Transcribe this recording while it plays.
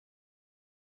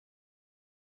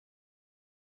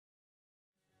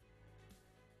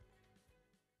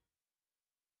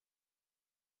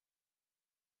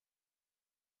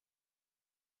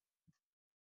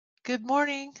Good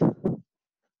morning.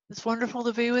 It's wonderful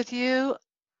to be with you.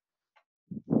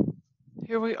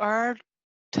 Here we are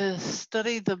to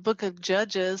study the book of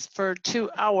Judges for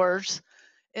 2 hours.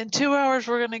 In 2 hours,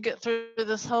 we're going to get through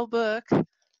this whole book.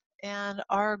 And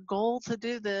our goal to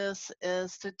do this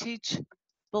is to teach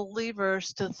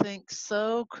believers to think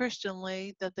so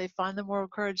Christianly that they find the moral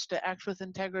courage to act with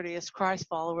integrity as Christ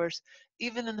followers,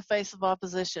 even in the face of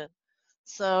opposition.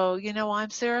 So,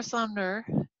 I'm Sarah Sumner,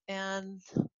 and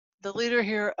the leader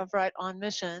here of Right on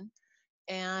Mission.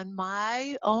 And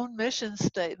my own mission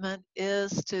statement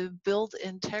is to build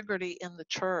integrity in the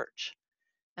church.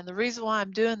 And the reason why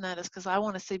I'm doing that is because I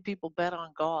want to see people bet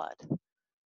on God.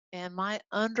 And my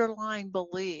underlying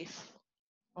belief,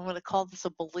 I'm going to call this a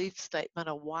belief statement,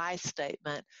 a why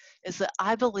statement, is that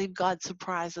I believe God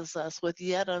surprises us with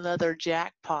yet another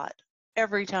jackpot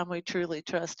every time we truly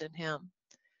trust in Him.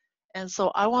 And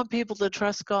so I want people to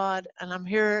trust God, and I'm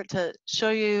here to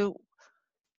show you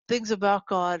things about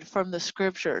God from the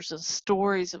scriptures and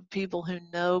stories of people who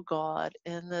know God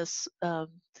in this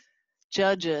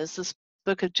this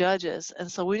book of Judges. And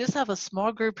so we just have a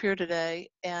small group here today,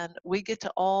 and we get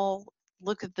to all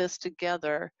look at this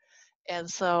together. And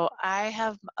so I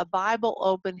have a Bible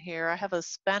open here. I have a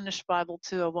Spanish Bible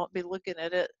too. I won't be looking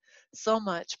at it so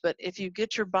much, but if you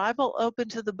get your Bible open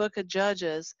to the book of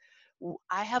Judges,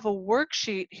 I have a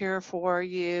worksheet here for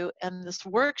you, and this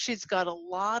worksheet's got a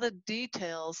lot of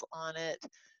details on it.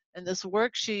 And this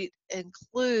worksheet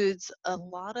includes a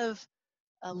lot of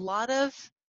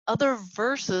other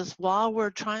verses while we're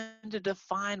trying to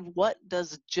define what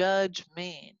does judge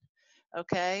mean.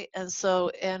 Okay, and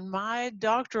so in my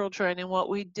doctoral training, what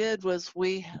we did was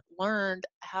we learned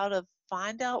how to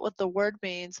find out what the word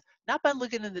means, not by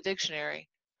looking in the dictionary,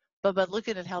 but by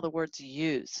looking at how the word's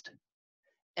used.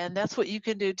 And that's what you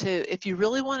can do too. If you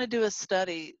really want to do a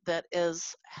study that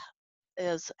is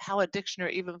how a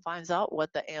dictionary even finds out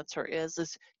what the answer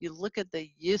is you look at the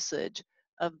usage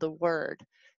of the word.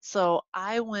 So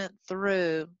I went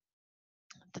through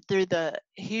the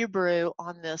Hebrew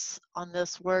on this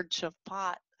word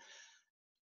shafat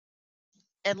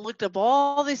and looked up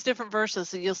all these different verses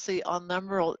that you'll see on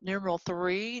numeral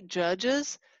 3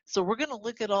 Judges. So we're going to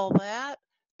look at all that.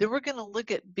 Then we're going to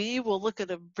look at B. We'll look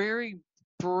at a very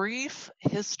brief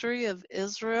history of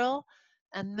Israel,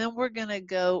 and then we're going to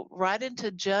go right into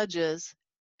Judges,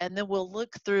 and then we'll look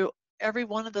through every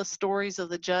one of the stories of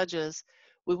the Judges.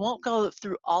 We won't go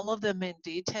through all of them in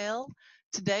detail.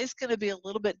 Today's going to be a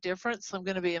little bit different, so I'm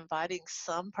going to be inviting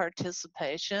some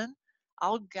participation.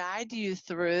 I'll guide you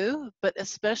through, but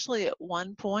especially at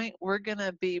one point we're going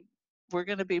to be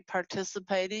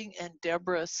participating in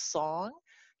Deborah's song,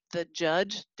 the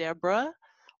judge Deborah.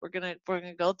 We're going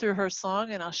to go through her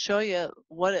song, and I'll show you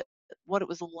what it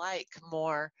was like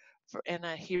more in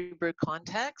a Hebrew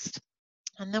context.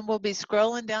 And then we'll be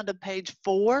scrolling down to page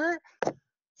 4.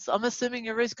 So I'm assuming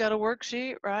everybody's got a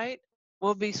worksheet, right?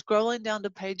 We'll be scrolling down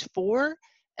to page 4,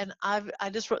 and I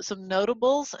just wrote some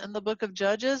notables in the book of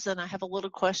Judges, and I have a little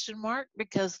question mark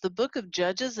because the book of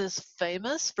Judges is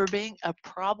famous for being a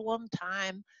problem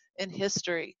time in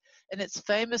history. And it's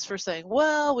famous for saying,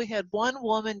 well, we had one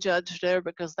woman judge there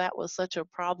because that was such a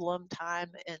problem time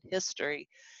in history.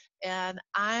 And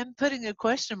I'm putting a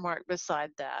question mark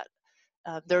beside that.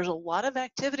 There's a lot of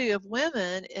activity of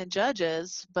women in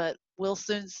judges, but we'll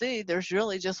soon see there's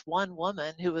really just one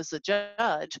woman who was a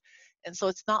judge. And so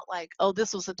it's not like, oh,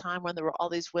 this was a time when there were all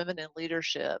these women in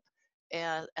leadership,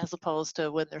 and as opposed to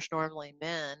when there's normally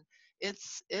men.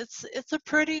 It's a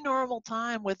pretty normal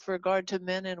time with regard to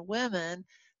men and women,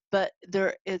 but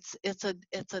it's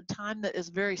a time that is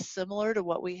very similar to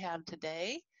what we have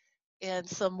today in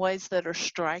some ways that are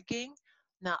striking.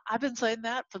 Now, I've been saying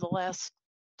that for the last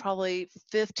probably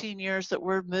 15 years that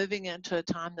we're moving into a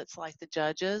time that's like the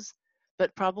judges,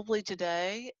 but probably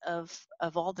today, of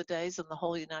all the days in the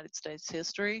whole United States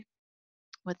history,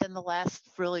 within the last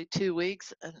really 2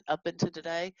 weeks and up into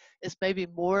today, is maybe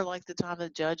more like the time of the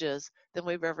judges than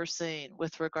we've ever seen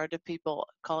with regard to people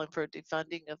calling for a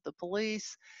defunding of the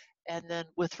police, and then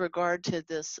with regard to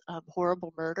this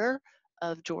horrible murder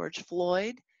of George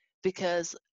Floyd,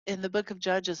 because in the book of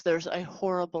Judges, there's a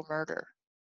horrible murder,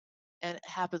 and it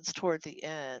happens toward the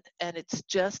end, and it's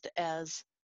just as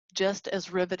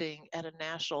riveting at a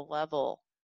national level.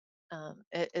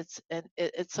 It's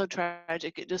so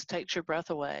tragic. It just takes your breath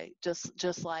away,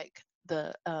 just like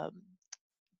the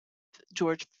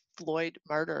George Floyd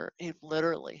murder. He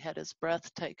literally had his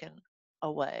breath taken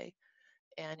away,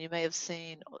 and you may have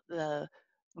seen the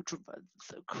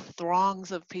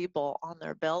throngs of people on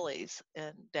their bellies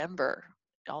in Denver,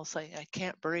 all saying, I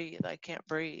can't breathe, I can't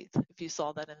breathe. If you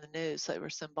saw that in the news, they were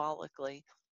symbolically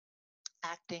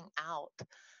acting out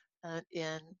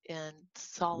in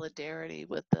solidarity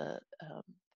with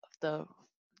the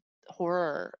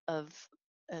horror of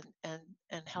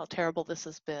and how terrible this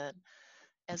has been.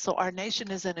 And so our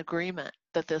nation is in agreement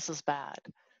that this is bad,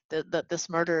 that this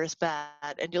murder is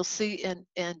bad. And you'll see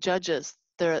in Judges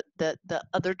that the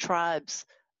other tribes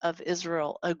of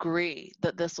Israel agree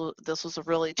that this was a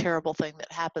really terrible thing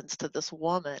that happens to this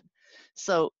woman.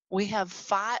 So we have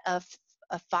a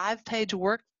 5-page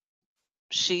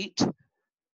worksheet,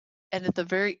 and at the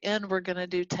very end we're going to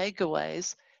do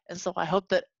takeaways. And so I hope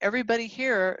that everybody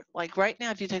here, like right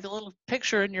now, if you take a little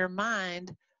picture in your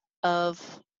mind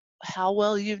of how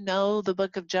well you know the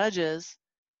book of Judges,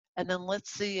 and then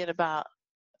let's see in about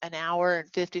an hour and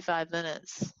 55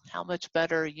 minutes how much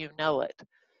better you know it.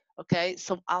 Okay,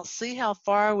 so I'll see how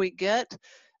far we get.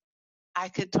 I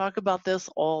could talk about this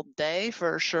all day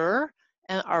for sure.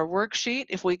 And our worksheet,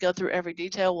 if we go through every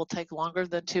detail, will take longer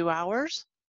than 2 hours.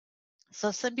 So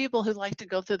some people who like to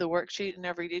go through the worksheet in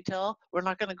every detail, we're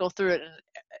not going to go through it in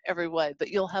every way, but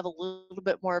you'll have a little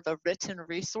bit more of a written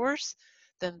resource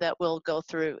than that we'll go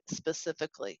through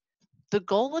specifically. The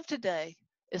goal of today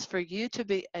is for you to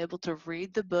be able to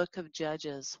read the book of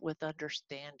Judges with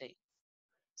understanding.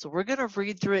 So we're going to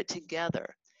read through it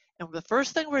together. And the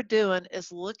first thing we're doing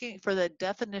is looking for the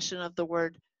definition of the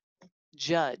word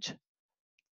judge.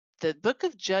 The book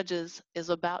of Judges is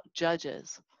about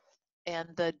judges. And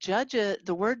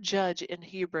the word judge in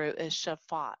Hebrew is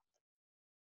shaphat,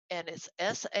 and it's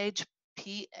S-H-P-A-T,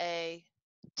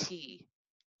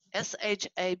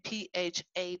 S-H-A-P-H-A-T,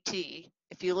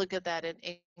 if you look at that in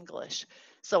English.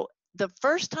 So the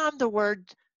first time the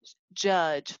word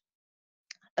judge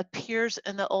appears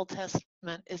in the Old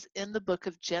Testament is in the book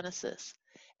of Genesis.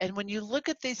 And when you look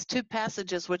at these two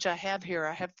passages, which I have here,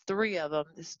 I have 3 of them,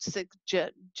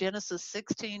 Genesis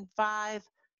 16:5,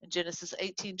 and Genesis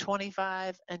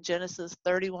 18:25, and Genesis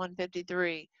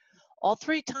 31:53. All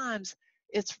 3 times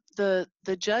it's the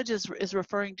judge is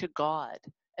referring to God.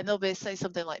 And they'll say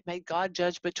something like, may God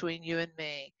judge between you and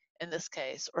me in this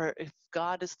case, or if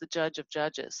God is the judge of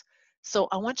judges. So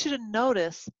I want you to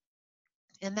notice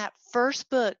in that first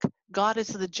book, God is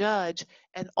the judge.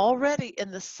 And already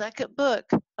in the second book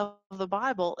of the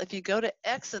Bible, if you go to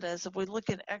Exodus, if we look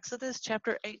in Exodus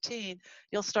chapter 18,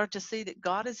 you'll start to see that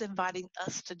God is inviting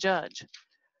us to judge.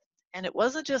 And it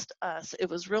wasn't just us, it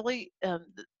was really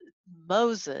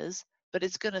Moses, but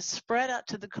it's going to spread out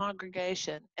to the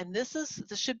congregation. And this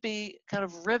should be kind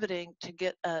of riveting to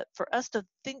get for us to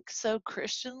think so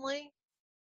Christianly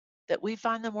that we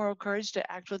find the moral courage to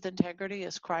act with integrity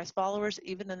as Christ followers,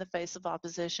 even in the face of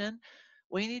opposition.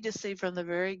 We need to see from the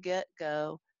very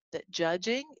get-go that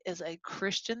judging is a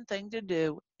Christian thing to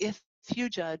do if you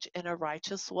judge in a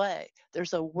righteous way.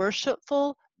 There's a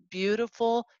worshipful,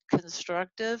 beautiful,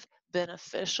 constructive,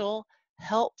 beneficial,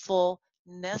 helpful,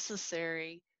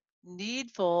 necessary,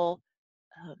 needful,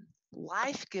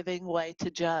 life-giving way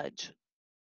to judge.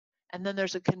 And then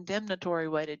there's a condemnatory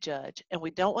way to judge. And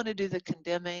we don't want to do the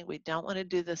condemning. We don't want to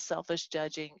do the selfish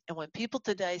judging. And when people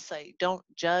today say, don't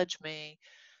judge me,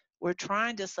 we're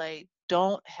trying to say,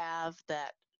 don't have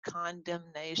that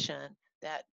condemnation,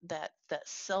 that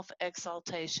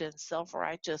self-exaltation,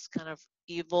 self-righteous kind of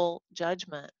evil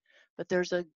judgment. But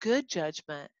there's a good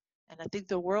judgment. And I think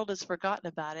the world has forgotten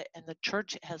about it, and the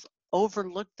church has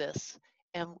overlooked this.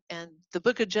 And the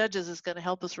book of Judges is going to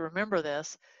help us remember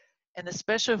this, and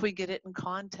especially if we get it in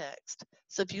context.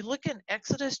 So if you look in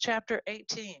Exodus chapter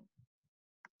 18,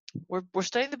 we're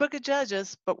studying the book of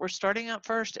Judges, but we're starting out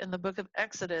first in the book of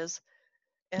Exodus.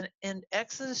 And in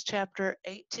Exodus chapter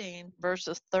 18,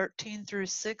 verses 13 through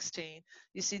 16,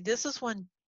 you see this is when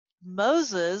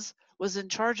Moses was in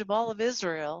charge of all of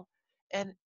Israel,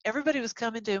 and everybody was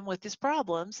coming to him with these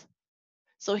problems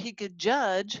so he could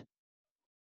judge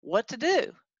what to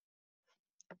do.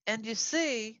 And you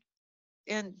see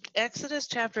in Exodus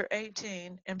chapter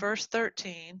 18 and verse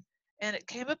 13, and it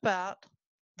came about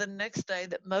the next day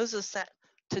that Moses sat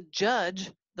to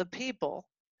judge the people,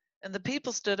 and the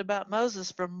people stood about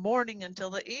Moses from morning until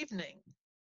the evening.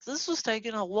 So this was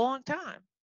taking a long time.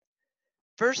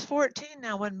 Verse 14,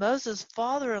 now when Moses'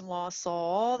 father-in-law saw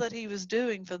all that he was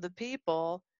doing for the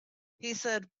people, he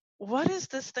said, what is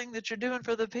this thing that you're doing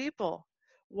for the people?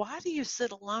 Why do you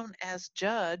sit alone as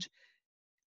judge,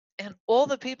 and all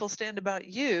the people stand about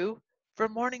you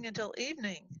from morning until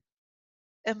evening?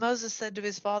 And Moses said to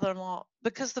his father-in-law,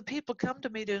 because the people come to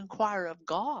me to inquire of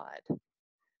God.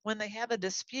 When they have a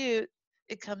dispute,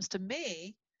 it comes to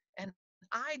me, and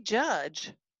I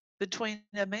judge between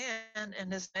a man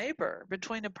and his neighbor,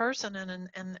 between a person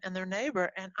and their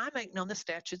neighbor, and I make known the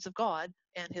statutes of God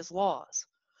and his laws.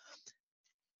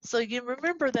 So you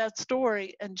remember that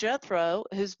story, and Jethro,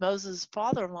 who's Moses'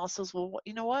 father-in-law, says, well,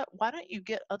 you know what? Why don't you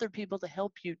get other people to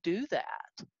help you do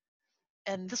that?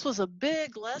 And this was a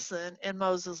big lesson in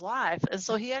Moses' life. And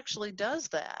so he actually does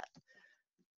that.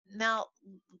 Now,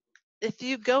 if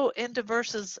you go into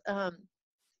verses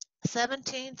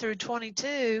 17 through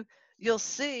 22, you'll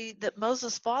see that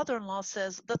Moses' father-in-law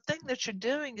says, the thing that you're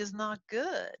doing is not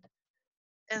good.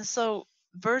 And so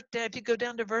if you go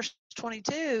down to verse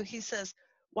 22, he says,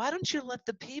 why don't you let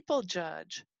the people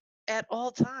judge at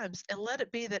all times, and let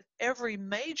it be that every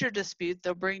major dispute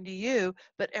they'll bring to you,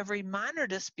 but every minor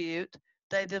dispute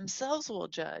they themselves will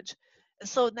judge. And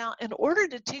so now, in order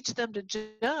to teach them to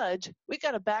judge, we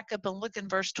got to back up and look in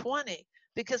verse 20,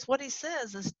 because what he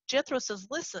says is, Jethro says,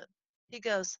 listen, he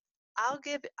goes, I'll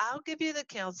give you the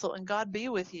counsel, and God be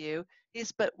with you.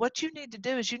 But what you need to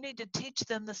do is you need to teach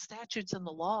them the statutes and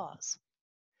the laws.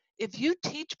 If you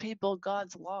teach people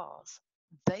God's laws,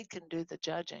 they can do the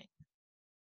judging.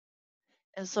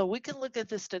 And so we can look at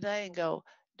this today and go,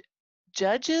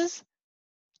 judges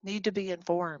need to be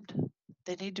informed.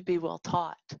 They need to be well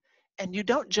taught. And you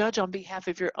don't judge on behalf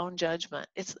of your own judgment.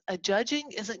 Judging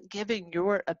isn't giving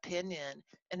your opinion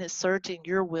and asserting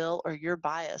your will or your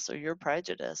bias or your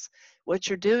prejudice. What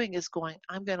you're doing is going,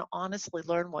 I'm going to honestly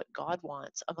learn what God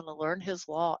wants. I'm going to learn his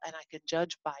law, and I can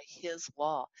judge by his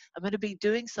law. I'm going to be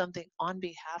doing something on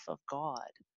behalf of God.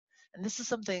 And this is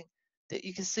something that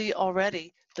you can see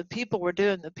already the people were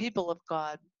doing, the people of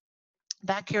God,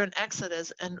 back here in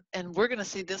Exodus, and we're going to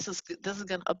see this is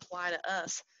going to apply to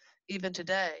us even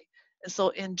today. And so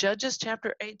in Judges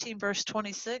chapter 18 verse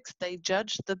 26, they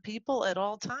judged the people at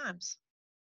all times.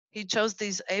 He chose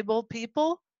these able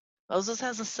people. Moses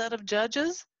has a set of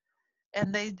judges,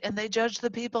 and they judged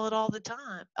the people at all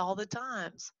the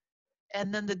times.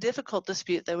 And then the difficult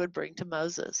dispute they would bring to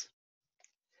Moses.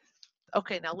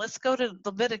 Okay, now let's go to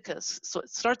Leviticus. So it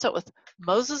starts out with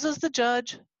Moses as the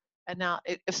judge, and now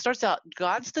it starts out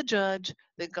God's the judge,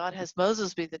 then God has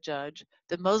Moses be the judge,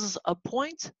 then Moses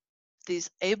appoints these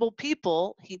able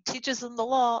people, he teaches them the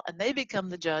law, and they become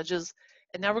the judges,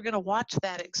 and now we're going to watch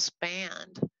that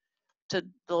expand to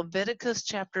Leviticus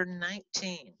chapter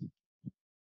 19.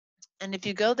 And if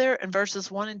you go there in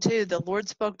verses 1 and 2, the Lord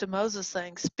spoke to Moses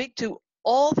saying, speak to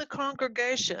all the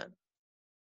congregation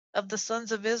of the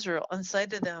sons of Israel and say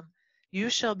to them, you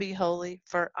shall be holy,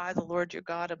 for I, the Lord your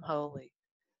God, am holy.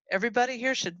 Everybody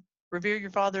here should revere your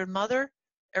father and mother.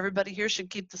 Everybody here should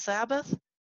keep the Sabbath.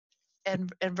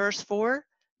 And verse 4,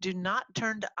 do not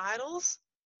turn to idols.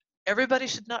 Everybody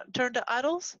should not turn to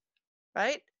idols,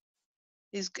 right?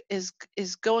 Is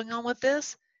going on with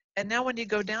this. And now when you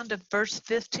go down to verse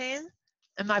 15,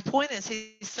 and my point is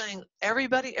he's saying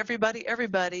everybody, everybody,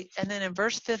 everybody. And then in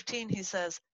verse 15, he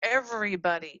says,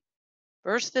 everybody.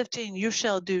 Verse 15, you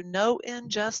shall do no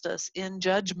injustice in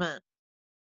judgment.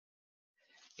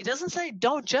 He doesn't say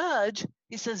don't judge.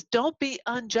 He says don't be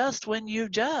unjust when you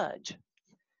judge.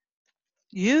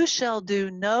 You shall do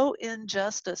no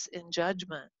injustice in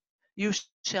judgment. You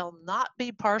shall not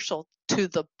be partial to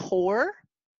the poor,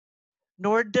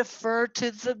 nor defer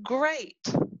to the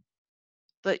great,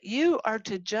 but you are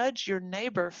to judge your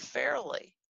neighbor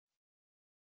fairly.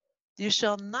 You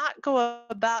shall not go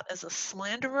about as a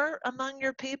slanderer among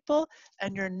your people,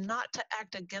 and you're not to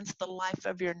act against the life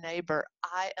of your neighbor.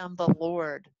 I am the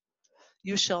Lord.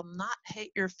 You shall not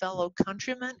hate your fellow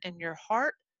countrymen in your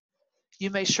heart. You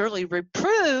may surely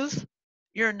reprove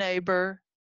your neighbor,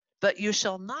 but you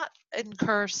shall not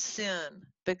incur sin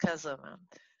because of him.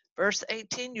 Verse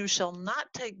 18, you shall not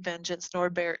take vengeance nor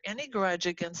bear any grudge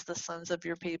against the sons of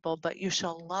your people, but you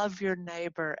shall love your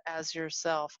neighbor as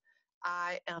yourself.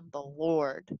 I am the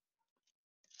Lord.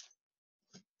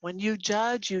 When you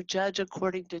judge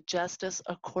according to justice,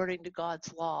 according to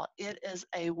God's law. It is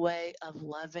a way of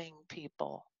loving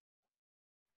people.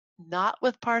 Not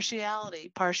with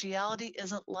partiality. Partiality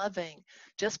isn't loving.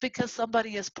 Just because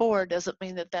somebody is poor doesn't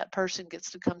mean that that person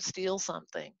gets to come steal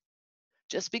something.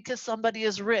 Just because somebody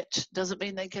is rich doesn't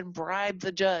mean they can bribe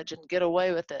the judge and get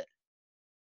away with it.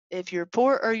 If you're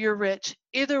poor or you're rich,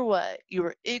 either way, you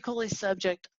are equally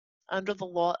subject under the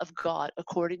law of God,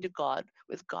 according to God,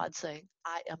 with God saying,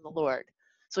 I am the Lord.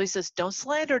 So he says, don't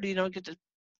slander. You don't get to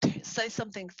say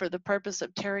something for the purpose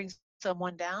of tearing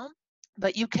someone down,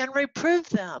 but you can reprove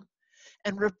them.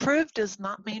 And reprove does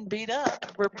not mean beat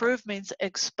up. Reprove means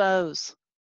expose.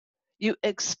 You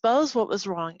expose what was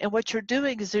wrong, and what you're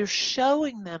doing is you're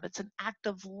showing them. It's an act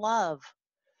of love.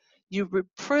 You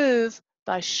reprove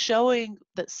by showing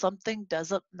that something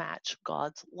doesn't match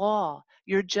God's law.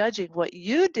 You're judging what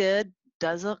you did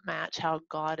doesn't match how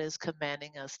God is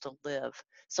commanding us to live.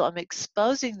 So I'm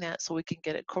exposing that so we can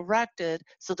get it corrected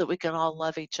so that we can all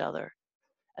love each other.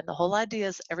 And the whole idea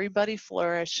is everybody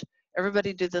flourish,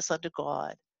 everybody do this unto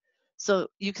God. So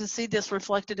you can see this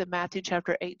reflected in Matthew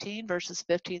chapter 18, verses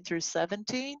 15 through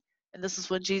 17. And this is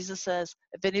when Jesus says,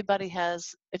 if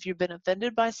you've been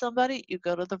offended by somebody, you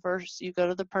go to the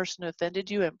person who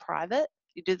offended you in private.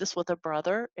 You do this with a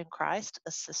brother in Christ,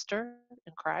 a sister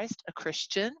in Christ, a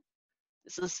Christian.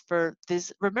 This is for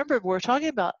this. Remember, we're talking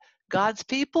about God's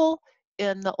people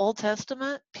in the Old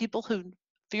Testament, people who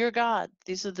fear God.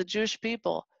 These are the Jewish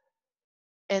people.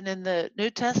 And in the New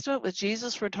Testament with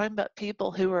Jesus, we're talking about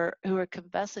people who are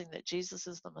confessing that Jesus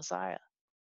is the Messiah.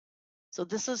 So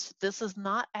this is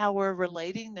not how we're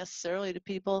relating necessarily to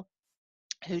people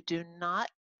who do not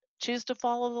choose to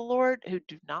follow the Lord, who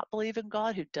do not believe in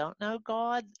God, who don't know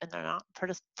God, and they're not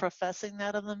professing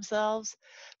that of themselves.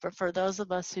 But for those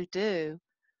of us who do,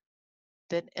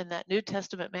 then in that New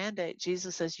Testament mandate,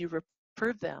 Jesus says you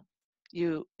reprove them,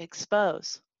 you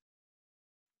expose.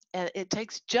 And it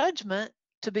takes judgment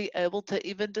to be able to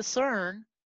even discern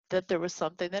that there was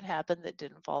something that happened that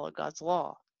didn't follow God's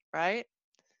law, right?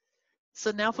 So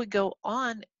now if we go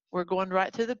on, we're going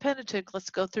right through the Pentateuch.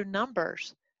 Let's go through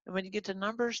Numbers. And when you get to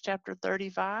Numbers chapter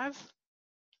 35,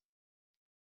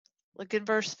 look in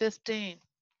verse 15.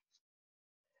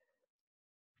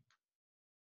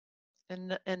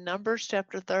 In Numbers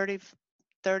chapter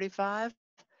 35,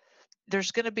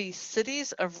 there's going to be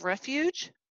cities of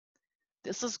refuge.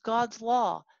 This is God's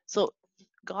law. So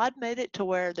God made it to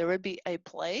where there would be a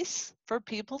place for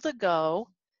people to go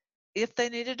if they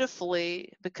needed to flee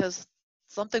because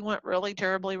something went really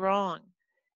terribly wrong.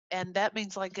 And that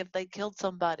means like if they killed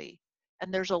somebody,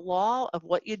 and there's a law of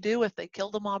what you do if they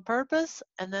killed them on purpose,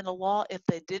 and then a law if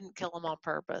they didn't kill them on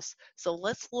purpose. So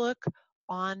let's look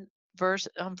on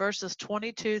verses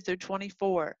 22 through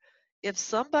 24. If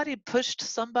somebody pushed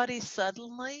somebody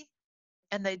suddenly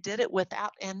and they did it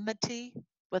without enmity,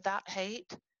 without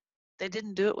hate, they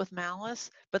didn't do it with malice,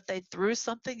 but they threw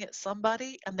something at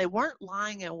somebody, and they weren't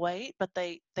lying in wait, but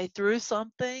they threw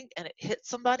something and it hit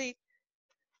somebody,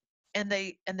 and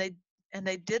they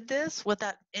did this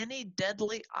without any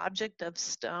deadly object of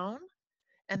stone,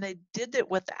 and they did it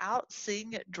without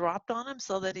seeing it dropped on him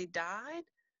so that he died,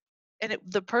 and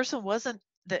the person wasn't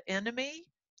the enemy.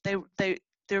 They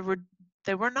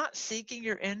were not seeking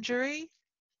your injury,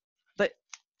 but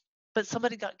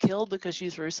somebody got killed because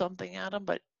you threw something at them,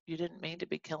 but you didn't mean to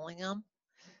be killing them.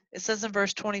 It says in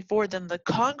verse 24, then the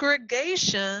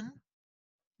congregation,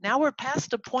 now we're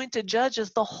past appointed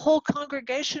judges, the whole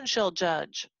congregation shall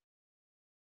judge.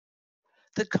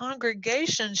 The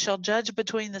congregation shall judge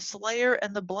between the slayer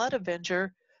and the blood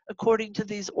avenger according to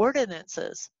these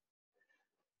ordinances.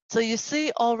 So you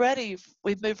see already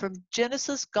we've moved from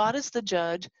Genesis, God is the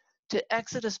judge, to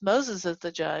Exodus, Moses is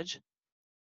the judge,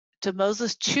 to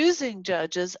Moses choosing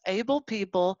judges, able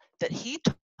people that he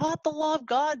taught the law of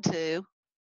God to,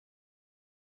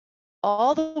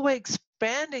 all the way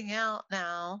expanding out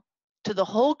now to the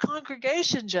whole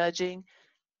congregation judging.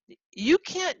 You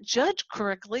can't judge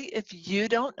correctly if you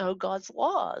don't know God's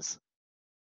laws.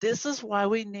 This is why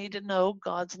we need to know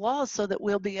God's laws so that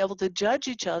we'll be able to judge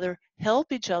each other,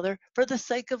 help each other for the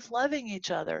sake of loving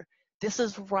each other. This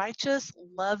is righteous,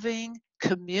 loving,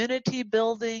 community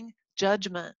building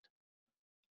judgment.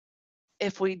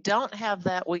 If we don't have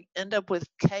that, we end up with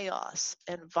chaos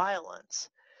and violence.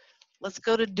 Let's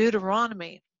go to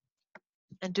Deuteronomy.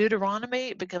 And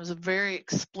Deuteronomy becomes very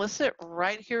explicit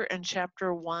right here in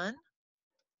chapter 1.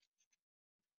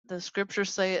 The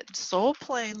scriptures say it so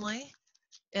plainly.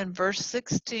 In verse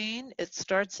 16, it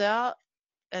starts out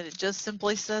and it just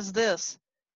simply says this.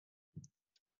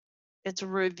 It's a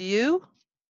review.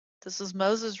 This is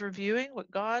Moses reviewing what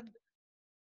God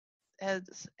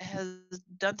has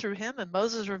done through him, and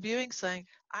Moses reviewing, saying,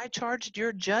 I charged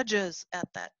your judges at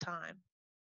that time,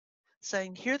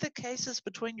 saying, hear the cases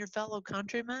between your fellow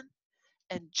countrymen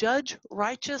and judge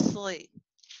righteously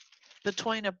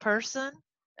between a person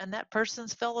and that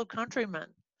person's fellow countrymen,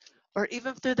 or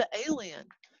even through the alien.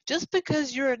 Just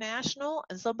because you're a national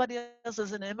and somebody else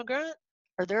is an immigrant,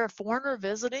 or they're a foreigner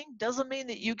visiting, doesn't mean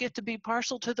that you get to be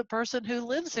partial to the person who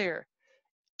lives here.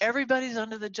 Everybody's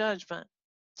under the judgment.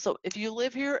 So if you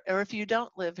live here or if you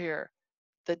don't live here,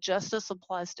 the justice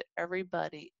applies to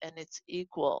everybody and it's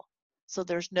equal. So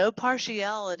there's no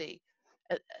partiality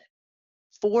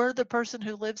for the person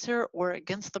who lives here or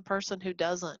against the person who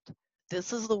doesn't.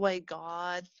 This is the way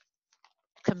God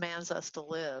commands us to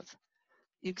live.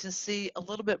 You can see a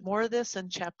little bit more of this in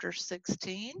chapter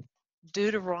 16.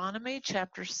 Deuteronomy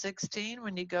chapter 16,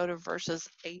 when you go to verses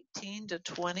 18 to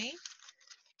 20.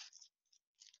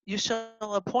 You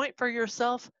shall appoint for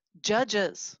yourself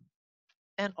judges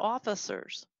and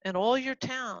officers in all your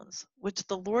towns, which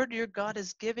the Lord your God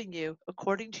is giving you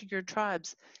according to your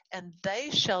tribes, and they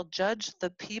shall judge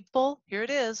the people, here it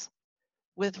is,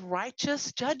 with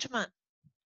righteous judgment.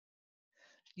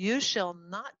 You shall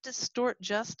not distort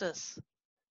justice.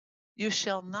 You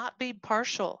shall not be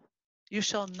partial. You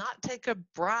shall not take a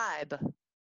bribe,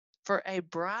 for a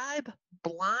bribe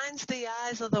blinds the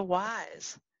eyes of the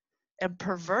wise and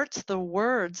perverts the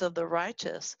words of the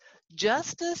righteous.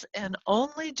 Justice and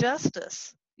only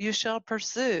justice you shall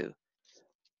pursue.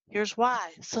 Here's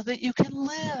why: so that you can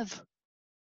live.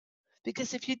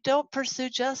 Because if you don't pursue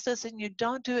justice and you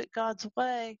don't do it God's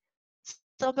way,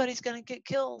 somebody's going to get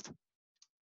killed.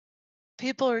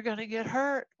 People are going to get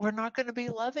hurt. We're not going to be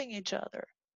loving each other.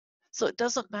 So it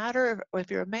doesn't matter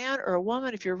if you're a man or a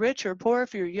woman, if you're rich or poor,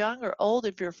 if you're young or old,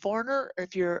 if you're a foreigner,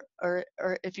 or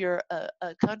if you're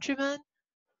a countryman,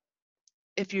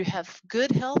 if you have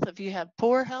good health, if you have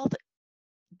poor health,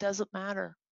 it doesn't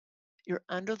matter. You're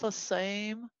under the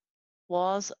same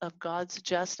laws of God's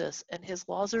justice, and his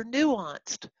laws are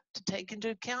nuanced to take into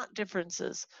account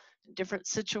differences in different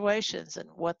situations and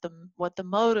what the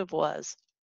motive was.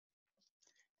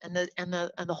 And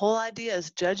the whole idea is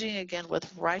judging again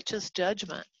with righteous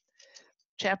judgment.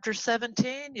 Chapter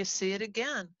 17, you see it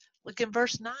again. Look in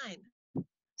verse 9.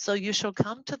 So you shall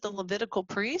come to the Levitical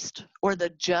priest or the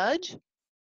judge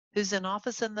who's in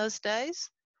office in those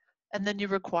days, and then you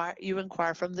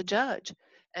inquire from the judge,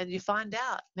 and you find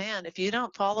out, man, if you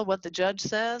don't follow what the judge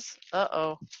says,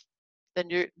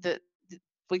 then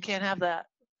we can't have that.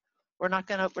 We're not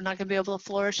gonna be able to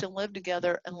flourish and live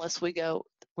together unless we're gonna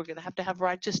have to have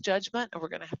righteous judgment, and we're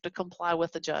gonna have to comply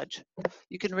with the judge.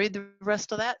 You can read the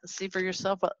rest of that and see for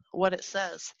yourself what it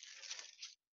says.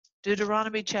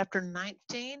 Deuteronomy chapter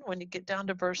 19, when you get down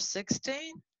to verse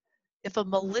 16, if a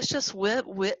malicious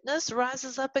witness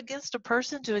rises up against a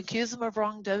person to accuse them of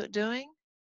wrongdoing,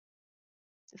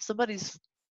 if somebody's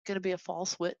going to be a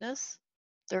false witness,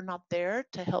 they're not there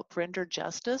to help render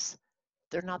justice.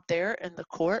 They're not there in the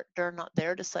court. They're not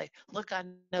there to say, look, I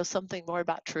know something more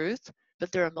about truth,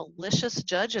 but they're a malicious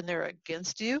judge and they're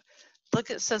against you.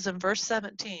 Look, it says in verse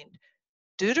 17,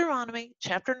 Deuteronomy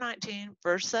chapter 19,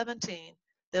 verse 17,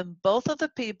 then both of the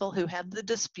people who have the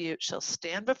dispute shall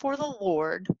stand before the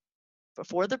Lord,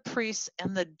 before the priests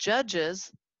and the judges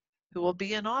who will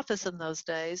be in office in those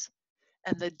days,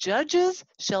 and the judges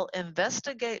shall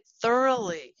investigate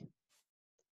thoroughly.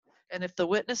 And if the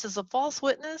witness is a false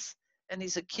witness and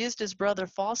he's accused his brother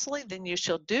falsely, then you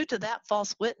shall do to that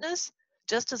false witness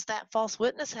just as that false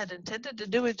witness had intended to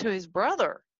do it to his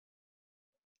brother.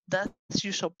 Thus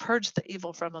you shall purge the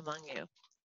evil from among you.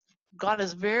 God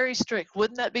is very strict.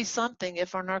 Wouldn't that be something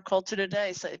if in our culture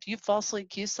today, say if you falsely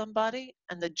accuse somebody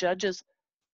and the judges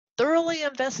thoroughly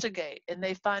investigate and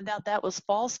they find out that was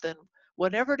false, then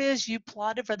whatever it is you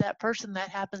plotted for that person, that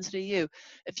happens to you.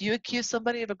 If you accuse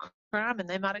somebody of a crime and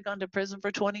they might have gone to prison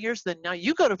for 20 years, then now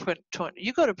you go to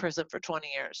prison for 20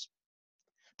 years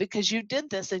because you did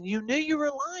this and you knew you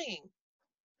were lying.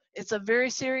 It's a very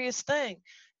serious thing.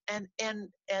 And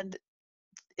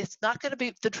it's not going to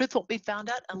be, the truth won't be found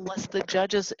out unless the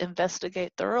judges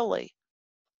investigate thoroughly.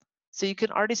 So you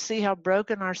can already see how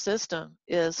broken our system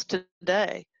is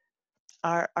today.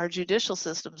 Our judicial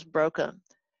system's broken.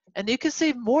 And you can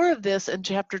see more of this in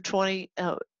chapter 20,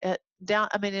 in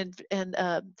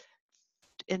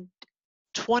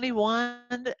 21,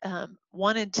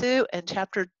 1 and 2, and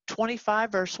chapter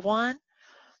 25, verse 1.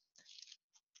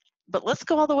 But let's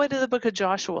go all the way to the book of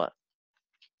Joshua,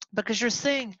 because you're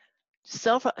seeing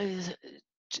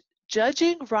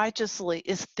judging righteously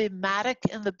is thematic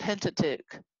in the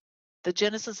Pentateuch. The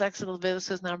Genesis, Exodus,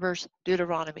 Leviticus, Numbers,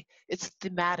 Deuteronomy. It's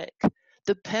thematic.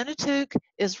 The Pentateuch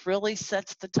really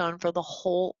sets the tone for the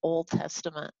whole Old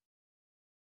Testament.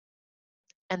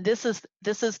 And this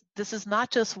is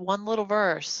not just one little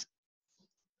verse.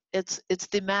 It's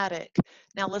thematic.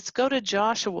 Now let's go to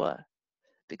Joshua,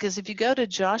 because if you go to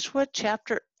Joshua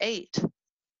chapter 8,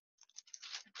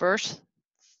 verse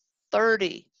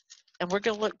 30, and we're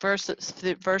going to look verses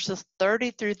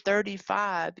 30 through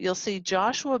 35, you'll see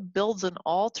Joshua builds an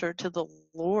altar to the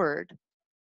Lord.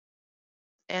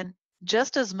 And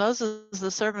just as Moses,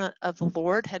 the servant of the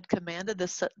Lord, had commanded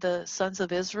the sons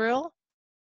of Israel,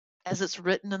 as it's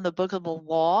written in the book of the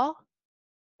law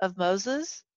of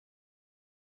Moses,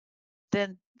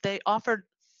 then they offered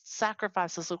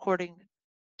sacrifices according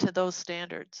to those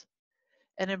standards.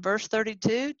 And in verse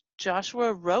 32,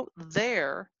 Joshua wrote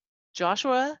there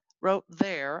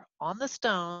on the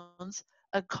stones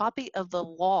a copy of the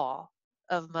law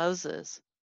of Moses,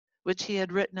 which he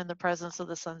had written in the presence of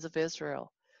the sons of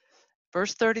Israel.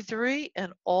 Verse 33,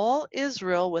 and all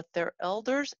Israel with their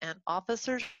elders and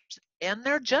officers and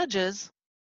their judges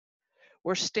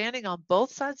were standing on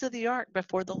both sides of the ark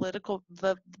before the Levitical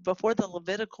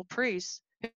priests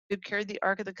who carried the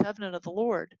ark of the covenant of the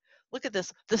Lord. Look at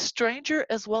this, the stranger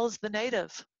as well as the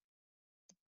native.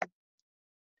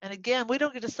 And again, we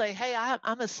don't get to say, hey,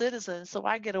 I'm a citizen, so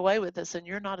I get away with this, and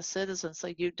you're not a citizen, so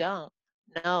you don't.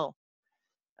 No.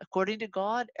 According to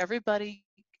God, everybody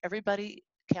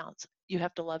counts. You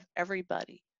have to love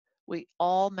everybody. We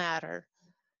all matter.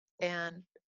 And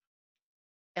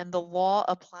the law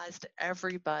applies to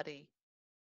everybody.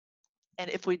 And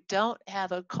if we don't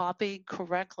have a copy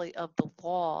correctly of the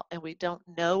law and we don't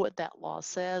know what that law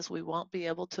says, we won't be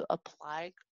able to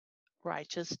apply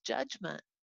righteous judgment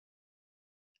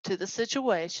to the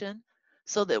situation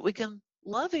so that we can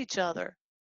love each other.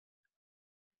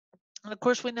 And of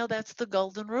course, we know that's the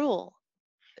golden rule,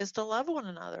 is to love one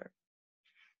another.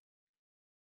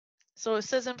 So it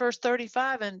says in verse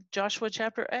 35 in Joshua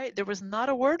chapter 8, there was not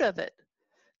a word of it.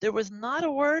 There was not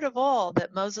a word of all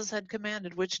that Moses had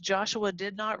commanded, which Joshua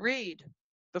did not read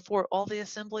before all the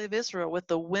assembly of Israel, with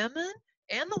the women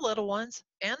and the little ones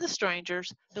and the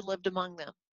strangers who lived among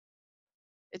them.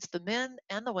 It's the men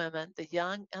and the women, the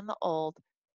young and the old,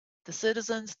 the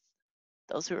citizens,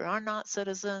 those who are not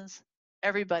citizens,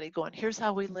 everybody going, here's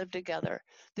how we live together.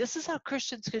 This is how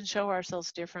Christians can show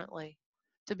ourselves differently,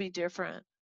 to be different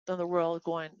than the world,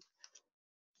 going,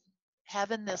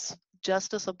 having this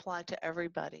justice apply to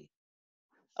everybody.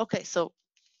 Okay, so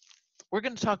we're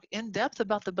going to talk in depth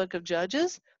about the book of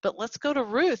Judges, but let's go to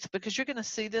Ruth, because you're going to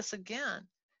see this again.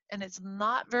 And it's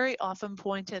not very often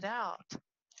pointed out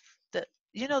that,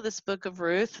 you know, this book of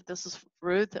Ruth, this is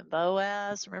Ruth and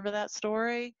Boaz. Remember that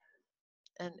story?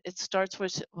 And it starts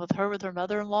with her with her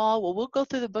mother-in-law. Well, we'll go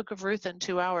through the book of Ruth in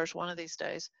 2 hours one of these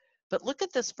days. But look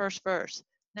at this first verse.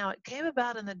 Now, it came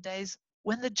about in the days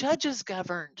when the judges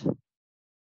governed.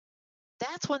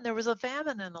 That's when there was a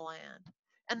famine in the land.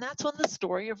 And that's when the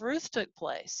story of Ruth took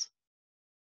place.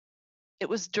 It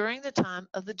was during the time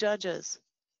of the judges.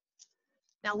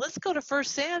 Now let's go to 1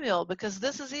 Samuel, because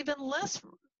this is even less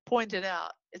pointed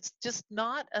out. It's just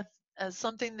not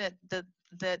something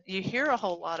that you hear a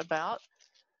whole lot about.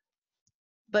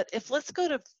 But let's go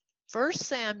to 1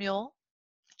 Samuel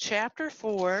chapter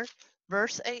 4,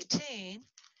 verse 18.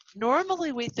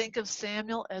 Normally we think of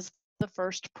Samuel as the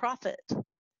first prophet.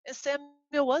 And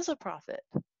Samuel was a prophet.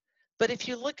 But if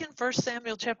you look in 1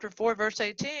 Samuel chapter 4, verse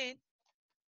 18,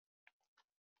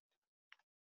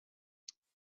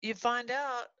 you find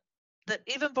out that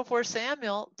even before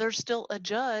Samuel, there's still a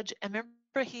judge. And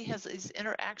remember, he has these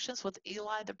interactions with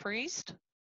Eli the priest.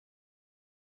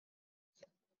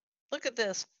 Look at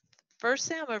this. 1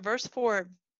 Samuel,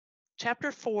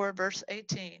 chapter 4, verse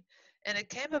 18. And it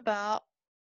came about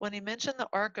when he mentioned the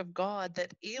ark of God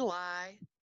that Eli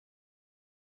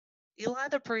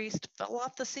the priest fell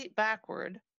off the seat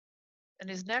backward, and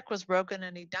his neck was broken,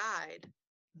 and he died.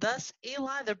 Thus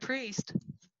Eli the priest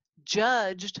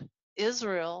judged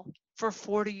Israel for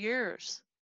 40 years.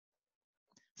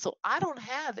 So I don't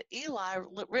have Eli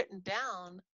written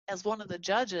down as one of the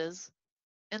judges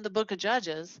in the book of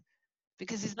Judges,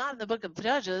 because he's not in the book of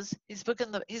Judges. He's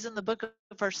in the book of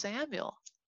 1 Samuel.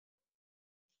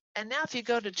 And now if you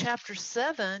go to chapter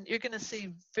 7, you're going to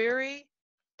see very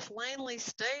plainly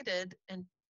stated in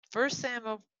 1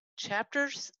 Samuel chapter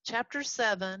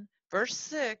 7, verse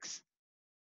 6,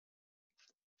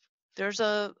 there's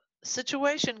a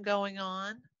situation going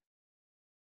on.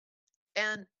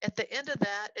 And at the end of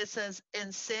that, it says,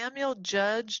 and Samuel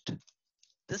judged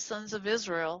the sons of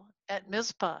Israel at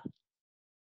Mizpah.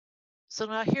 So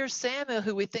now here's Samuel,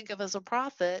 who we think of as a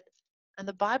prophet, and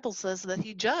the Bible says that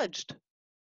he judged.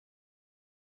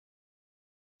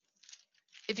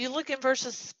 If you look in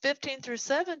verses 15 through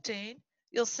 17,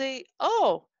 you'll see,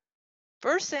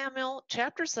 1 Samuel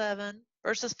chapter 7,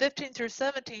 verses 15 through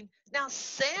 17. Now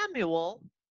Samuel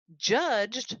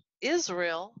judged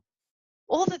Israel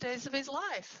all the days of his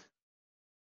life.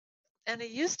 And he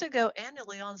used to go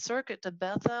annually on circuit to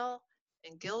Bethel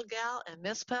and Gilgal and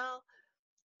Mizpah,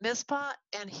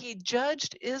 and he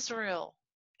judged Israel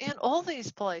in all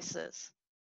these places.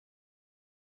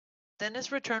 Then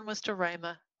his return was to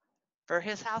Ramah, for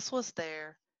his house was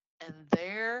there, and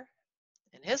there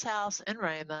in his house in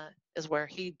Ramah is where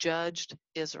he judged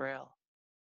Israel.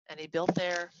 And he built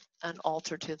there an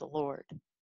altar to the Lord.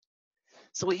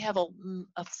 So we have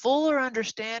a fuller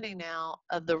understanding now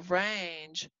of the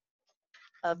range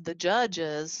of the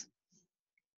judges.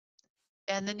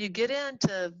 And then you get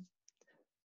into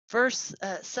 2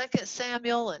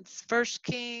 Samuel and 1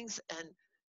 Kings, and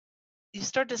you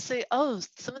start to see, oh,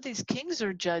 some of these kings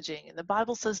are judging, and the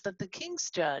Bible says that the kings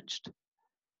judged.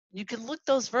 You can look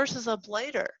those verses up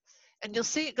later, and you'll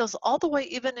see it goes all the way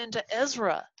even into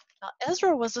Ezra. Now,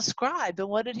 Ezra was a scribe, and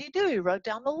what did he do? He wrote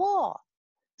down the law.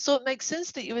 So it makes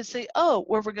sense that you would say, oh,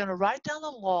 where we're going to write down the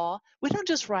law, we don't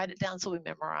just write it down so we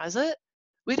memorize it.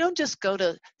 We don't just go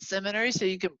to seminary so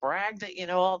you can brag that you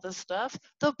know all this stuff.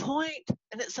 The point,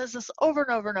 and it says this over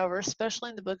and over and over, especially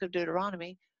in the book of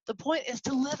Deuteronomy, the point is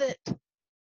to live it.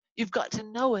 You've got to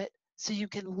know it so you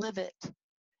can live it.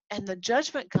 And the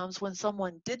judgment comes when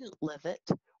someone didn't live it,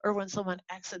 or when someone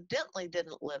accidentally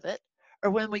didn't live it,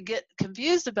 or when we get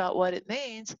confused about what it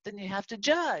means, then you have to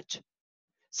judge.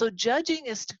 So judging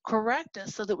is to correct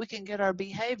us so that we can get our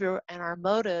behavior and our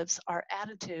motives, our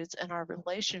attitudes, and our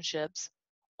relationships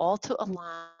all to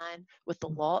align with the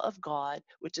law of God,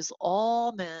 which is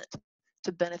all meant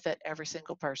to benefit every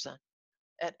single person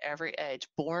at every age,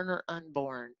 born or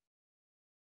unborn.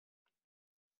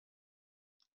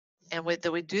 And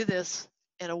we do this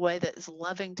in a way that is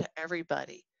loving to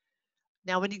everybody.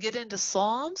 Now, when you get into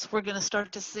Psalms, we're going to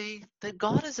start to see that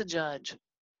God is a judge.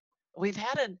 We've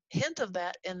had a hint of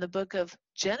that in the book of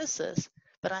Genesis,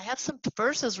 but I have some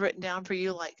verses written down for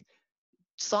you, like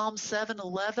Psalm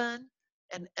 7:11,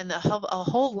 and a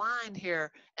whole line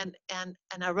here, and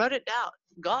I wrote it down.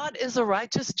 God is a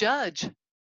righteous judge.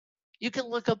 You can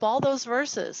look up all those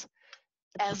verses.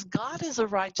 As God is a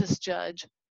righteous judge,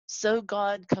 so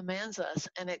God commands us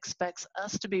and expects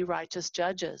us to be righteous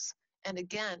judges. And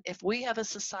again, if we have a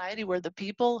society where the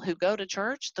people who go to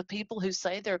church, the people who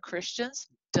say they're Christians,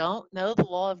 don't know the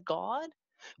law of God,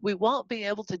 we won't be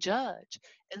able to judge.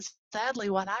 And sadly,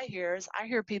 what I hear is I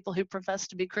hear people who profess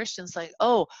to be Christians say,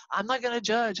 oh, I'm not going to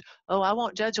judge. Oh, I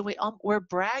won't judge. And we're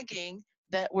bragging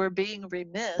that we're being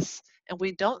remiss, and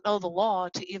we don't know the law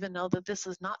to even know that this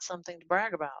is not something to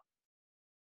brag about.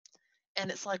 And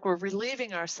it's like we're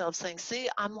relieving ourselves saying, see,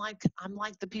 I'm like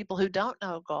the people who don't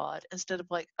know God, instead of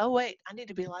like, oh wait, I need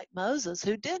to be like Moses,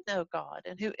 who did know God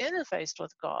and who interfaced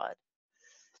with God.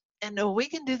 And we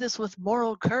can do this with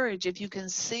moral courage if you can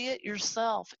see it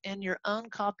yourself in your own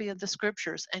copy of the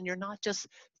scriptures, and you're not just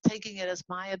taking it as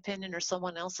my opinion or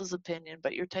someone else's opinion,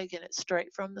 but you're taking it straight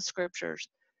from the scriptures,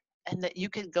 and that you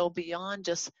can go beyond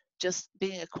just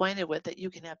being acquainted with it.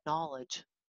 You can have knowledge.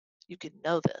 You can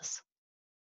know this.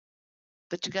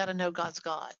 But you got to know God's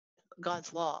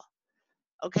law.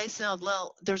 Okay, so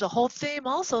now there's a whole theme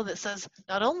also that says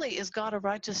not only is God a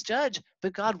righteous judge,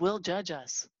 but God will judge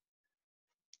us.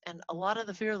 And a lot of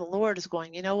the fear of the Lord is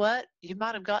going, you know what? You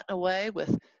might have gotten away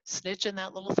with snitching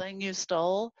that little thing you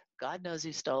stole. God knows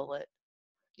you stole it.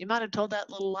 You might have told that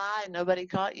little lie and nobody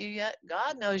caught you yet.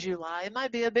 God knows you lie. It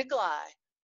might be a big lie,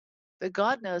 but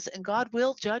God knows, and God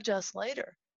will judge us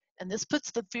later. And this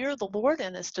puts the fear of the Lord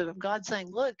in us, to God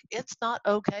saying, look, it's not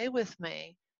okay with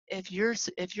me if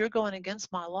you're going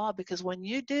against my law, because when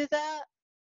you do that,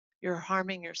 you're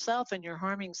harming yourself and you're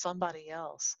harming somebody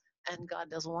else. And God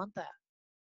doesn't want that.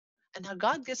 And now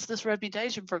God gets this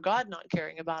reputation for God not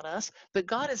caring about us, but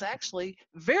God is actually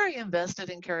very invested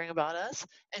in caring about us,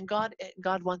 and God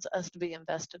wants us to be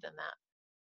invested in that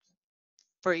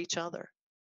for each other.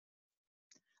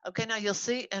 Okay, now you'll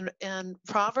see in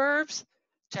Proverbs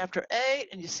chapter 8,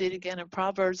 and you see it again in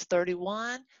Proverbs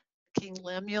 31, King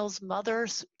Lemuel's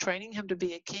mother's training him to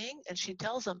be a king, and she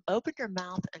tells him, open your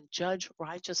mouth and judge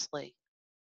righteously.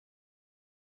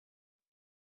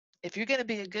 If you're going to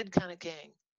be a good kind of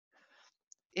king.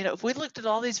 You know, if we looked at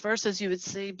all these verses, you would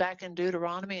see back in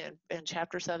Deuteronomy in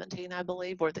chapter 17, I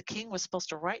believe, where the king was supposed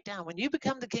to write down. When you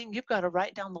become the king, you've got to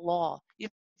write down the law. You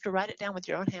have to write it down with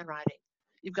your own handwriting.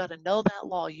 You've got to know that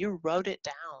law. You wrote it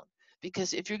down.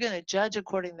 Because if you're going to judge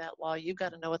according to that law, you've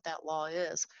got to know what that law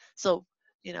is. So,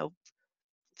 you know,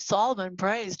 Solomon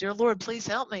prays, dear Lord, please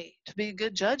help me to be a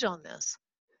good judge on this.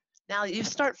 Now, you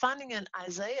start finding in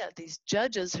Isaiah these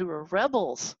judges who are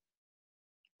rebels.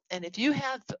 And if you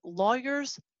have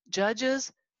lawyers, judges,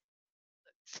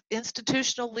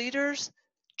 institutional leaders,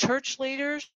 church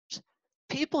leaders,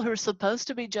 people who are supposed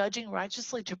to be judging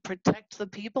righteously to protect the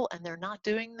people, and they're not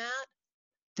doing that,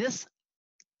 this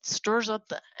stirs up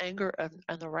the anger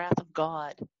and the wrath of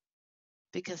God,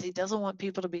 because he doesn't want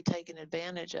people to be taken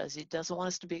advantage of. He doesn't want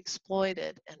us to be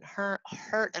exploited and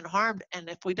hurt and harmed. And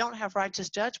if we don't have righteous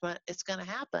judgment, it's going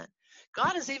to happen.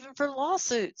 God is even for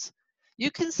lawsuits. You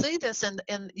can see this, and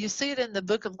you see it in the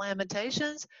book of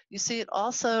Lamentations. You see it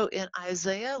also in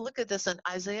Isaiah. Look at this in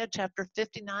Isaiah chapter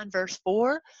 59, verse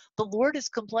 4. The Lord is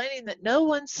complaining that no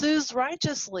one sues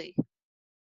righteously.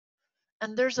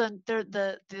 And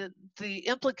the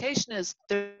implication is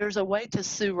there's a way to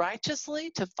sue righteously,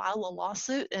 to file a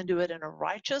lawsuit and do it in a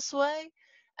righteous way.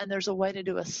 and there's a way to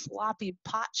do a sloppy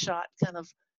pot shot kind of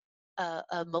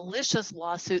a malicious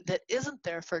lawsuit that isn't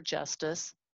there for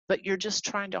justice, but you're just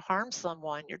trying to harm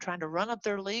someone. You're trying to run up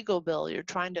their legal bill. You're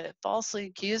trying to falsely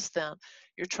accuse them.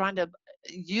 You're trying to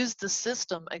use the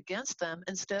system against them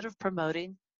instead of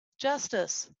promoting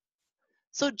justice.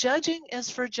 So judging is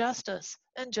for justice,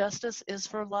 and justice is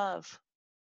for love.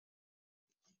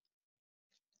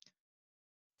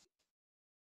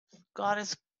 God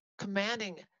is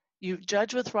commanding you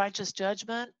judge with righteous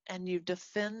judgment, and you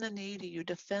defend the needy, you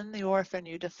defend the orphan,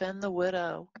 you defend the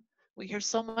widow. We hear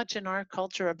so much in our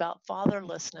culture about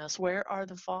fatherlessness. Where are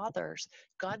the fathers?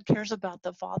 God cares about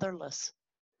the fatherless.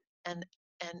 And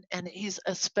he's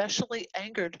especially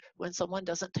angered when someone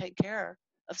doesn't take care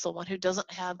of someone who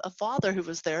doesn't have a father who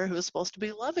was there, who was supposed to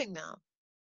be loving them.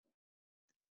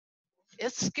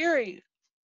 It's scary.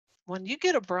 When you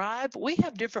get a bribe, we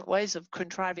have different ways of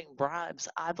contriving bribes,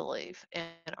 I believe, in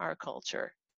our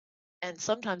culture. And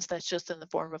sometimes that's just in the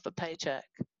form of a paycheck.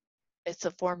 It's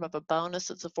a form of a bonus.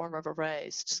 It's a form of a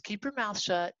raise. Just keep your mouth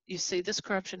shut. You see this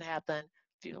corruption happen.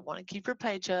 If you want to keep your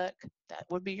paycheck, that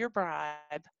would be your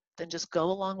bribe. Then just go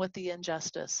along with the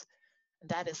injustice. And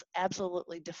that is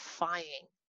absolutely defying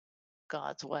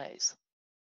God's ways.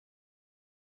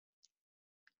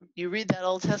 You read that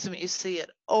Old Testament, you see it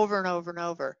over and over and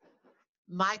over.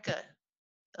 Micah,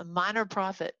 a minor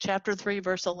prophet, chapter 3,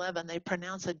 verse 11, they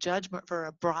pronounce a judgment for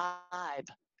a bribe.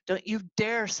 Don't you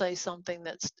dare say something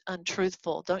that's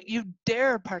untruthful. Don't you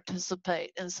dare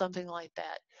participate in something like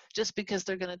that just because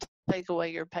they're going to take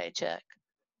away your paycheck.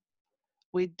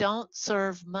 We don't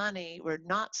serve money. We're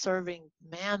not serving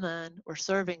mammon. We're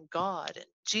serving God. And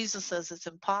Jesus says it's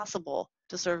impossible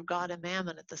to serve God and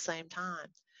mammon at the same time.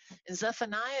 In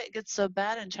Zephaniah, it gets so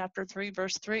bad in chapter 3,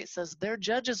 verse 3, it says their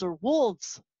judges are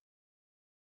wolves.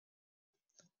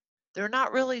 They're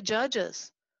not really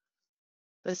judges.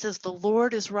 But it says the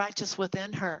Lord is righteous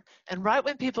within her. And right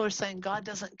when people are saying God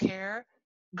doesn't care,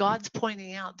 God's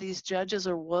pointing out these judges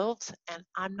are wolves, and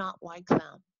I'm not like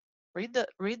them. Read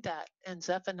that in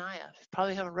Zephaniah. You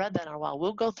probably haven't read that in a while.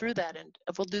 We'll go through that, and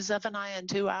we'll do Zephaniah in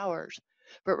 2 hours.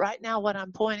 But right now, what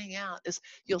I'm pointing out is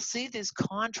you'll see these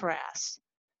contrasts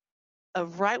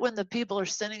of right when the people are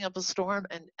sending up a storm,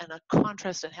 and a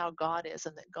contrast in how God is,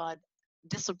 and that God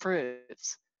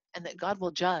disapproves, and that God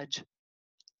will judge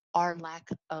our lack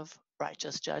of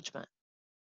righteous judgment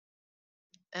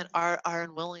and our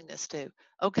unwillingness to.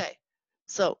 Okay,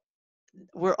 so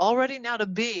we're all ready now to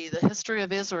be the history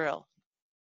of Israel.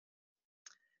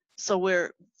 So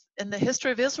we're in the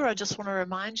history of Israel. I just want to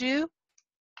remind you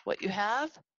what you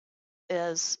have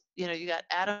is, you got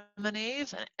Adam and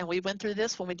Eve, and we went through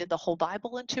this when we did the whole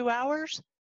Bible in 2 hours.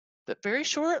 But very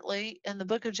shortly in the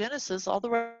book of Genesis, all the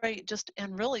way just,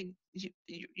 and really,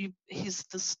 he's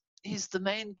the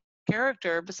main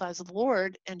character besides the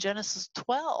Lord in Genesis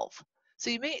 12. So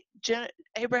you meet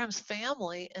Abraham's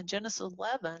family in Genesis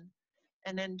 11,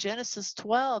 and in Genesis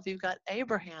 12 you've got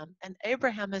Abraham, and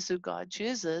Abraham is who God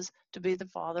chooses to be the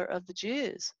father of the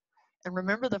Jews. And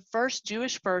remember, the first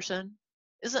Jewish person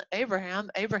isn't Abraham.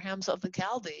 Abraham's of the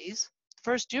Chaldees. The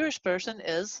first Jewish person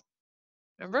is,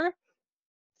 remember,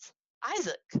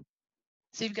 Isaac.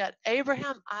 So you've got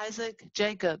Abraham, Isaac,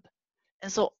 Jacob.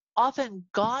 And so often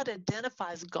God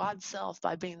identifies God's self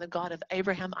by being the God of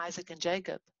Abraham, Isaac, and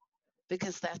Jacob,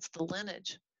 because that's the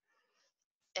lineage.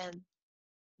 And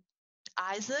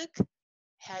Isaac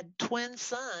had twin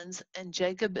sons, and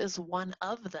Jacob is one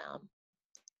of them.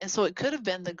 And so it could have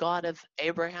been the God of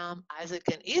Abraham, Isaac,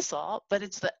 and Esau, but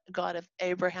it's the God of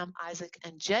Abraham, Isaac,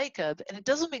 and Jacob. And it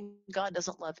doesn't mean God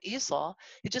doesn't love Esau.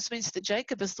 It just means that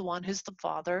Jacob is the one who's the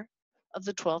father of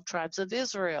the 12 tribes of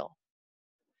Israel.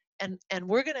 And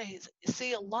we're going to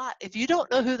see a lot. If you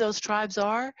don't know who those tribes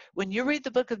are, when you read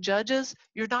the book of Judges,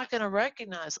 you're not going to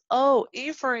recognize, oh,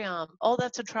 Ephraim, oh,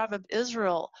 that's a tribe of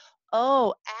Israel.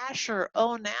 Oh, Asher,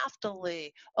 oh,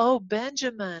 Naphtali, oh,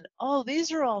 Benjamin, oh,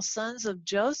 these are all sons of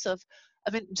Joseph,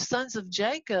 sons of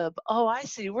Jacob. Oh, I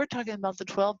see. We're talking about the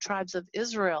 12 tribes of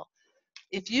Israel.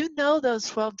 If you know those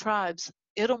 12 tribes,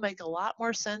 it'll make a lot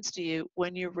more sense to you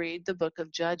when you read the book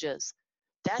of Judges.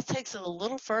 That takes it a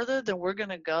little further than we're going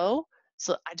to go.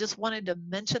 So I just wanted to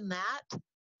mention that.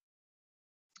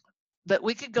 But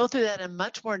we could go through that in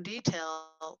much more detail,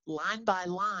 line by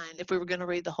line, if we were going to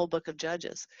read the whole book of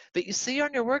Judges. But you see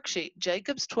on your worksheet,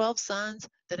 Jacob's 12 sons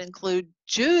that include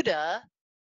Judah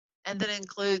and that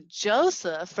include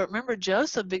Joseph. But remember,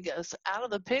 Joseph goes out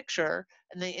of the picture,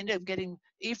 and they end up getting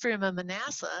Ephraim and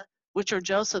Manasseh, which are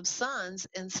Joseph's sons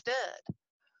instead.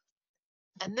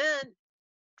 And then,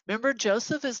 remember,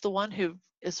 Joseph is the one who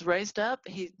is raised up.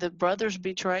 The brothers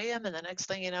betray him, and the next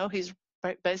thing you know, he's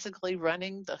basically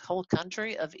running the whole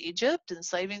country of Egypt and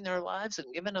saving their lives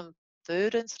and giving them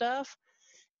food and stuff.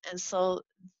 And so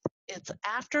it's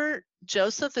after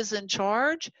Joseph is in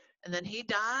charge, and then he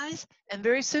dies, and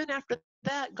very soon after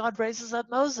that, God raises up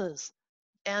Moses.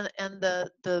 And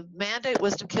the mandate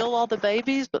was to kill all the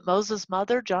babies, but Moses'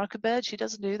 mother, Jochebed, she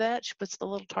doesn't do that. She puts the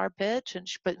little tar pitch, and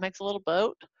she makes a little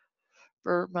boat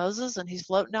for Moses, and he's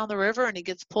floating down the river, and he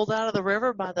gets pulled out of the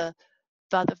river by the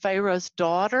Pharaoh's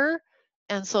daughter.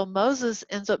 And so Moses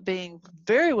ends up being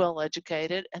very well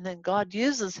educated, and then God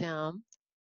uses him.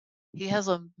 He has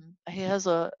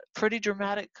a pretty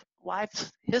dramatic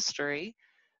life history,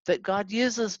 but God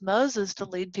uses Moses to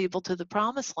lead people to the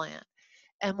promised land.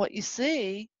 And what you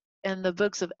see in the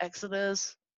books of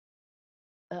Exodus,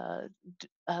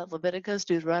 Leviticus,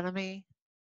 Deuteronomy,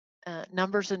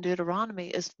 Numbers, and Deuteronomy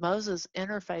is Moses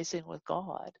interfacing with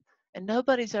God. And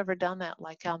nobody's ever done that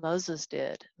like how Moses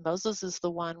did. Moses is the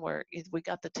one where we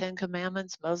got the 10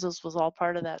 Commandments. Moses was all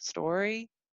part of that story.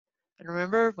 And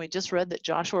remember, we just read that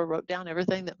Joshua wrote down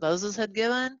everything that Moses had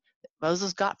given, that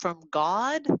Moses got from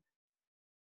God.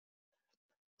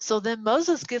 So then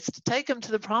Moses gets to take him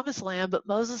to the promised land, but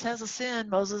Moses has a sin.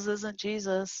 Moses isn't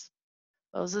Jesus.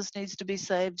 Moses needs to be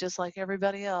saved just like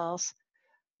everybody else.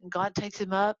 And God takes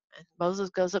him up, and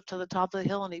Moses goes up to the top of the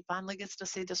hill, and he finally gets to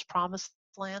see this promised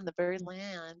land, the very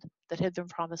land that had been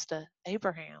promised to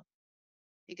Abraham.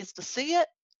 He gets to see it,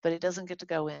 but he doesn't get to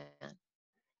go in.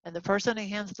 And the person he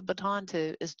hands the baton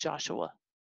to is Joshua.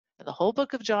 And the whole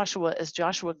book of Joshua is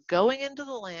Joshua going into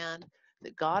the land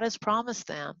that God has promised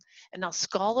them. And now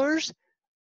scholars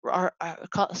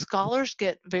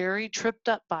get very tripped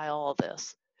up by all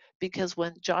this, because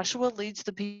when Joshua leads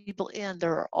the people in,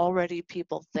 there are already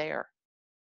people there.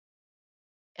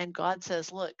 And God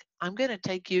says, look, I'm going to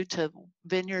take you to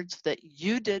vineyards that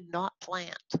you did not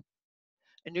plant.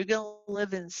 And you're going to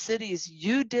live in cities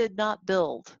you did not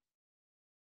build.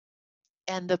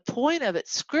 And the point of it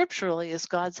scripturally is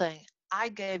God saying, I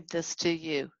gave this to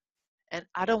you. And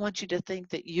I don't want you to think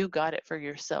that you got it for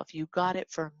yourself. You got it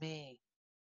for me.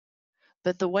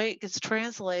 But the way it gets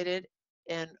translated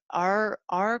in our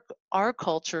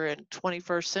culture in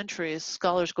 21st century is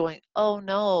scholars going, oh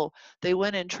no, they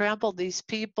went and trampled these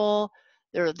people.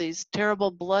 They're these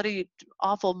terrible, bloody,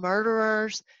 awful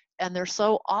murderers, and they're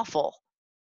so awful.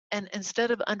 And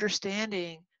instead of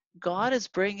understanding, God is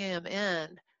bringing them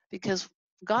in because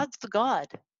God's the God.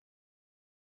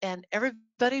 And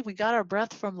everybody, we got our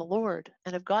breath from the Lord.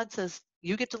 And if God says,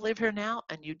 you get to live here now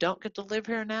and you don't get to live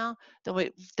here now,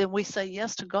 then we say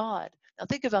yes to God. Now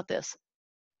think about this.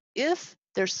 If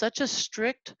there's such a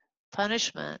strict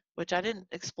punishment, which I didn't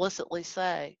explicitly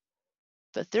say,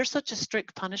 but there's such a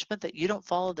strict punishment that you don't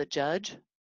follow the judge.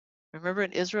 Remember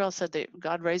in Israel said that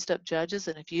God raised up judges,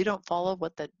 and if you don't follow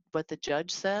what the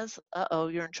judge says,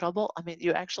 you're in trouble. I mean,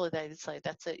 they'd say,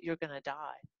 that's it, you're going to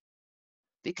die.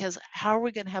 Because how are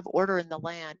we going to have order in the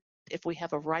land if we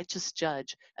have a righteous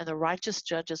judge, and the righteous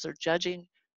judges are judging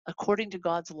according to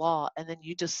God's law, and then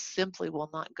you just simply will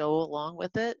not go along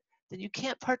with it? Then you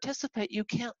can't participate, you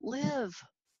can't live.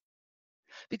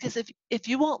 Because if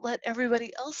you won't let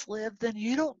everybody else live, then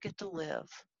you don't get to live.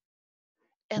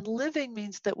 And living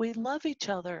means that we love each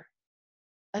other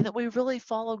and that we really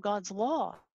follow God's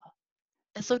law.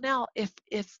 And so now if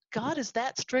God is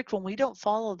that strict when we don't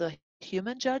follow the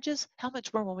human judges, how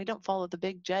much more when we don't follow the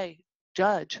big J,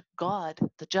 judge, God,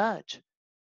 the judge.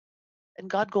 And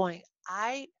God going,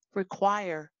 I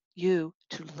require you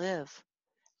to live.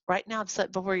 Right now, I've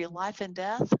set before you life and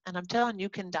death, and I'm telling you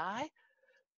can die,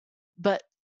 but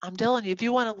I'm telling you, if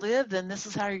you want to live, then this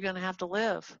is how you're going to have to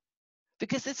live,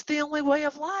 because it's the only way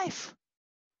of life.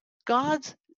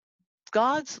 God's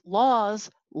laws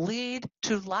lead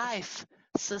to life,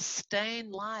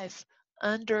 sustain life,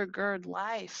 undergird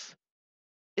life.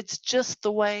 It's just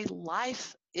the way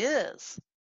life is.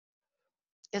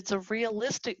 It's a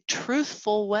realistic,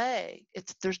 truthful way.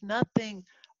 There's nothing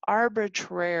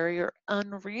arbitrary or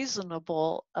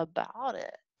unreasonable about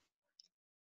it.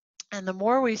 And the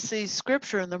more we see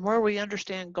Scripture and the more we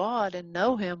understand God and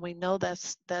know Him, we know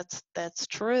that's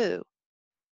true.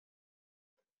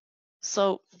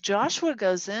 So Joshua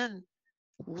goes in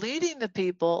leading the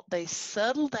people. They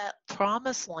settle that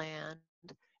promised land,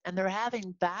 and they're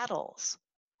having battles.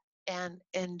 And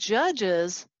in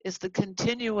Judges is the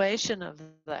continuation of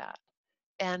that.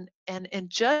 And in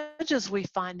Judges, we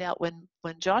find out when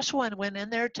Joshua went in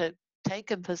there to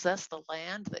take and possess the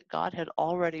land that God had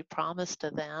already promised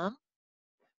to them,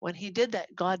 when he did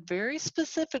that, God very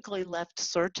specifically left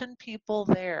certain people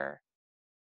there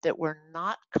that were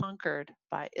not conquered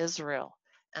by Israel.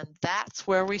 And that's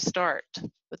where we start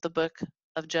with the book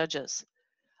of Judges.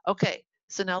 Okay,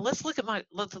 So now let's look at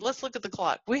let's look at the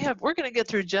clock. We're going to get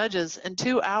through Judges in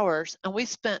 2 hours, and we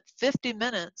spent 50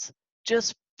 minutes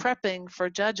just prepping for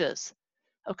Judges.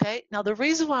 Okay, now the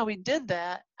reason why we did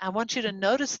that, I want you to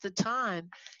notice the time,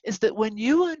 is that when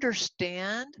you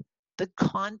understand the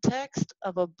context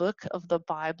of a book of the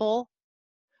Bible,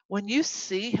 when you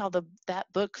see how that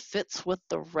book fits with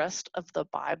the rest of the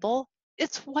Bible,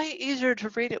 it's way easier to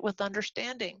read it with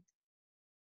understanding.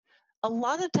 A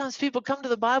lot of times people come to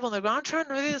the Bible and they go, I'm trying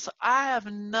to read this. I have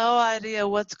no idea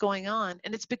what's going on.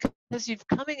 And it's because you've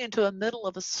coming into a middle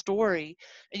of a story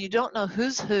and you don't know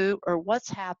who's who or what's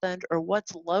happened or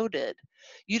what's loaded.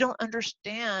 You don't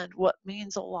understand what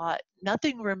means a lot.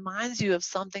 Nothing reminds you of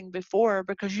something before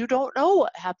because you don't know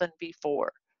what happened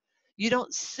before. You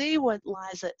don't see what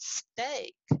lies at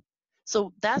stake.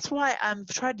 So that's why I'm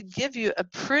trying to give you a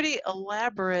pretty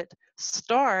elaborate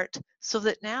start so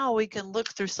that now we can look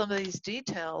through some of these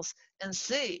details and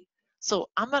see. So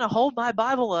I'm going to hold my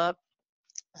Bible up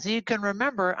so you can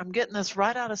remember I'm getting this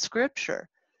right out of Scripture.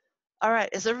 All right,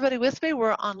 is everybody with me?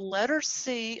 We're on letter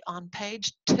C on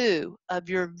page 2 of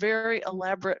your very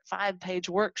elaborate 5-page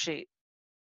worksheet.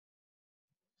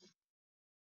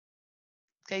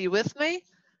 Okay, you with me?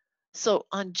 So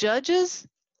on Judges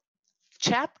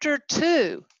chapter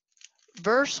 2,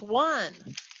 verse 1.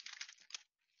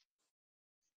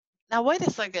 Now, wait a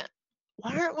second.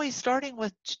 Why aren't we starting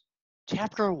with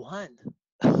chapter 1?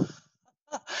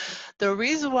 The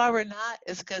reason why we're not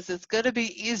is because it's going to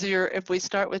be easier if we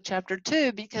start with chapter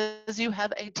 2 because you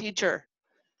have a teacher.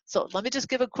 So let me just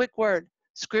give a quick word.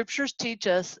 Scriptures teach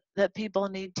us that people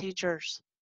need teachers.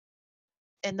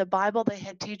 In the Bible, they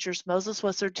had teachers. Moses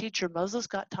was their teacher. Moses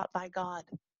got taught by God.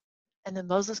 And then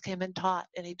Moses came and taught,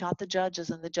 and he taught the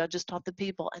judges, and the judges taught the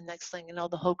people. And next thing you know,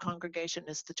 the whole congregation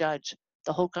is the judge.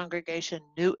 The whole congregation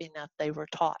knew enough, they were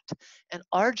taught. And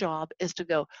our job is to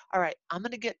go, all right, I'm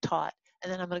going to get taught,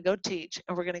 and then I'm going to go teach,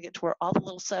 and we're going to get to where all the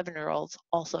little 7-year-olds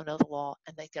also know the law,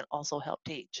 and they can also help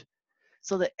teach.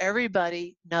 So that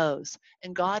everybody knows.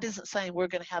 And God isn't saying we're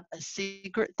going to have a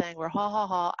secret thing where, ha, ha,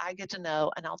 ha, I get to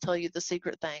know, and I'll tell you the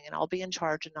secret thing, and I'll be in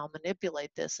charge, and I'll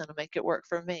manipulate this, and I'll make it work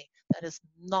for me. That is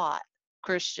not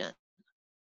Christian.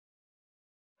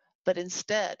 But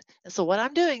instead, and so what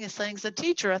I'm doing is saying as a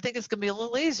teacher, I think it's going to be a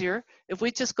little easier if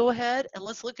we just go ahead and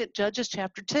let's look at Judges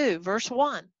chapter 2, verse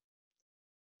 1.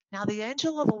 Now the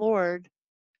angel of the Lord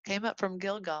came up from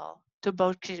Gilgal to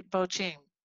Bochim,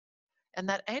 and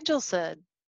that angel said,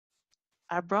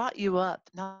 I brought you up.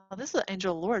 Now this is the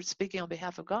angel of the Lord speaking on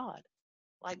behalf of God.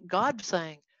 Like God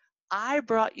saying, I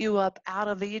brought you up out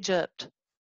of Egypt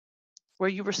where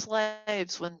you were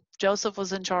slaves when Joseph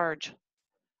was in charge.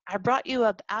 I brought you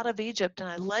up out of Egypt, and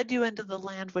I led you into the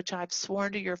land which I've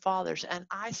sworn to your fathers. And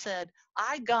I said,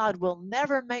 I, God, will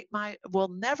never break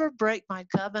my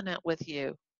covenant with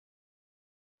you.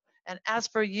 And as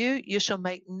for you, you shall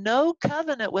make no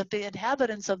covenant with the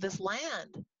inhabitants of this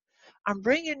land. I'm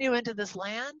bringing you into this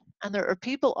land, and there are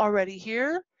people already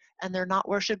here, and they're not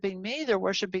worshiping me. They're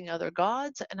worshiping other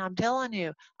gods. And I'm telling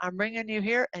you, I'm bringing you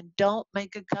here, and don't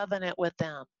make a covenant with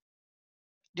them.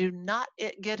 Do not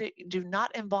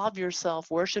involve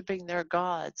yourself worshiping their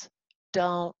gods.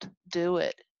 Don't do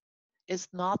it. It's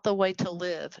not the way to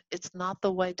live. It's not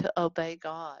the way to obey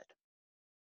God.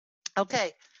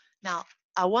 Okay, now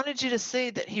I wanted you to see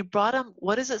that he brought them,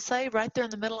 what does it say right there in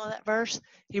the middle of that verse?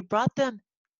 He brought them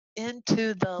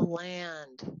into the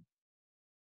land.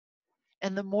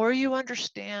 And the more you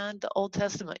understand the Old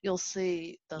Testament, you'll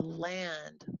see the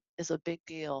land is a big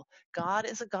deal. God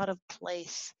is a God of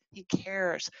place. He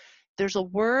cares. There's a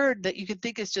word that you can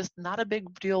think is just not a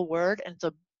big deal word, and it's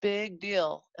a big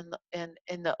deal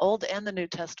in the Old and the New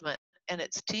Testament, and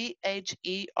it's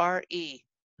T-H-E-R-E,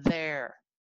 there.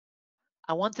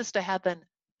 I want this to happen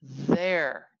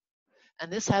there,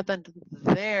 and this happened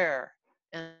there,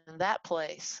 in that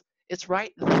place. It's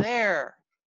right there.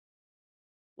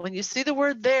 When you see the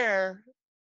word there,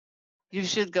 you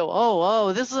should go,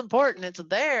 oh, this is important. It's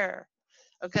there.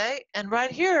 Okay. And right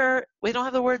here, we don't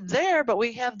have the word there, but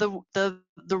we have the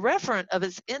referent of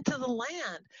it's into the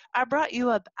land. I brought you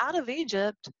up out of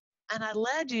Egypt and I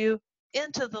led you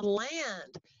into the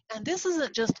land. And this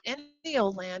isn't just any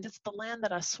old land. It's the land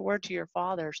that I swore to your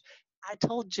fathers. I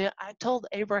told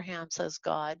Abraham, says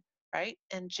God, right?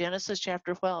 In Genesis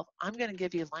chapter 12, I'm going to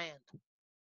give you land.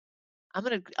 I'm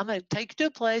gonna take you to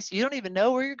a place you don't even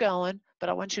know where you're going, but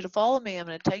I want you to follow me. I'm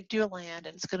gonna take you to a land,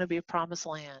 and it's gonna be a promised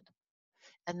land.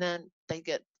 And then they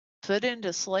get put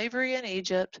into slavery in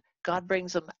Egypt. God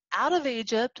brings them out of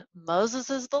Egypt. Moses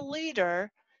is the leader,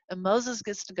 and Moses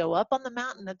gets to go up on the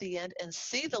mountain at the end and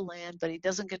see the land, but he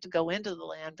doesn't get to go into the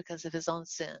land because of his own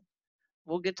sin.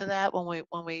 We'll get to that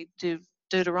when we do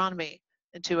Deuteronomy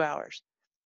in 2 hours.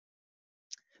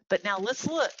 But now let's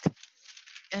look.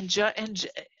 And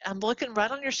I'm looking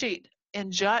right on your sheet.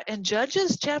 In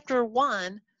Judges chapter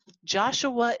 1,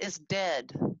 Joshua is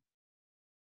dead.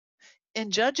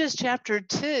 In Judges chapter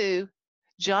 2,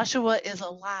 Joshua is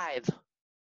alive.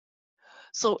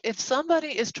 So if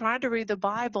somebody is trying to read the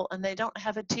Bible and they don't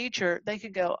have a teacher, they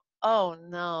could go, oh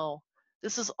no,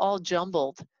 this is all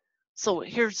jumbled. So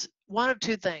here's one of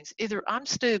two things. Either I'm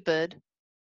stupid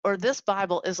or this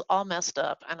Bible is all messed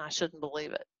up and I shouldn't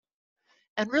believe it.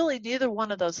 And really, neither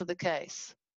one of those are the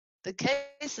case. The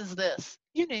case is this: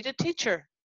 you need a teacher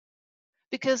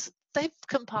because they've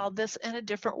compiled this in a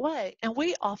different way. And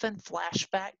we often flash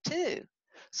back too.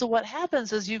 So what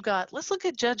happens is let's look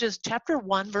at Judges chapter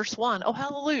 1, verse 1. Oh,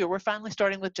 hallelujah. We're finally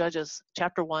starting with Judges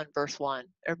chapter 1, verse 1.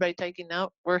 Everybody taking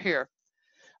note? We're here.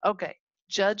 Okay.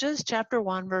 Judges chapter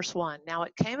 1, verse 1. Now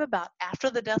it came about after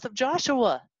the death of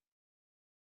Joshua.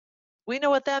 We know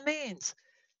what that means.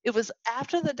 It was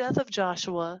after the death of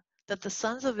Joshua that the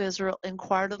sons of Israel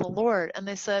inquired of the Lord, and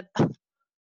they said,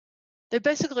 they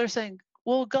basically are saying,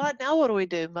 well, God, now what do we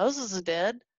do? Moses is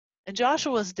dead, and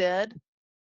Joshua's dead.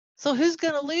 So who's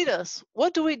going to lead us?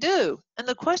 What do we do? And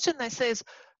the question they say is,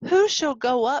 who shall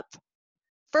go up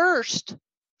first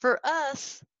for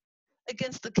us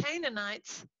against the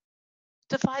Canaanites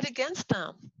to fight against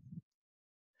them?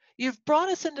 You've brought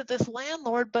us into this land,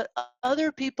 Lord, but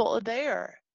other people are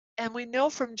there. And we know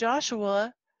from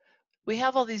Joshua, we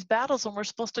have all these battles and we're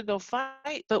supposed to go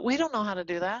fight, but we don't know how to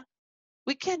do that.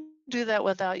 We can't do that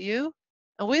without you.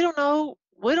 And we don't know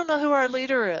who our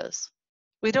leader is.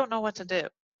 We don't know what to do.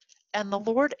 And the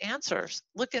Lord answers.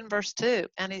 Look in verse 2,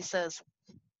 and he says,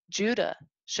 Judah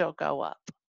shall go up.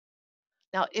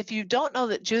 Now, if you don't know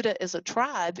that Judah is a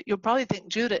tribe, you'll probably think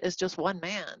Judah is just one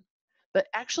man. But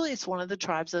actually, it's one of the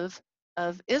tribes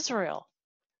of Israel.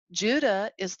 Judah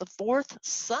is the fourth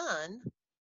son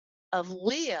of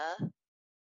Leah,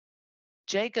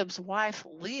 Jacob's wife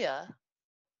Leah.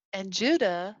 And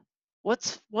Judah,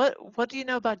 what do you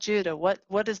know about Judah?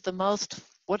 What's the most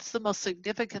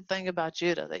significant thing about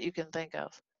Judah that you can think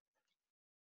of?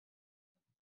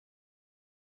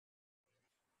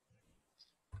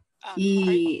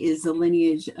 He is the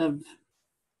lineage of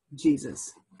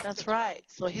Jesus. That's right.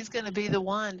 So he's going to be the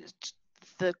one,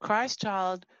 the Christ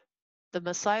child, the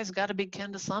Messiah's got to be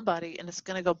kin to somebody, and it's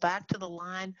going to go back to the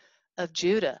line of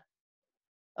Judah.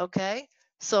 Okay?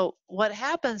 So what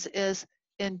happens is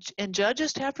in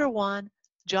Judges chapter 1,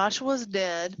 Joshua's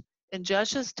dead. In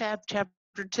Judges chapter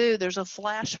 2, there's a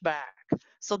flashback.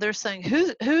 So they're saying,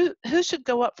 who should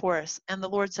go up for us? And the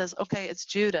Lord says, okay, it's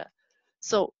Judah.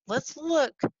 So let's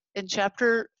look in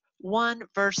chapter 1,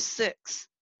 verse 6.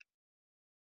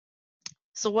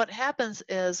 So what happens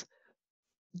is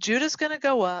Judah's going to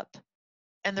go up,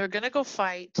 and they're going to go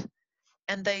fight,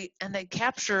 and they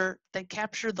capture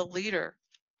the leader,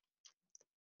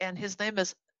 and his name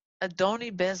is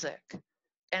Adoni-Bezek,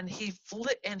 and he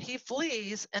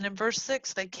flees, and in verse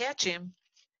 6 they catch him,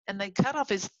 and they cut off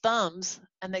his thumbs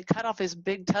and they cut off his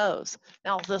big toes.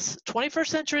 Now this 20th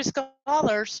century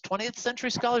scholars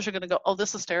are going to go, oh,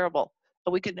 this is terrible.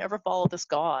 We could never follow this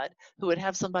God who would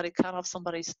have somebody cut off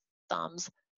somebody's thumbs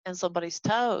and somebody's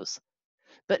toes.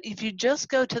 But if you just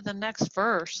go to the next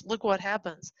verse, look what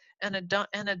happens. And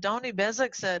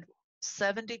Adoni-Bezek said,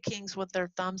 70 kings with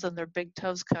their thumbs and their big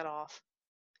toes cut off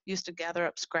used to gather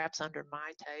up scraps under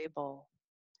my table.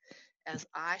 As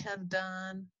I have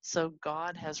done, so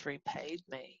God has repaid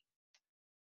me.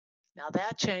 Now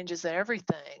that changes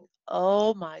everything.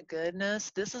 Oh my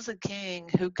goodness. This is a king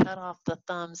who cut off the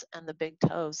thumbs and the big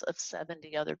toes of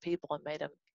 70 other people and made them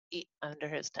eat under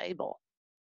his table.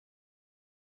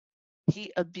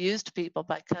 He abused people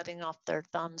by cutting off their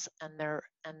thumbs and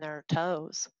their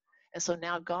toes. And so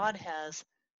now God has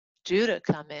Judah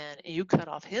come in, and you cut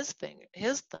off his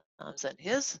thumbs and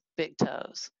his big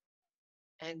toes.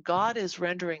 And God is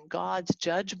rendering God's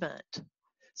judgment.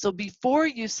 So before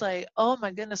you say, oh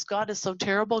my goodness, God is so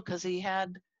terrible because he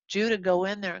had Judah go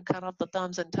in there and cut off the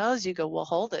thumbs and toes, you go, well,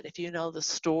 hold it. If you know the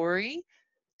story,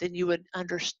 then you would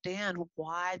understand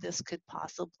why this could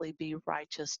possibly be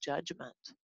righteous judgment.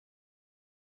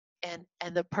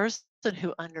 And the person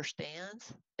who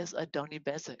understands is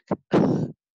Adoni-Bezek.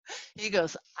 He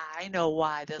goes, I know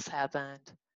why this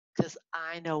happened because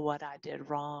I know what I did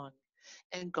wrong.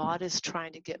 And God is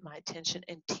trying to get my attention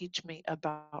and teach me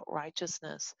about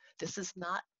righteousness. This is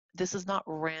not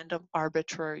random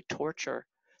arbitrary torture.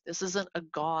 This isn't a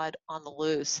God on the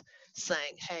loose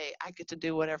saying, hey, I get to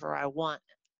do whatever I want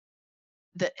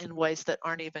that in ways that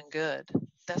aren't even good.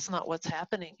 That's not what's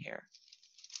happening here.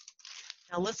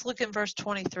 Now let's look in verse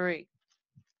 23.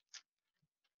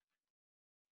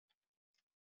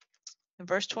 In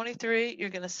verse 23, you're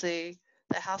going to see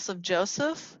the house of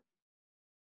Joseph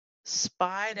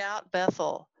spied out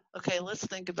Bethel. Okay, let's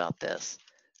think about this.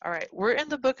 All right, we're in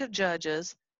the book of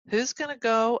Judges. Who's going to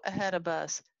go ahead of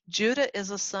us? Judah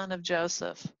is a son of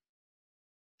Joseph.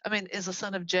 Is a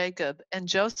son of Jacob, and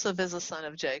Joseph is a son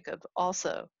of Jacob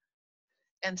also.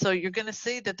 And so you're going to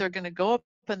see that they're going to go up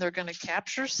and they're going to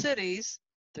capture cities.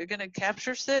 They're going to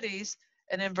capture cities.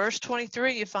 And in verse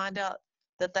 23, you find out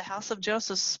that the house of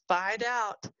Joseph spied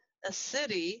out a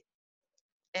city,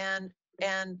 and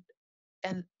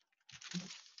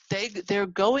they're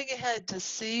going ahead to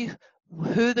see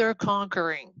who they're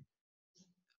conquering.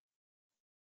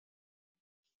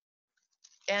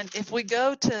 And if we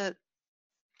go to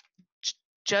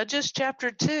Judges chapter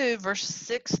 2, verse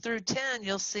 6 through 10,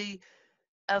 you'll see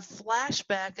a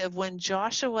flashback of when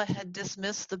Joshua had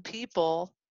dismissed the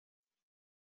people,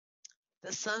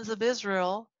 the sons of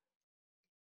Israel.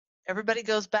 Everybody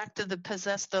goes back to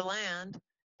possess the land,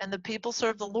 and the people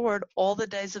serve the Lord all the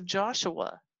days of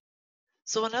Joshua.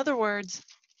 So in other words,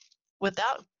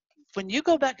 when you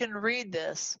go back and read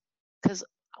this, because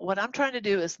what I'm trying to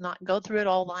do is not go through it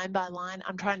all line by line.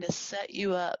 I'm trying to set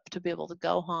you up to be able to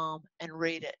go home and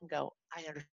read it and go, I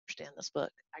understand this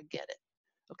book. I get it.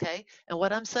 Okay? And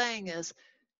what I'm saying is,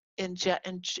 in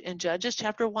Judges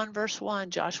chapter 1, verse 1,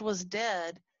 Joshua's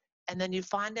dead, and then you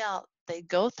find out they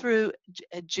go through,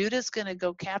 Judah's going to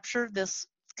go capture this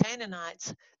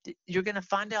Canaanites. You're going to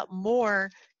find out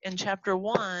more in chapter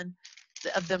 1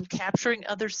 of them capturing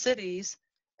other cities,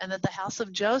 and that the house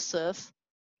of Joseph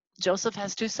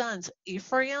has two sons,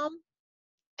 Ephraim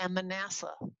and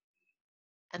Manasseh.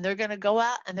 And they're going to go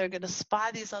out and they're going to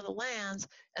spy these other lands.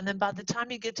 And then by the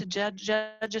time you get to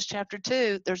Judges chapter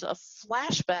 2, there's a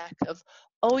flashback of,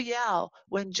 oh yeah,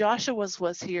 when Joshua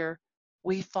was here,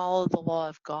 we followed the law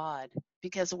of God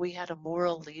because we had a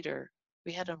moral leader.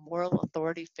 We had a moral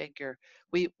authority figure.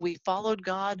 We followed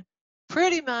God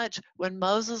pretty much when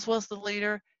Moses was the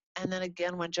leader, and then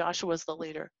again when Joshua was the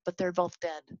leader. But they're both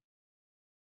dead.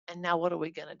 And now what are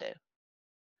we going to do?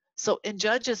 So in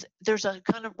Judges,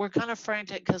 we're kind of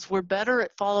frantic because we're better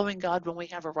at following God when we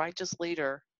have a righteous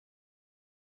leader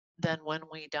than when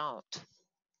we don't.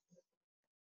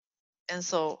 And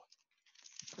so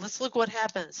let's look what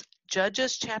happens.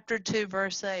 Judges chapter 2,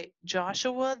 verse 8.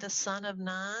 Joshua, the son of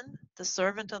Nun, the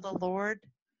servant of the Lord,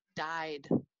 died.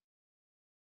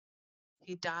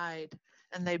 He died,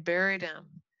 and they buried him.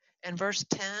 And verse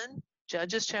 10,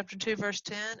 Judges chapter 2, verse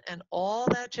 10, and all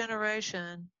that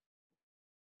generation,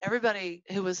 everybody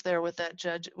who was there with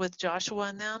Joshua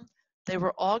and them, they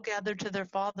were all gathered to their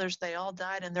fathers. They all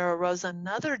died, and there arose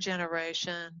another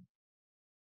generation,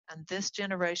 and this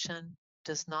generation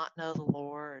does not know the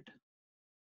Lord,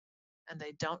 and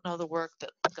they don't know the work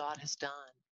that God has done.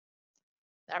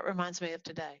 That reminds me of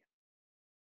today.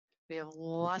 We have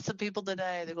lots of people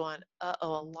today. They're going,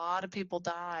 uh-oh, a lot of people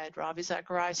died. Ravi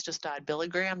Zacharias just died. Billy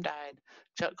Graham died.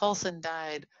 Chuck Colson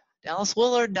died. Dallas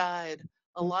Willard died.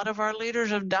 A lot of our leaders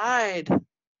have died.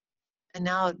 And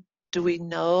now, do we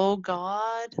know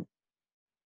God?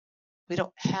 We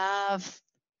don't have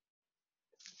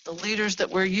the leaders that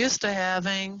we're used to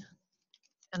having,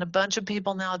 and a bunch of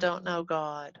people now don't know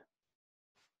God.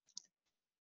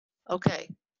 Okay,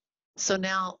 so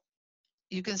now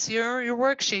you can see your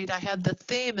worksheet. I had the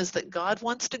theme is that God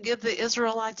wants to give the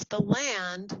Israelites the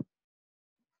land,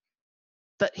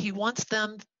 but he wants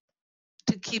them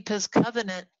to keep his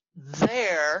covenant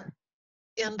there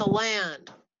in the land.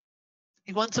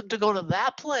 He wants them to go to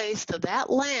that place, to that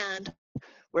land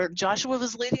where Joshua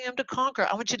was leading them to conquer.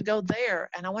 I want you to go there,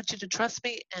 and I want you to trust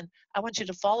me, and I want you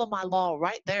to follow my law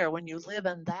right there when you live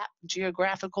in that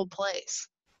geographical place.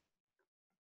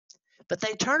 But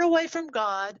they turn away from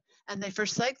God, and they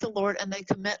forsake the Lord, and they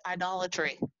commit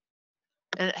idolatry.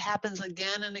 And it happens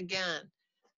again and again.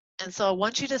 And so I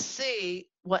want you to see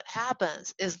what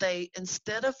happens is they,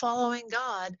 instead of following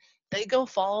God, they go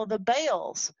follow the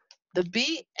Baals, the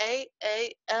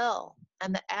Baal,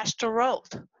 and the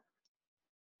Ashtaroth.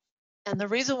 And the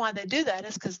reason why they do that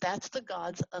is because that's the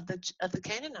gods of the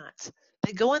Canaanites.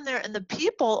 They go in there and the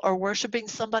people are worshiping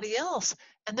somebody else.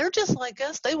 And they're just like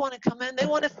us. They want to come in. They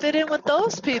want to fit in with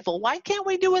those people. Why can't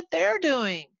we do what they're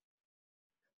doing?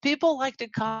 People like to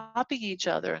copy each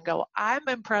other and go, I'm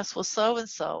impressed with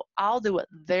so-and-so. I'll do what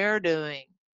they're doing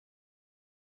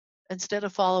instead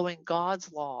of following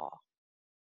God's law.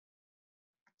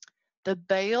 The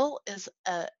Baal is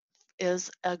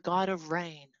a god of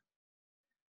rain.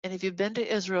 And if you've been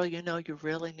to Israel, you know you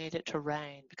really need it to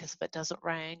rain, because if it doesn't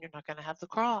rain, you're not going to have the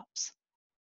crops.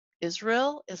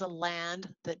 Israel is a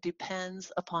land that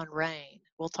depends upon rain.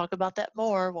 We'll talk about that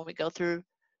more when we go through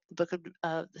the book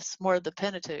of this more of the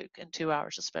Pentateuch in 2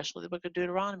 hours, especially the book of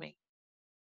Deuteronomy.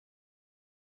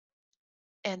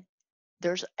 And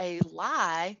there's a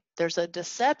lie, there's a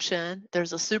deception,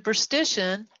 there's a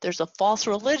superstition, there's a false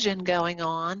religion going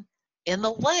on in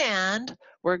the land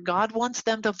where God wants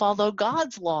them to follow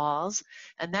God's laws.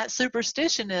 And that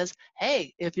superstition is,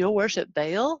 hey, if you'll worship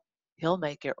Baal, he'll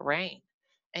make it rain.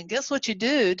 And guess what you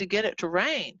do to get it to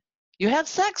rain? You have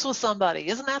sex with somebody.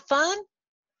 Isn't that fun?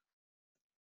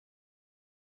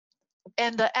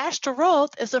 And the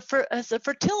Ashtaroth is a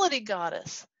fertility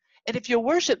goddess. And if you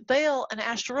worship Baal and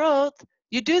Ashtaroth,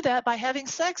 you do that by having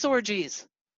sex orgies.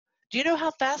 Do you know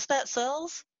how fast that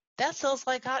sells? That sells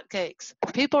like hotcakes.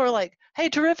 People are like, hey,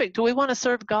 terrific. Do we want to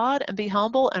serve God and be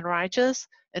humble and righteous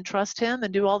and trust him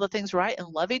and do all the things right and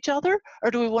love each other?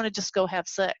 Or do we want to just go have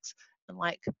sex and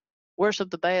like worship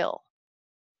the Baal?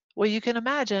 Well, you can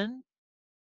imagine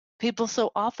people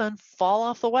so often fall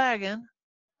off the wagon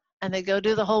and they go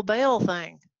do the whole Baal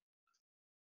thing.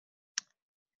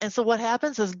 And so what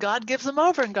happens is God gives them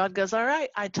over and God goes, all right,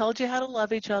 I told you how to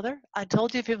love each other. I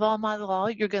told you if you follow my law,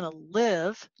 you're going to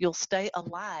live, you'll stay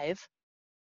alive.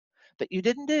 But you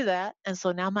didn't do that. And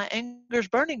so now my anger is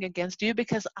burning against you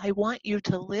because I want you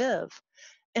to live.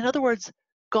 In other words,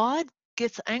 God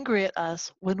gets angry at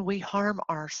us when we harm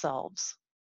ourselves.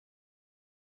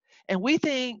 And we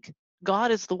think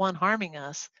God is the one harming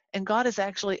us, and God is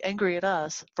actually angry at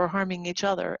us for harming each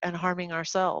other and harming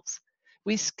ourselves.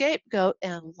 We scapegoat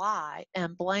and lie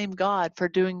and blame God for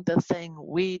doing the thing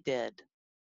we did.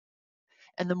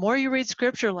 And the more you read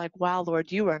scripture, like, wow,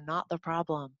 Lord, you are not the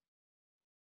problem.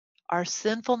 Our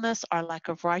sinfulness, our lack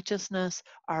of righteousness,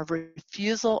 our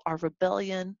refusal, our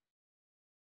rebellion,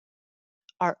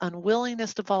 our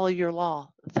unwillingness to follow your law,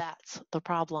 that's the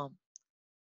problem.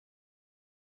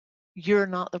 You're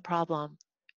not the problem.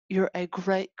 You're a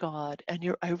great God, and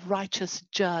you're a righteous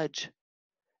judge,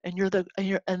 and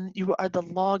you are the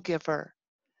lawgiver.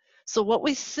 So what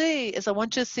we see is, I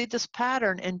want you to see this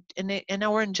pattern, and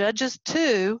now we're in Judges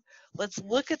 2. Let's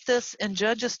look at this in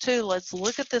Judges 2. Let's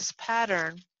look at this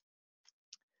pattern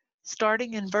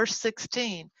starting in verse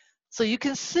 16. So you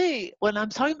can see when I'm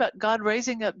talking about God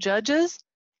raising up judges,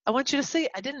 I want you to see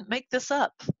I didn't make this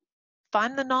up.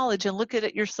 Find the knowledge and look at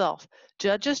it yourself.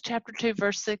 Judges chapter 2,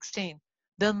 verse 16.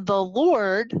 Then the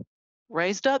Lord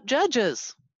raised up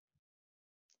judges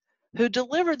who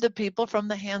delivered the people from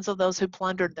the hands of those who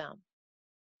plundered them.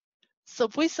 So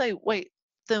if we say, wait,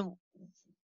 then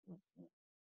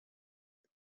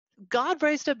God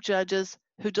raised up judges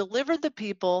who delivered the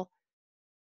people,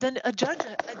 then a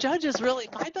judge is really,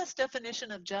 my best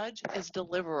definition of judge is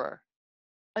deliverer.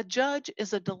 A judge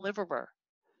is a deliverer.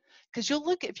 Because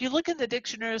if you look in the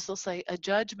dictionaries, they'll say a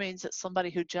judge means it's somebody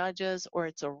who judges, or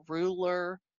it's a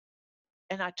ruler.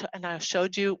 And I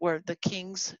showed you where the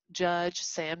kings judge,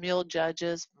 Samuel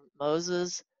judges,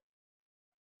 Moses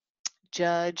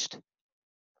judged.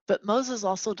 But Moses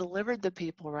also delivered the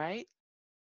people, right?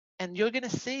 And you're going to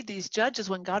see these judges,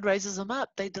 when God raises them up,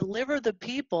 they deliver the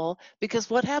people, because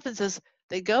what happens is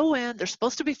they go in, they're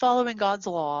supposed to be following God's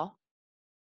law.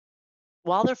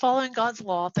 While they're following God's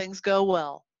law, things go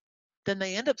well. Then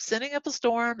they end up sending up a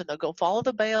storm, and they'll go follow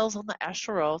the Baals and the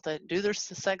Ashtaroth and do their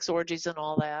sex orgies and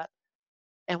all that.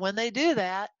 And when they do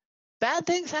that, bad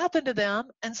things happen to them,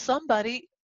 and somebody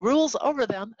rules over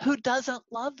them who doesn't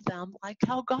love them like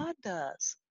how God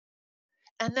does.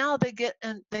 And now they get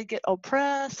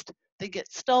oppressed, they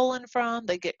get stolen from,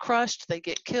 they get crushed, they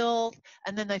get killed,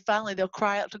 and then they'll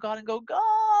cry out to God and go,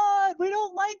 God, we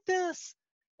don't like this.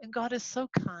 And God is so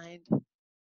kind.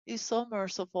 He's so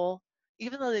merciful.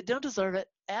 Even though they don't deserve it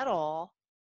at all,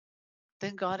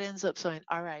 then God ends up saying,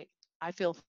 all right, I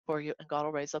feel for you, and God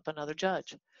will raise up another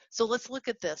judge. So let's look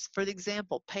at this. For the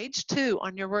example, page 2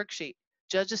 on your worksheet,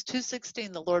 Judges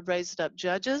 2:16, the Lord raised up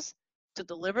judges to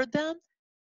deliver them.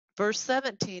 Verse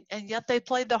 17, and yet they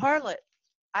played the harlot.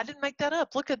 I didn't make that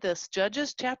up. Look at this.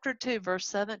 Judges chapter 2, verse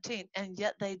 17, and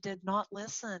yet they did not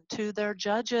listen to their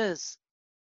judges.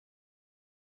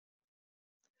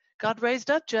 God raised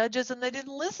up judges, and they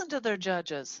didn't listen to their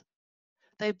judges.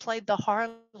 They played the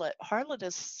harlot. Harlot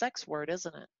is a sex word,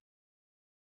 isn't it?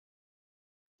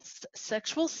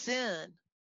 Sexual sin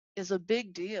is a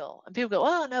big deal. And people go,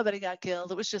 oh, nobody got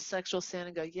killed. It was just sexual sin.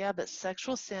 And go, yeah, but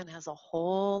sexual sin has a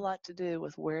whole lot to do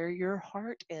with where your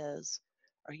heart is.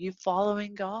 Are you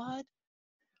following God?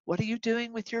 What are you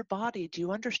doing with your body? Do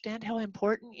you understand how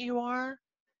important you are?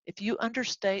 If you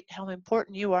understate how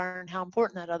important you are and how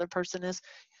important that other person is,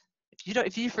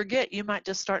 if you forget, you might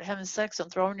just start having sex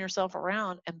and throwing yourself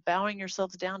around and bowing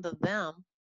yourselves down to them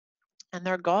and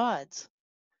their gods.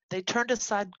 They turned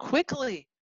aside quickly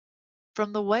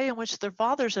from the way in which their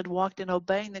fathers had walked in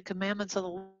obeying the commandments of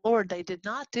the Lord. They did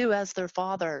not do as their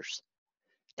fathers.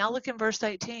 Now look in verse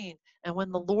 18. And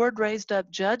when the Lord raised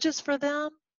up judges for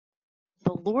them,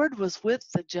 the Lord was with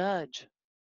the judge.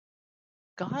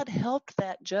 God helped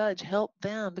that judge help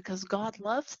them because God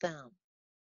loves them.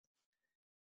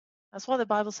 That's why the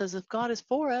Bible says if God is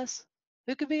for us,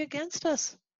 who could be against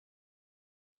us?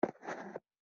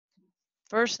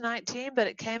 Verse 19, but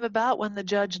it came about when the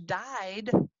judge died,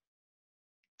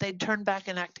 they'd turn back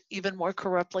and act even more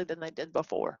corruptly than they did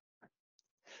before.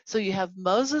 So you have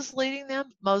Moses leading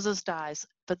them, Moses dies,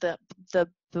 but the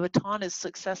baton is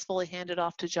successfully handed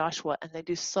off to Joshua, and they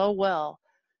do so well,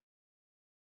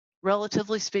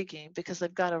 relatively speaking, because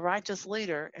they've got a righteous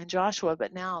leader in Joshua.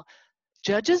 But now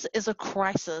Judges is a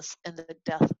crisis in the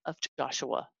death of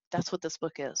Joshua. That's what this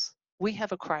book is. We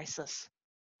have a crisis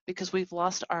because we've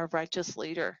lost our righteous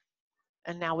leader,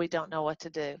 and now we don't know what to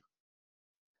do.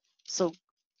 So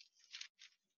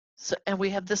and we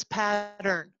have this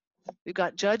pattern. We've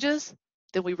got judges,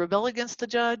 then we rebel against the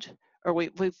judge, or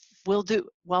we'll do,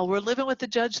 while we're living with the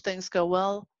judge, things go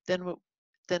well, then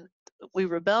we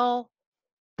rebel,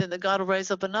 then the God will raise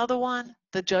up another one,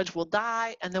 the judge will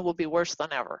die, and then we'll be worse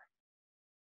than ever.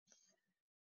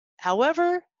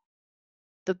 However,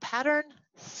 the pattern,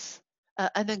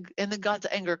 and then God's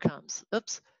anger comes.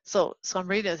 Oops. So I'm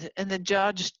reading it. And then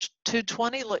Judge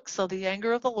 2:20, look, so the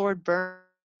anger of the Lord burned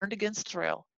against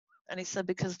Israel. And he said,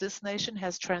 because this nation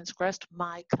has transgressed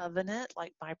my covenant,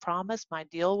 like my promise, my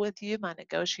deal with you, my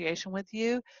negotiation with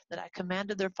you, that I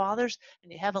commanded their fathers,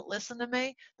 and you haven't listened to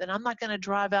me, then I'm not going to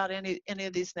drive out any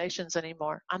of these nations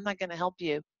anymore. I'm not going to help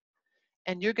you.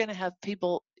 And you're going to have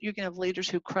people, you're going to have leaders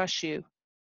who crush you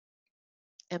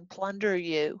and plunder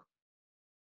you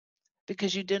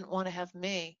because you didn't want to have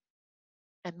me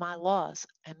and my laws.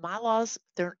 And my laws,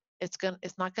 it's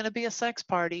not going to be a sex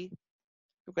party.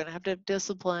 We're going to have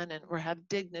discipline, and we're have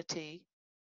dignity.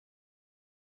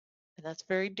 And that's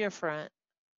very different.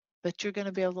 But you're going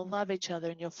to be able to love each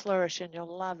other, and you'll flourish, and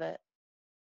you'll love it.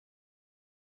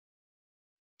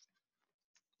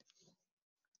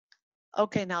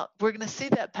 Okay, now we're going to see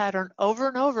that pattern over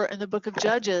and over in the book of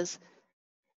Judges.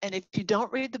 And if you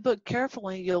don't read the book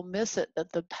carefully, you'll miss it,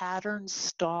 that the pattern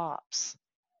stops.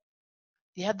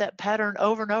 You have that pattern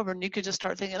over and over, and you could just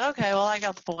start thinking, okay, well, I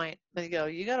got the point. Then you go,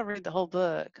 you got to read the whole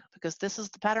book, because this is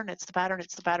the pattern, it's the pattern,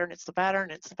 it's the pattern, it's the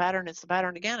pattern, it's the pattern, it's the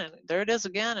pattern again, and there it is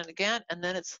again and again, and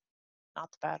then it's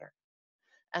not the pattern.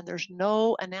 And there's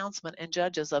no announcement in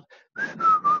Judges of,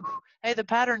 hey, the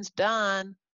pattern's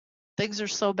done. Things are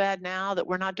so bad now that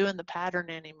we're not doing the pattern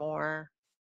anymore.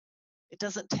 It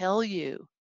doesn't tell you.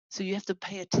 So you have to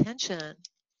pay attention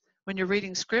when you're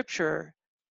reading scripture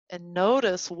and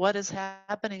notice what is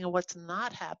happening and what's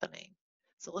not happening.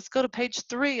 So let's go to page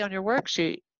 3 on your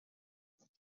worksheet.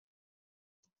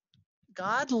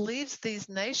 God leaves these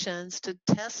nations to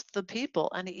test the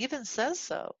people, and he even says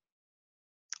so.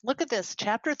 Look at this,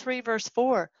 chapter 3, verse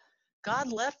 4.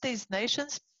 God left these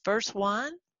nations, verse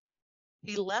 1.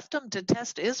 He left them to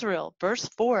test Israel, verse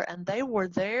 4. And they were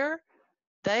there.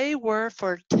 They were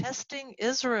for testing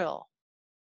Israel,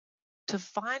 to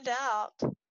find out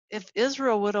if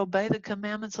Israel would obey the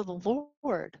commandments of the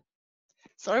Lord.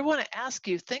 So I want to ask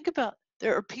you, think about,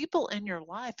 there are people in your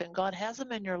life, and God has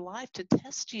them in your life to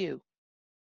test you.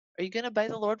 Are you going to obey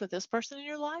the Lord with this person in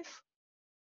your life?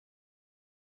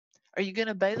 Are you going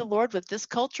to obey the Lord with this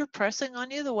culture pressing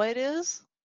on you the way it is?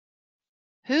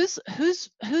 Who's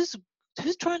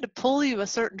trying to pull you a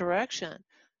certain direction?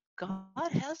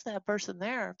 God has that person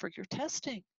there for your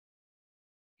testing.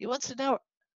 He wants to know,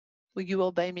 will you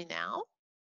obey me now?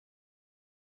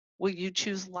 Will you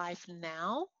choose life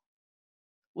now?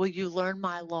 Will you learn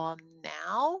my law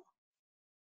now?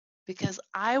 Because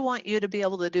I want you to be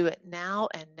able to do it now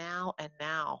and now and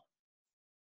now.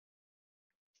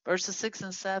 Verses 6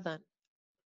 and 7.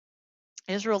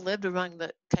 Israel lived among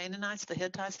the Canaanites, the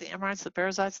Hittites, the Amorites, the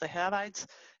Perizzites, the Hivites,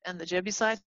 and the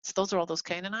Jebusites. Those are all those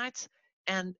Canaanites.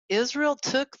 And Israel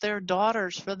took their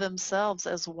daughters for themselves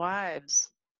as wives.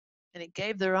 And he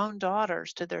gave their own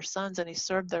daughters to their sons, and he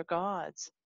served their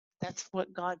gods. That's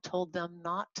what God told them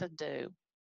not to do.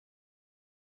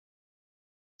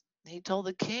 He told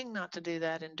the king not to do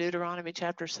that in Deuteronomy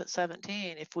chapter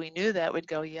 17. If we knew that, we'd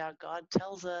go, yeah, God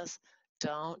tells us,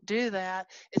 don't do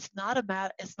that. It's not a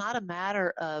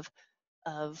matter of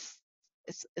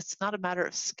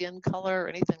skin color or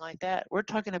anything like that. We're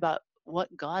talking about,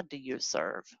 what God do you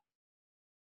serve?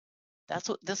 That's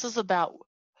what this is about.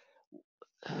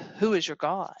 Who is your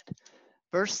God?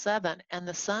 Verse 7, and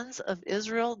the sons of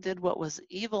Israel did what was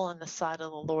evil in the sight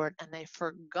of the Lord, and they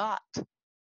forgot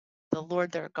the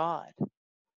Lord their God.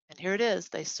 And here it is,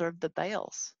 they served the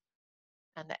Baals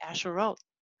and the Asheroth.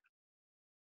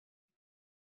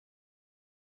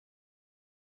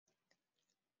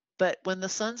 But when the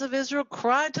sons of Israel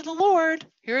cried to the Lord,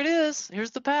 here it is,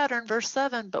 here's the pattern, verse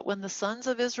 7, but when the sons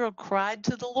of Israel cried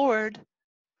to the Lord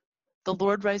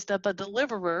raised up a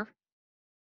deliverer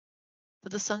for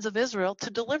the sons of Israel to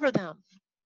deliver them.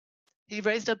 He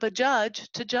raised up a judge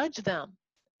to judge them.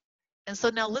 And so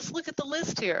now let's look at the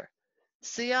list here.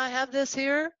 See, I have this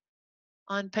here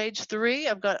on page 3.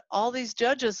 I've got all these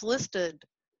judges listed.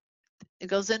 It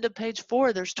goes into page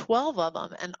 4. There's 12 of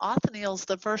them, and Othniel's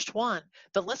the first one.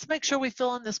 But let's make sure we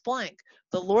fill in this blank.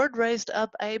 The Lord raised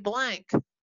up a blank.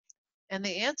 And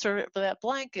the answer for that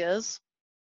blank is,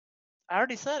 I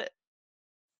already said it,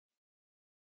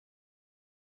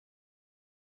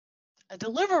 a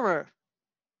deliverer.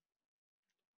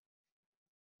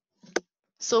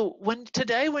 So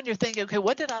today when you're thinking, okay,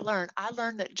 what did I learn? I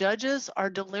learned that judges are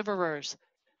deliverers.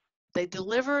 They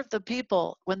deliver the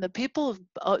people. When the people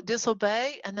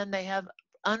disobey and then they have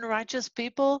unrighteous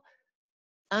people,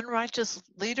 unrighteous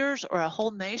leaders, or a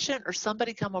whole nation or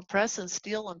somebody come oppress and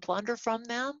steal and plunder from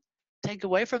them, take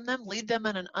away from them, lead them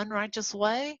in an unrighteous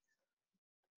way,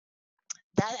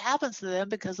 that happens to them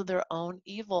because of their own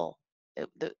evil.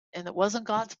 And it wasn't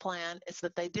God's plan. It's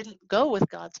that they didn't go with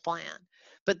God's plan.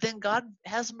 But then God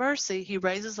has mercy. He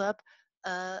raises up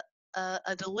a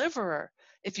deliverer.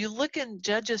 If you look in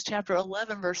Judges chapter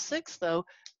 11, verse 6, though,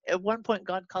 at one point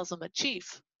God calls him a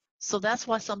chief. So that's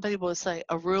why some people would say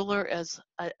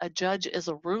a judge is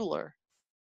a ruler.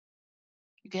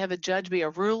 You can have a judge be a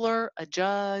ruler, a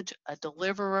judge, a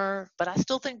deliverer, but I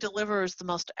still think deliverer is the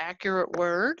most accurate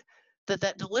word,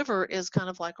 that deliverer is kind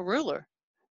of like a ruler,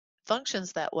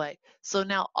 functions that way. So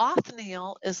now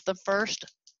Othniel is the first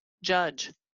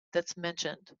judge that's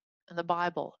mentioned in the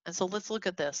Bible. And so let's look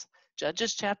at this.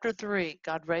 Judges chapter 3,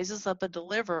 God raises up a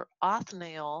deliverer,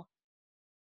 Othniel.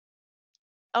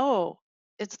 Oh,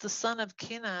 it's the son of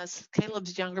Kenaz,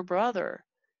 Caleb's younger brother.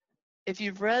 If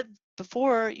you've read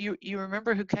before, you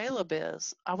remember who Caleb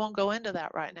is. I won't go into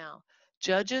that right now.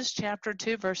 Judges chapter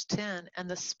 2, verse 10, and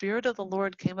the Spirit of the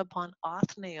Lord came upon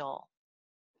Othniel.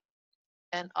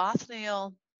 And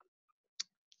Othniel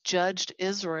judged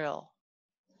Israel.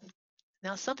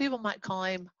 Now, some people might call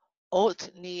him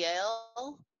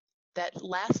Othniel. That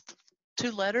last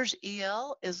two letters,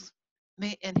 El,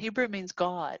 in Hebrew means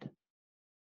God.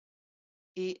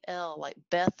 El, like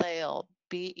Bethel,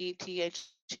 Bethel.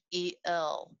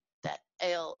 That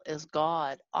El is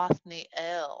God,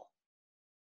 Othniel.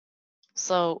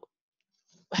 So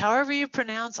however you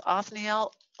pronounce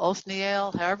Othniel,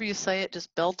 however you say it,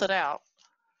 just belt it out,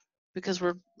 because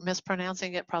we're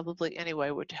mispronouncing it probably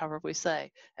anyway, however we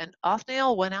say. And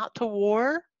Othniel went out to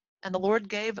war, and the Lord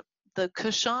gave the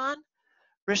Cushan,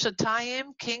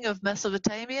 Rishathaim, king of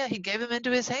Mesopotamia, he gave him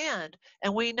into his hand.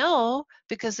 And we know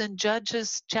because in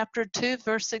Judges chapter 2,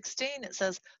 verse 16, it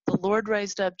says, the Lord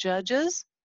raised up judges,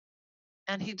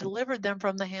 and he delivered them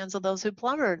from the hands of those who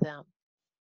plundered them.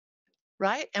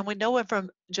 Right? And we know it from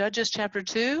Judges chapter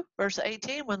 2, verse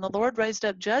 18, when the Lord raised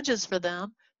up judges for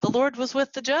them, the Lord was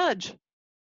with the judge.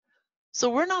 So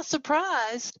we're not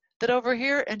surprised that over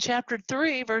here in chapter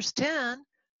 3, verse 10,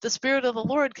 the Spirit of the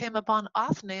Lord came upon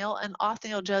Othniel, and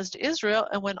Othniel judged Israel,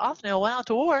 and when Othniel went out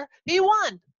to war, he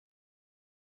won.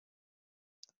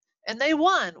 And they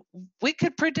won. We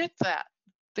could predict that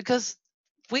because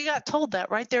we got told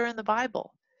that right there in the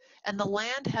Bible. And the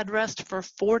land had rest for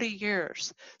 40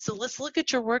 years. So let's look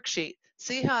at your worksheet.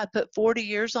 See how I put 40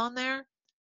 years on there?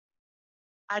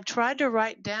 I tried to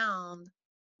write down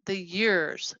the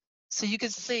years so you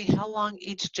could see how long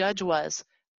each judge was.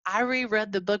 I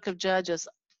reread the book of Judges.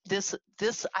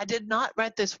 I did not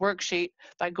write this worksheet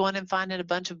by going and finding a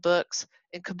bunch of books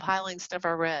and compiling stuff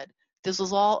I read. This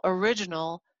was all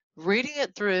original, reading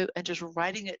it through and just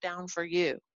writing it down for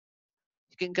you.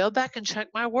 You can go back and check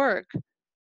my work.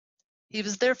 He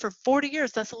was there for 40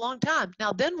 years. That's a long time.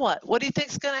 Now then what? What do you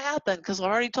think's going to happen? Because I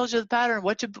already told you the pattern.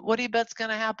 What do you bet's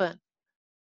going to happen?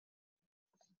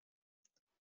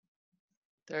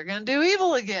 They're going to do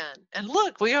evil again. And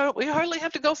look, we hardly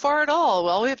have to go far at all.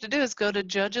 All we have to do is go to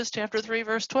Judges chapter 3,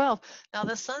 verse 12. Now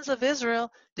the sons of Israel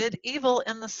did evil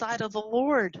in the sight of the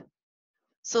Lord.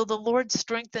 So the Lord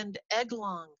strengthened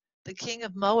Eglon, the king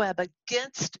of Moab,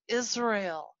 against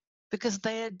Israel because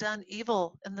they had done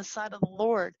evil in the sight of the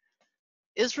Lord.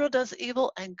 Israel does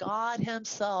evil, and God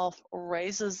himself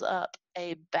raises up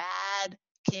a bad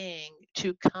king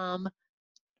to come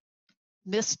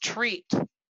mistreat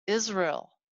Israel.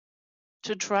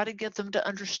 to try to get them to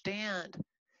understand,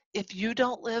 if you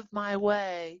don't live my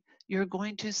way, you're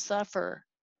going to suffer.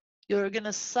 You're going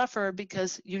to suffer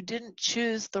because you didn't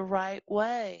choose the right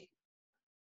way.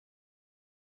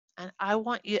 And I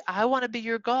want to be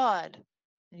your God,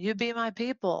 and you be my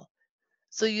people.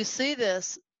 So you see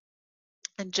this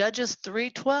in Judges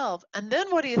 3:12. And then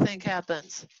what do you think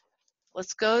happens?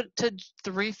 Let's go to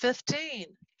 3:15.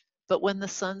 But when the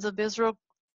sons of Israel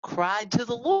cried to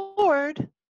the Lord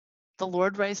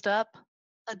raised up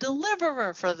a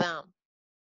deliverer for them.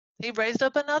 He raised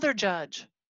up another judge.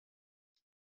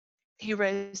 He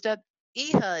raised up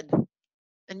Ehud.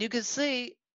 And you can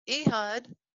see Ehud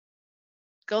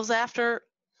goes after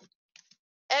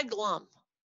Eglon.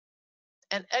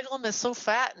 And Eglon is so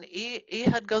fat, and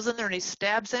Ehud goes in there and he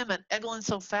stabs him, and Eglon's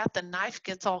so fat the knife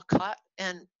gets all caught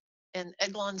in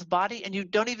Eglon's body, and you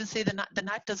don't even see the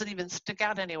knife doesn't even stick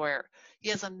out anywhere. He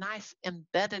has a knife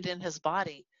embedded in his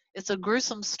body. It's a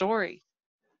gruesome story.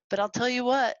 But I'll tell you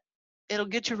what, it'll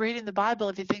get you reading the Bible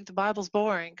if you think the Bible's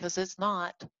boring, because it's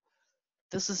not.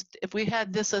 If we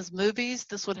had this as movies,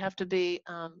 this would have to be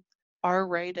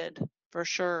R-rated for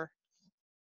sure.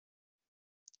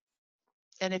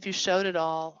 And if you showed it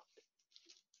all,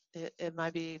 it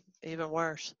might be even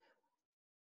worse.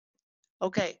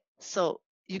 Okay, so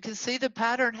you can see the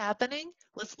pattern happening.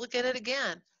 Let's look at it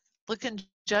again. Look in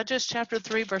Judges chapter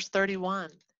 3, verse 31.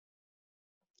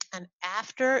 And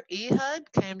after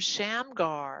Ehud came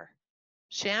Shamgar.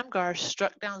 Shamgar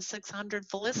struck down 600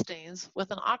 Philistines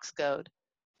with an ox goad.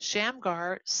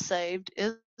 Shamgar saved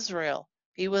Israel.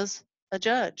 He was a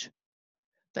judge.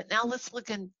 But now let's look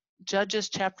in Judges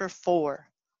chapter 4.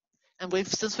 And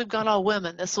since we've got all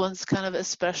women, this one's kind of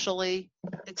especially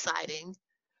exciting.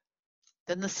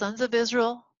 Then the sons of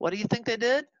Israel, what do you think they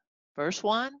did? Verse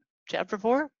 1, chapter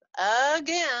 4.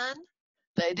 Again,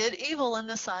 they did evil in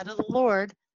the sight of the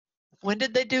Lord. When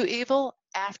did they do evil?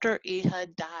 After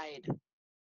Ehud died.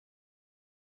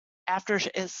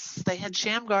 They had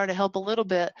Shamgar to help a little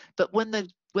bit, but when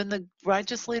the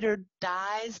righteous leader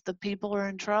dies, the people are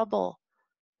in trouble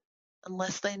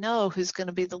unless they know who's going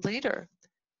to be the leader.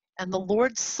 And the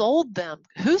Lord sold them.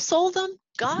 Who sold them?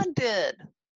 God did.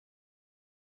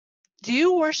 Do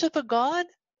you worship a God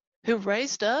who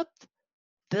raised up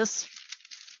this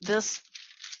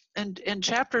in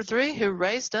chapter 3, who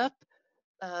raised up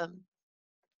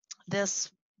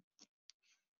this?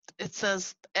 It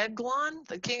says Eglon,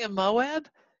 the king of Moab.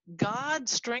 God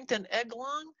strengthened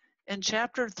Eglon in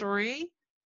chapter 3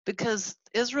 because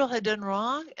Israel had done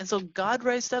wrong, and so God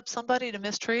raised up somebody to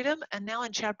mistreat him. And now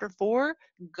in chapter 4,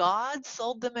 God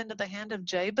sold them into the hand of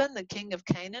Jabin, the king of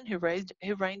Canaan, who reigned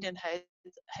in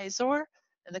Hazor,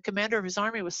 and the commander of his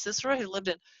army was Sisera, who lived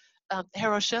in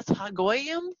Harosheth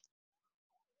Hagoyim.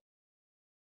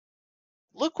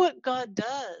 Look what God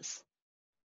does.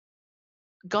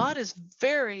 God is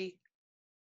very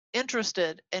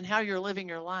interested in how you're living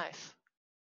your life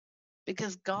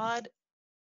because God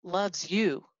loves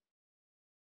you.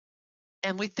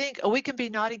 And we think, oh, we can be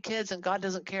naughty kids and God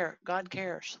doesn't care. God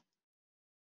cares.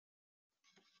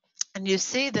 And you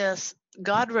see this,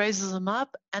 God raises them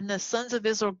up, and the sons of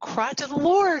Israel cry to the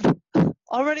Lord.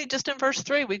 Already just in verse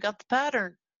 3, we got the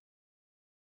pattern.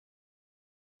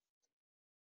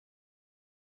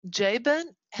 Jabin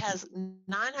has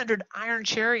 900 iron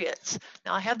chariots.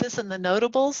 Now, I have this in the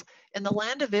notables. In the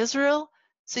land of Israel,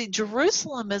 see,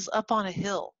 Jerusalem is up on a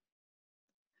hill.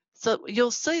 So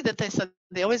you'll see that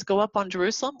they always go up on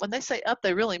Jerusalem. When they say up,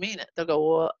 they really mean it. They'll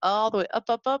go all the way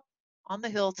up on the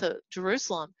hill to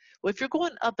Jerusalem. Well, if you're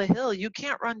going up a hill, you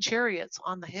can't run chariots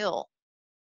on the hill.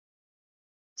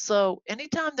 So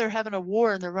anytime they're having a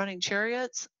war and they're running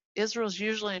chariots, Israel's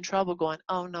usually in trouble going,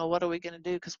 oh no, what are we going to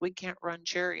do? Because we can't run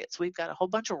chariots. We've got a whole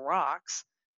bunch of rocks,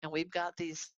 and we've got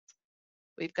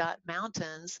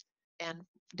mountains, and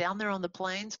down there on the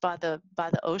plains by the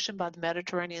ocean, by the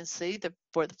Mediterranean Sea,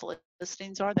 where the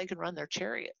Philistines are, they can run their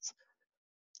chariots.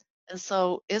 And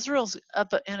so Israel's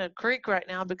up in a creek right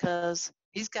now because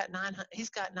he's got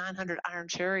 900 iron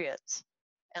chariots.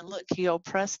 And look, he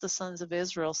oppressed the sons of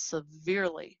Israel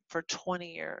severely for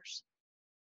 20 years.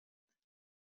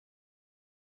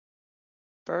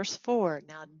 Verse 4,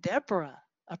 now Deborah,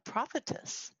 a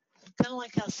prophetess, kind of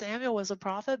like how Samuel was a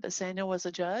prophet, but Samuel was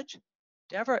a judge.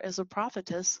 Deborah is a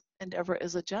prophetess, and Deborah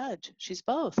is a judge. She's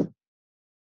both.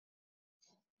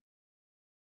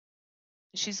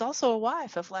 She's also a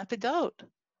wife of Lapidot.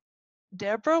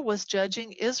 Deborah was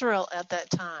judging Israel at that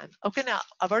time. Okay, now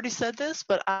I've already said this,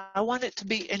 but I want it to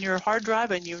be in your hard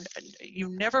drive, and you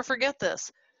never forget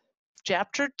this.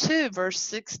 Chapter 2, verse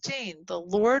 16, the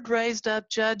Lord raised up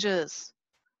judges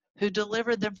who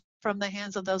delivered them from the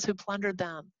hands of those who plundered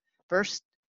them.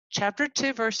 Chapter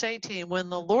 2, verse 18, when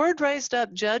the Lord raised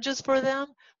up judges for them,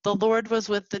 the Lord was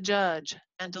with the judge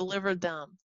and delivered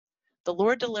them. The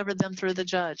Lord delivered them through the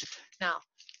judge. Now,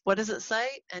 what does it say?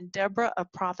 And Deborah, a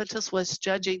prophetess, was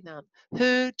judging them.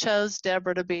 Who chose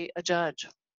Deborah to be a judge?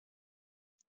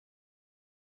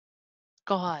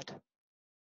 God.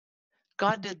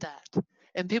 God did that.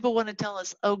 And people want to tell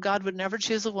us, oh, God would never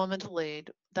choose a woman to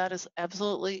lead. That is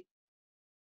absolutely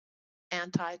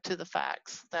anti to the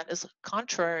facts. That is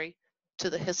contrary to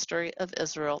the history of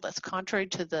Israel. That's contrary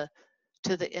to the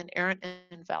inerrant and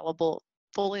infallible,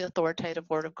 fully authoritative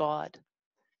word of God.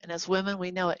 And as women,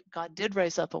 we know it. God did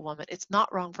raise up a woman. It's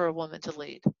not wrong for a woman to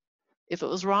lead. If it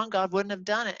was wrong, God wouldn't have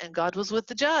done it. And God was with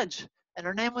the judge. And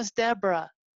her name was Deborah.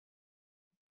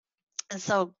 And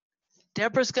so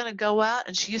Deborah's going to go out,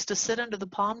 and she used to sit under the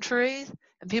palm tree,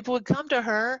 and people would come to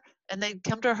her, and they'd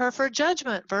come to her for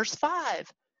judgment. Verse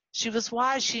 5. She was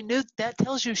wise. She knew, that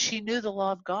tells you she knew the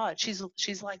law of God.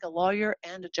 She's like a lawyer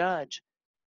and a judge.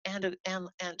 And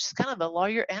she's kind of a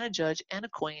lawyer and a judge and a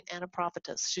queen and a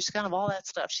prophetess. She's kind of all that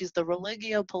stuff. She's the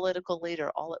religio-political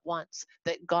leader all at once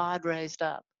that God raised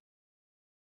up.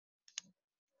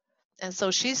 And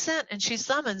so she sent and she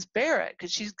summons Barak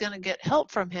because she's going to get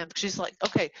help from him. She's like,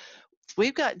 okay,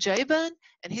 we've got Jabin,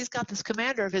 and he's got this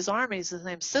commander of his armies. His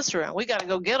name's Sisera, and we got to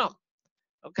go get him,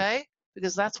 okay?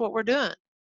 Because that's what we're doing.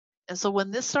 And so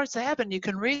when this starts to happen, you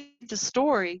can read the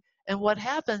story, and what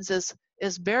happens is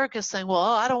Barak is saying, well,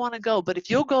 I don't want to go, but if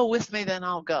you'll go with me, then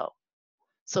I'll go.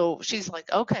 So she's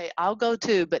like, okay, I'll go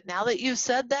too. But now that you've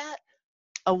said that,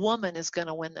 a woman is going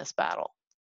to win this battle.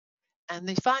 And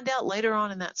they find out later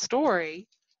on in that story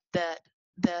that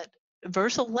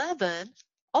verse 11,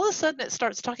 all of a sudden it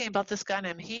starts talking about this guy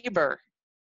named Heber.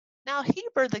 Now,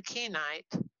 Heber the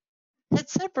Kenite had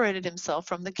separated himself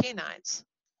from the Kenites.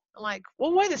 I'm like,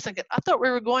 well, wait a second. I thought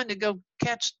we were going to go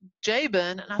catch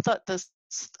Jabin, and I thought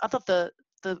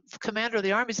the commander of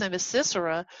the army's name is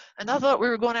Sisera, and I thought we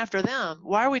were going after them.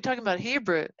 Why are we talking about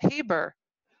Heber?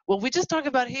 Well, we just talked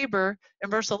about Heber in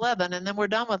verse 11, and then we're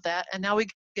done with that, and now we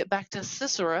get back to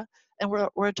Sisera, and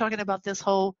we're talking about this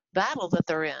whole battle that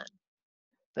they're in.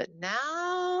 But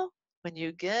now, when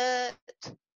you get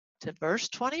to verse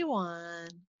 21,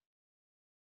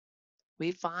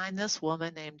 we find this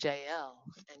woman named Jael,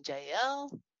 and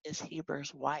Jael is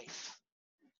Heber's wife.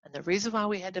 And the reason why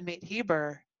we had to meet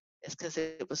Heber is because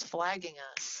it was flagging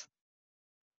us.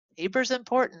 Heber's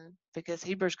important because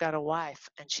Heber's got a wife,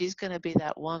 and she's going to be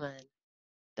that woman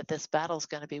that this battle's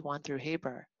going to be won through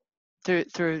Heber,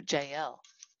 through Jael.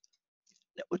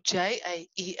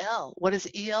 Jael. What does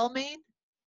El mean?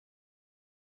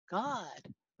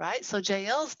 God, right? So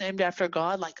Jael's named after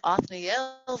God, like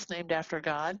Othniel's named after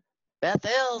God.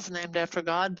 Bethel's named after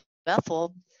God,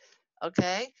 Bethel,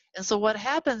 okay? And so what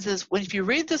happens is, if you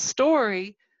read the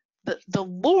story, the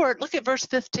Lord, look at verse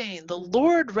 15, the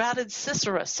Lord routed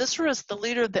Sisera. Sisera is the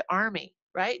leader of the army,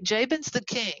 right? Jabin's the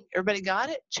king. Everybody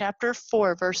got it? Chapter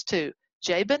 4, verse 2.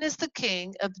 Jabin is the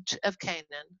king of Canaan.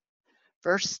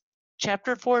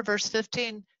 Chapter 4, verse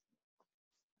 15,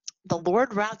 the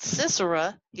Lord routs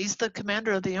Sisera. He's the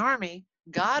commander of the army.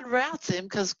 God routs him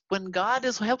because when God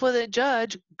is helped with a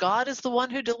judge, God is the one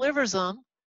who delivers them.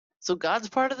 So God's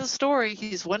part of the story.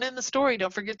 He's winning the story.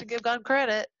 Don't forget to give God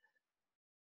credit.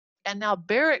 And now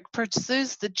Barak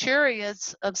pursues the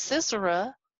chariots of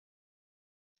Sisera,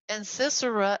 and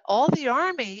Sisera, all the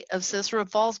army of Sisera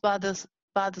falls by the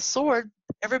sword.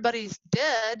 Everybody's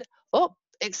dead. Oh,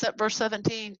 except verse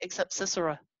 17, except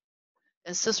Sisera.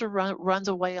 And Sisera runs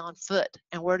away on foot.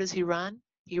 And where does he run?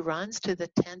 He runs to the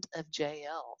tent of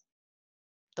Jael,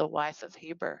 the wife of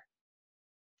Heber.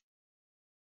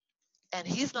 And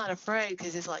he's not afraid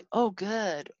because he's like, oh,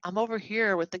 good. I'm over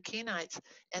here with the Kenites,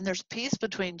 and there's peace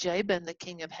between Jabin, the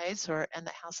king of Hazor, and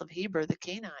the house of Heber, the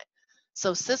Kenite.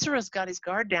 So Sisera's got his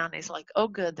guard down. And he's like, oh,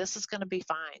 good. This is going to be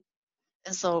fine.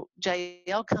 And so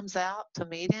Jael comes out to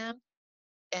meet him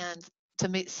and to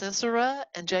meet Sisera.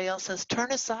 And Jael says,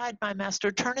 turn aside, my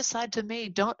master. Turn aside to me.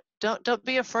 Don't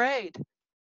be afraid.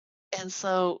 And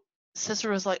so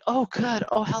Sisera's like, oh, good.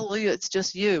 Oh, hallelujah. It's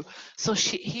just you. So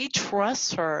he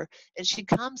trusts her, and she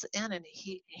comes in, and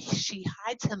she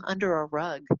hides him under a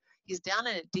rug. He's down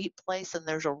in a deep place, and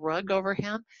there's a rug over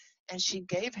him. And she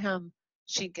gave him,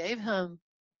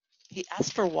 he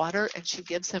asked for water, and she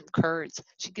gives him curds.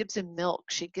 She gives him milk.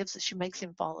 She makes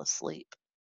him fall asleep.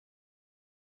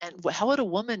 And how would a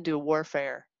woman do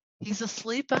warfare? He's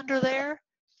asleep under there.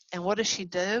 And what does she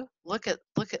do? Look at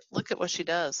what she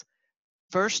does.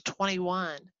 Verse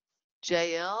 21,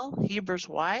 Jael, Heber's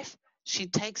wife, she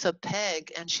takes a peg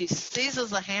and she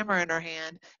seizes a hammer in her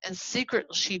hand, and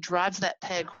secretly she drives that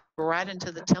peg right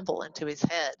into the temple, into his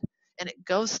head, and it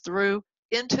goes through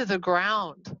into the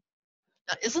ground.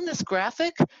 Now, isn't this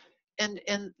graphic? And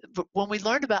when we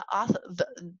learned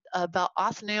about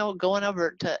Othniel going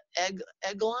over to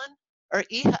Eglon, or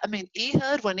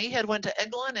Ehud, when Ehud went to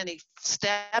Eglon and he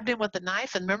stabbed him with the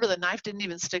knife, and remember the knife didn't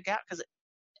even stick out because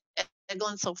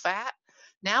Eglon's so fat.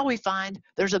 Now we find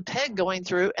there's a peg going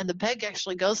through, and the peg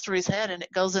actually goes through his head and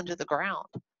it goes into the ground.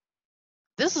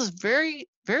 This is very,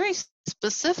 very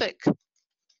specific.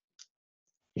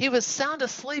 He was sound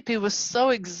asleep. He was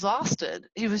so exhausted.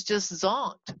 He was just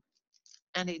zonked,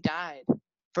 and he died.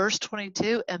 Verse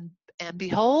 22, and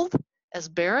behold, as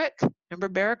Barak, remember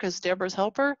Barak is Deborah's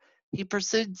helper, he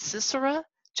pursued Sisera.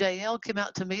 Jael came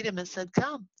out to meet him and said,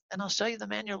 come, and I'll show you the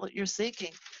man you're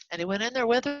seeking. And he went in there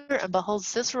with her, and behold,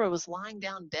 Sisera was lying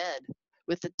down dead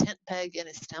with the tent peg in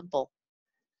his temple.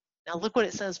 Now look what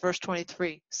it says, verse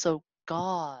 23. So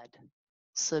God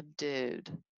subdued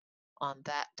on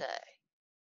that day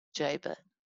Jabin.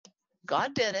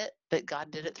 God did it, but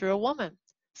God did it through a woman.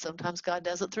 Sometimes God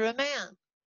does it through a man.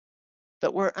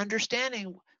 But we're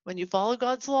understanding when you follow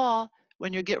God's law,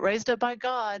 when you get raised up by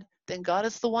God, then God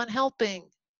is the one helping.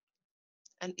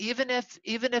 And even if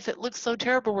it looks so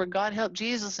terrible where God helped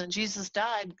Jesus and Jesus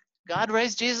died, God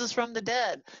raised Jesus from the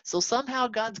dead. So somehow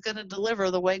God's going to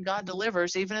deliver the way God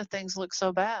delivers, even if things look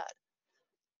so bad.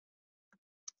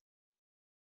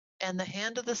 And the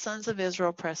hand of the sons of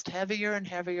Israel pressed heavier and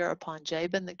heavier upon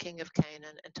Jabin, the king of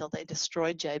Canaan, until they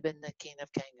destroyed Jabin, the king of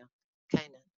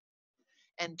Canaan.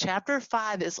 And chapter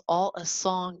 5 is all a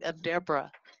song of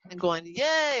Deborah and going,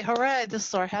 yay, hooray, this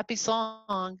is our happy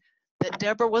song that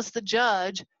Deborah was the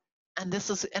judge, and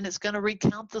it's going to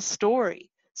recount the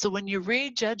story. So when you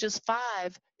read Judges 5,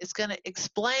 it's going to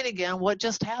explain again what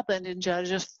just happened in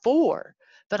Judges 4.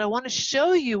 But I want to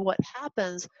show you what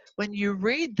happens when you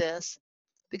read this,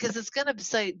 because it's going to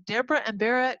say Deborah and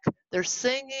Barak, they're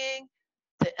singing,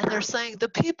 and they're saying, the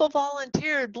people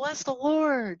volunteered, bless the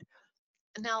Lord.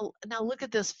 Now look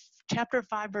at this, chapter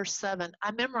 5, verse 7.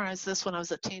 I memorized this when I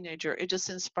was a teenager. It just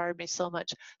inspired me so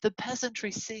much. The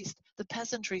peasantry ceased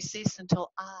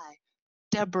until I,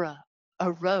 Deborah,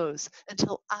 arose,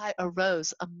 until I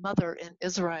arose, a mother in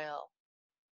Israel.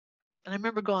 And I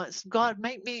remember going, God,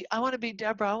 I want to be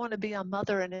Deborah. I want to be a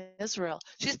mother in Israel.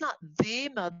 She's not the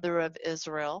mother of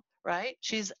Israel, right?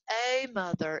 She's a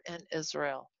mother in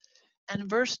Israel. And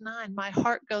verse 9, my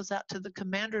heart goes out to the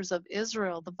commanders of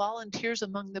Israel, the volunteers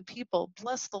among the people.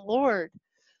 Bless the Lord.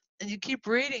 And you keep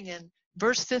reading in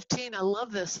verse 15, I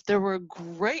love this. There were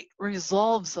great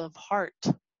resolves of heart.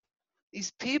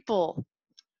 These people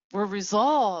were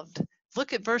resolved.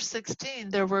 Look at verse 16.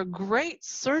 There were great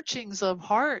searchings of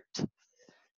heart.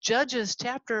 Judges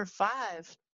chapter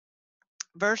 5,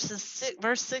 verse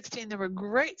 16, there were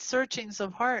great searchings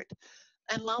of heart.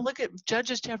 And now look at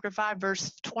Judges chapter 5,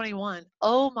 verse 21.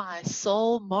 Oh, my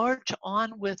soul, march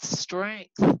on with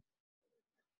strength.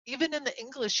 Even in the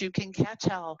English, you can catch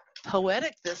how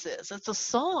poetic this is. It's a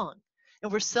song.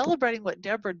 And we're celebrating what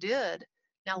Deborah did.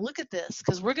 Now look at this,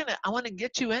 because I want to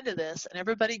get you into this, and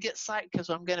everybody get psyched, because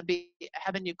I'm going to be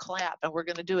having you clap, and we're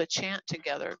going to do a chant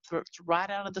together right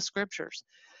out of the scriptures.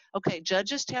 Okay,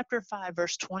 Judges chapter 5,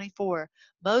 verse 24.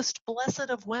 Most blessed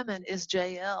of women is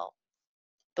Jael,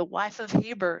 the wife of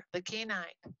Heber, the Kenite.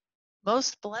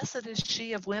 Most blessed is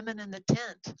she of women in the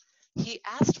tent. He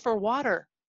asked for water.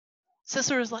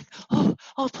 Sisera is like, oh,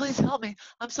 please help me.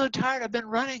 I'm so tired. I've been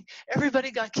running.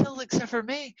 Everybody got killed except for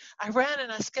me. I ran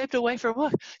and I escaped away from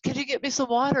work. Can you get me some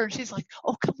water? And she's like,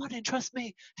 oh, come on and trust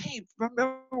me. Hey,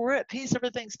 remember, we're at peace.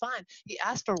 Everything's fine. He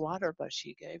asked for water, but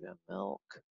she gave him milk.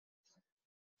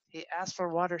 He asked for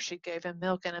water. She gave him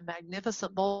milk. In a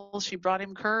magnificent bowl, she brought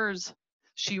him curds.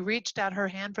 She reached out her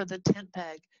hand for the tent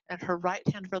peg and her right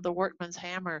hand for the workman's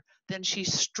hammer. Then she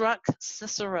struck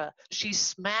Sisera. She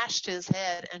smashed his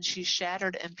head, and she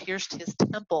shattered and pierced his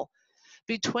temple.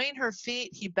 Between her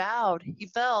feet he bowed. He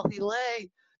fell. He lay.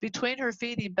 Between her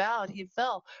feet he bowed. He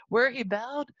fell. Where he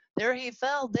bowed, there he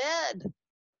fell dead.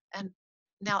 And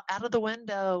now out of the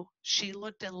window she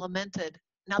looked and lamented.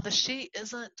 Now the she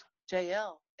isn't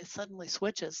Jael. It suddenly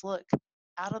switches. Look.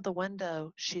 Out of the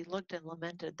window, she looked and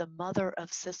lamented, the mother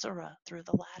of Sisera through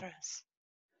the lattice.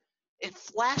 It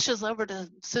flashes over to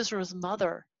Sisera's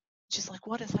mother. She's like,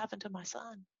 what has happened to my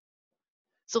son?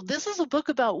 So this is a book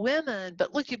about women,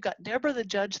 but look, you've got Deborah the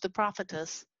judge, the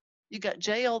prophetess. You've got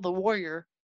Jael the warrior,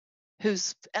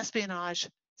 who's espionage,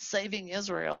 saving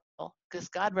Israel, because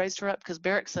God raised her up, because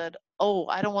Barak said, oh,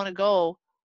 I don't want to go.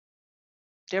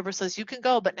 Deborah says, you can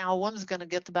go, but now a woman's going to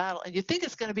get the battle. And you think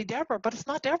it's going to be Deborah, but it's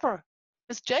not Deborah.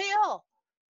 It's Jael.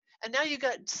 And now you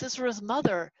got Sisera's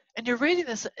mother, and you're reading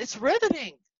this. It's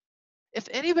riveting. If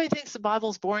anybody thinks the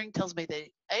Bible's boring, tells me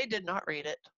they A, did not read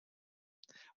it,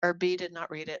 or B, did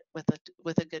not read it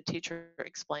with a good teacher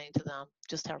explaining to them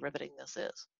just how riveting this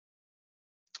is.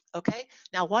 Okay,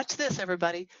 now watch this,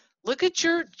 everybody. Look at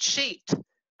your sheet.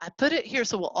 I put it here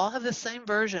so we'll all have the same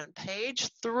version. Page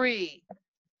 3.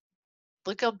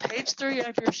 Look on page 3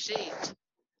 of your sheet.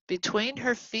 Between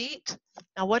her feet.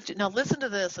 Now listen to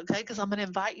this, okay? Because I'm going to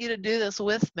invite you to do this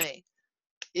with me.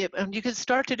 And you can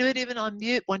start to do it even on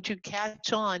mute once you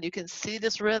catch on. You can see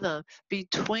this rhythm.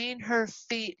 Between her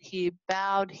feet, he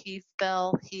bowed, he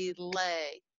fell, he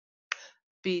lay.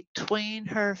 Between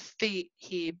her feet,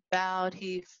 he bowed,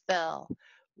 he fell.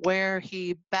 Where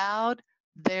he bowed,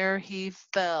 there he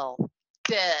fell,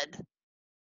 dead.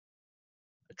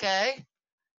 Okay?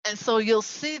 And so you'll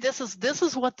see this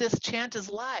is what this chant is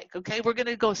like. Okay, we're going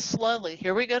to go slowly.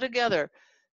 Here we go together.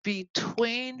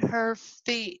 Between her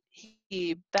feet,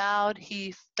 he bowed,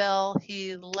 he fell,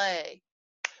 he lay.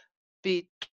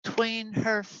 Between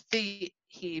her feet,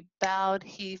 he bowed,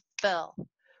 he fell.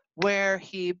 Where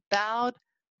he bowed,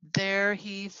 there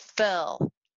he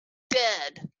fell,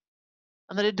 dead.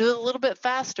 I'm going to do it a little bit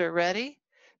faster. Ready?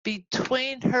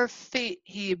 Between her feet,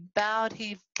 he bowed,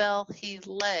 he fell, he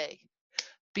lay.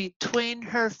 Between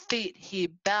her feet, he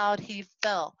bowed, he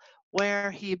fell.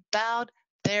 Where he bowed,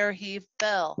 there he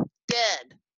fell,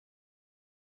 dead.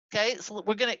 Okay, so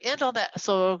we're going to end on that.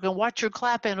 So we're going to watch your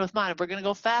clap in with mine. We're going to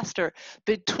go faster.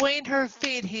 Between her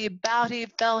feet, he bowed, he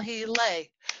fell, he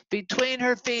lay. Between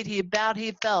her feet, he bowed,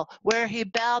 he fell. Where he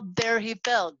bowed, there he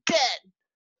fell, dead.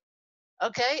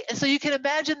 Okay, and so you can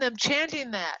imagine them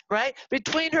chanting that, right?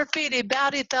 Between her feet, he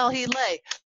bowed, he fell, he lay.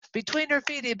 Between her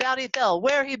feet, he bowed, he fell.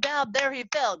 Where he bowed, there he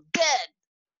fell, dead.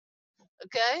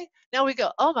 Okay, now we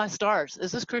go, oh my stars,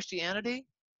 is this Christianity?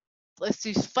 Let's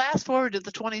see, fast forward to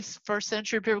the 21st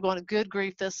century, people going, good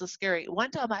grief, this is scary.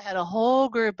 One time I had a whole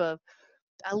group I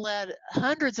led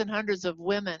hundreds and hundreds of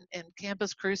women in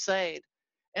Campus Crusade,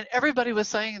 and everybody was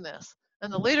saying this.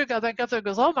 And the leader got back up there and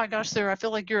goes, oh my gosh, Sarah, I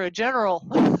feel like you're a general.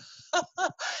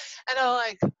 And I'm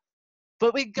like,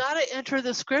 but we got to enter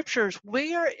the scriptures.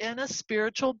 We are in a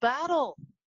spiritual battle.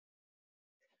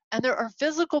 And there are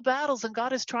physical battles, and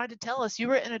God is trying to tell us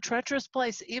you are in a treacherous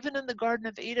place. Even in the Garden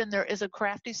of Eden, there is a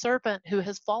crafty serpent who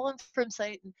has fallen from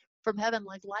Satan, from heaven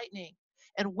like lightning.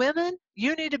 And women,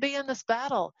 you need to be in this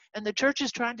battle. And the church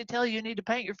is trying to tell you need to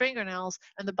paint your fingernails,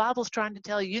 and the Bible's trying to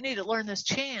tell you need to learn this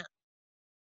chant.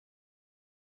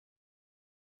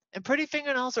 And pretty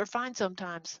fingernails are fine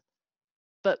sometimes.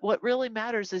 But what really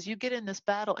matters is you get in this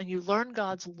battle and you learn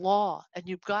God's law, and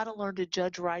you've got to learn to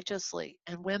judge righteously.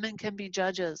 And women can be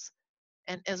judges.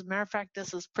 And as a matter of fact,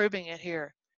 this is proving it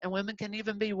here. And women can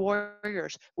even be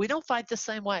warriors. We don't fight the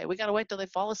same way. We got to wait till they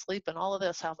fall asleep and all of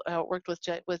this, how it worked with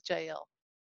JL.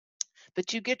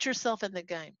 But you get yourself in the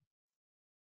game.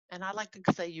 And I like to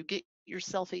say you get your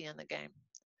selfie in the game.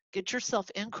 Get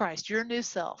yourself in Christ, your new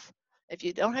self. If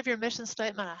you don't have your mission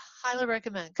statement, I highly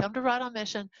recommend come to Right on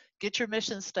Mission, get your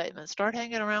mission statement, start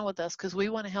hanging around with us because we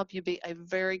want to help you be a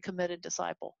very committed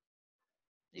disciple.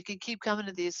 You can keep coming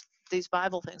to these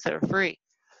Bible things that are free.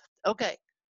 Okay,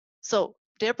 so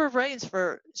Deborah reigns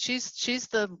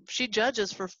she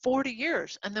judges for 40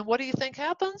 years, and then what do you think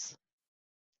happens?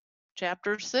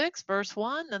 Chapter 6, verse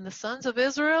 1, and the sons of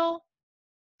Israel,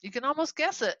 you can almost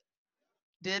guess it,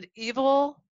 did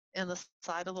evil in the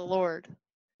sight of the Lord.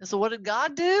 And so what did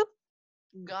God do?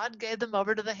 God gave them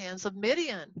over to the hands of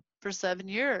Midian for 7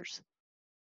 years.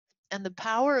 And the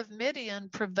power of Midian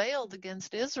prevailed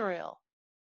against Israel.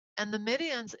 And the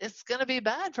Midians, it's going to be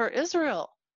bad for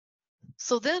Israel.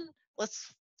 So then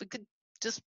we could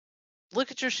just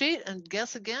look at your sheet and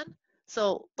guess again.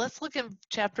 So let's look in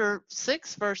chapter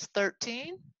 6, verse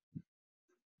 13.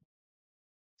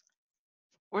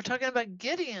 We're talking about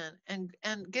Gideon, and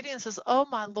Gideon says, oh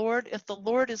my Lord, if the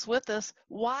Lord is with us,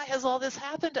 why has all this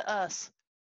happened to us?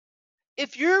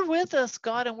 If you're with us,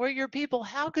 God, and we're your people,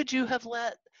 how could you have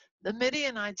let the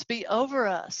Midianites be over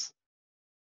us?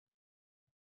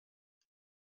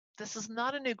 This is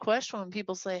not a new question when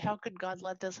people say, how could God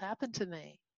let this happen to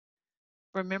me?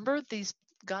 Remember,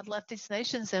 God left these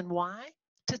nations, and why?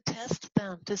 To test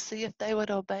them, to see if they would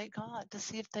obey God, to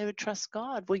see if they would trust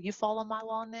God. Will you follow my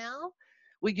law now?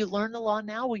 Will you learn the law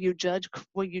now? Will you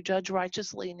judge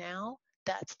righteously now?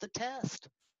 That's the test.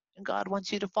 And God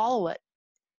wants you to follow it.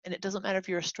 And it doesn't matter if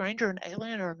you're a stranger, an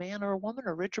alien, or a man or a woman,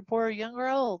 or rich or poor, or young or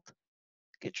old.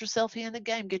 Get yourself in the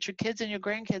game. Get your kids and your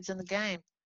grandkids in the game.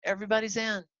 Everybody's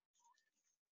in.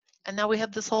 And now we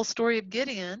have this whole story of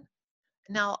Gideon.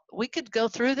 Now, we could go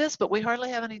through this, but we hardly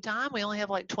have any time. We only have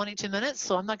like 22 minutes,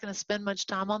 so I'm not going to spend much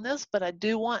time on this, but I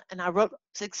do want, and I wrote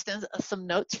some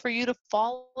notes for you to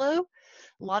follow. A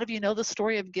lot of you know the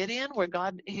story of Gideon, where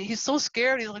God, he's so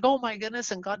scared. He's like, oh my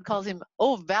goodness. And God calls him,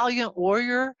 oh, valiant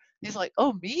warrior. He's like,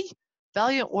 oh, me?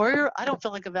 Valiant warrior? I don't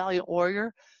feel like a valiant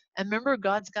warrior. And remember,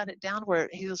 God's got it down where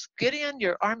he goes, Gideon,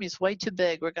 your army's way too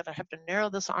big. We're going to have to narrow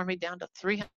this army down to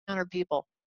 300 people.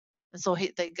 And so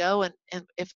they go, and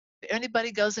if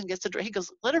anybody goes and gets a drink, he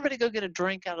goes, let everybody go get a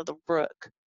drink out of the brook.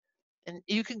 And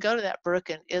you can go to that brook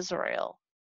in Israel.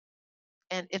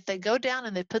 And if they go down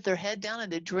and they put their head down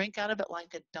and they drink out of it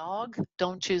like a dog,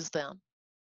 don't choose them.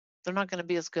 They're not going to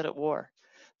be as good at war.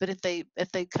 But if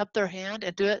they cup their hand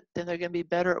and do it, then they're going to be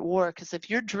better at war. Because if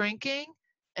you're drinking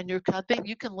and you're cupping,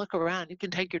 you can look around. You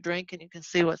can take your drink and you can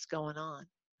see what's going on.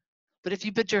 But if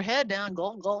you put your head down,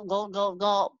 gulp, gulp, gulp, gulp,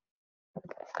 gulp,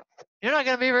 you're not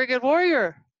going to be a very good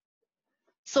warrior.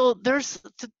 So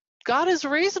God is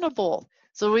reasonable.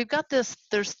 So we've got this,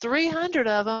 there's 300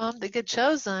 of them that get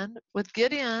chosen with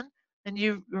Gideon. And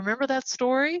you remember that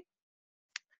story?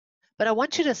 But I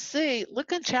want you to see,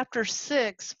 look in chapter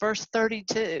 6, verse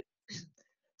 32.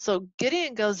 So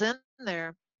Gideon goes in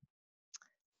there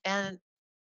and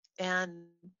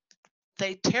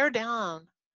they tear down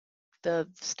the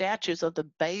statues of the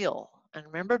Baal. And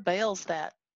remember, Baal's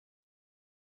that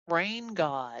rain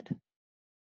god.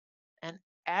 And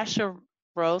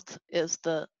Asheroth is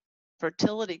the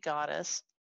fertility goddess.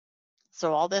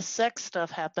 So all this sex stuff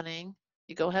happening,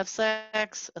 you go have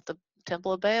sex at the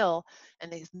temple of Baal,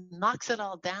 and he knocks it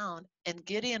all down, and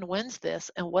Gideon wins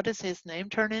this. And what does his name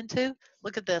turn into?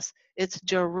 Look at this. It's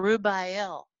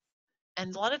Jerubbaal.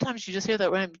 And a lot of times you just hear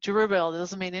that name, Jerubbaal. It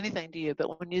doesn't mean anything to you.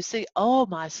 But when you see, oh,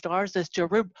 my stars, it's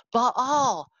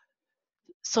Jerubbaal.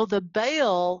 So the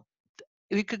Baal,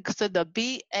 we could say the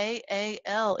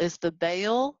B-A-A-L is the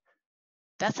Baal.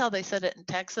 That's how they said it in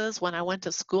Texas. When I went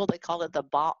to school, they called it the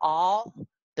Baal,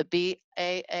 the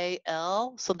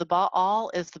B-A-A-L. So the Baal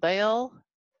is the Baal,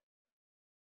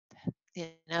 you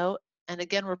know. And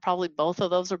again, both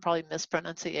of those are probably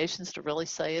mispronunciations to really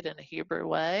say it in a Hebrew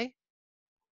way.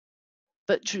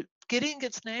 But Gideon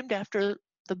gets named after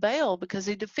the Baal because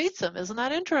he defeats him. Isn't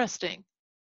that interesting?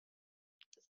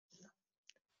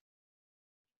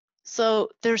 So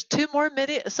there's two more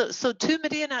two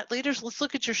Midianite leaders. Let's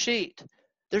look at your sheet.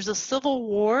 There's a civil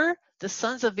war. The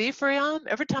sons of Ephraim.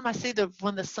 Every time I see the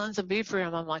sons of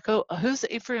Ephraim, I'm like, oh, who's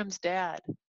Ephraim's dad?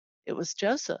 It was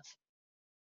Joseph.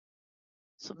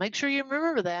 So make sure you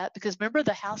remember that, because remember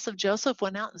the house of Joseph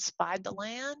went out and spied the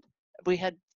land. We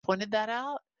had pointed that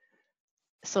out.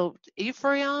 So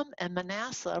Ephraim and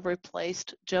Manasseh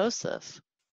replaced Joseph.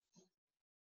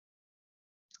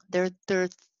 They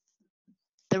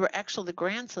were actually the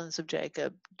grandsons of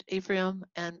Jacob, Ephraim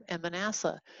and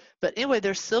Manasseh. But anyway,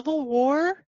 there's civil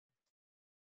war.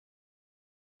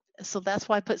 So that's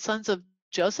why I put sons of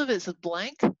Joseph. It's a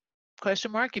blank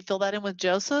question mark. You fill that in with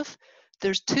Joseph.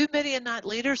 There's two Midianite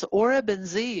leaders, Oreb and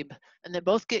Zeb, and they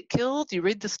both get killed. You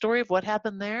read the story of what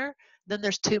happened there. Then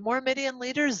there's two more Midian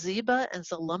leaders, Zebah and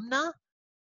Zalmunna.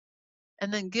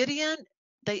 And then Gideon,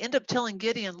 they end up telling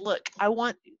Gideon, look,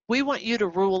 we want you to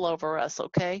rule over us,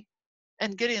 okay?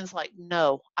 And Gideon's like,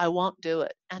 no, I won't do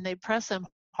it. And they press him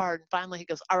hard. And finally he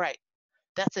goes, all right,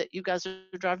 that's it. You guys are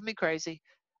driving me crazy.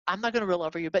 I'm not going to rule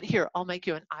over you, but here, I'll make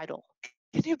you an idol.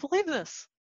 Can you believe this?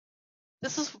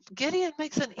 Gideon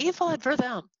makes an ephod for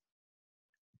them.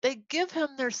 They give him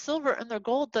their silver and their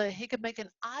gold that he could make an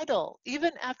idol,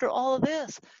 even after all of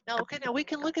this. Now we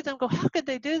can look at them and go, how could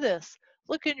they do this?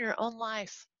 Look in your own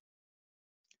life.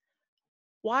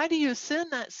 Why do you sin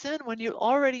that sin when you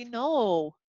already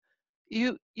know?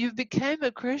 You became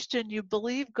a Christian. You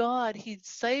believe God. He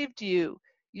saved you.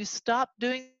 You stopped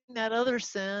doing that other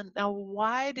sin. Now,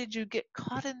 why did you get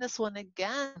caught in this one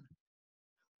again?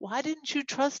 Why didn't you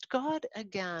trust God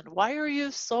again? Why are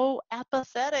you so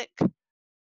apathetic?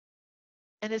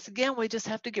 And it's again, we just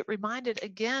have to get reminded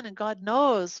again, and God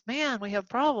knows, man, we have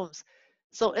problems.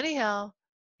 So anyhow,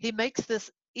 he makes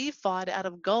this ephod out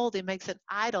of gold. He makes an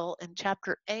idol in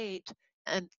chapter 8.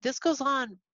 And this goes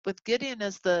on with Gideon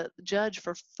as the judge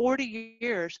for 40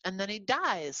 years, and then he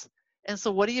dies. And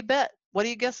so what do you bet? What do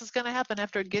you guess is going to happen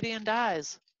after Gideon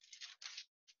dies?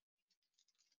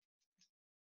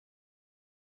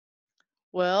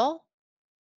 Well,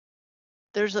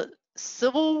 there's a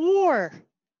civil war.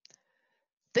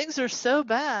 Things are so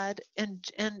bad in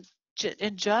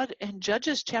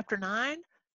Judges chapter 9.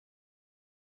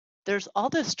 There's all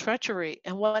this treachery,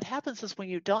 and what happens is when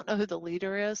you don't know who the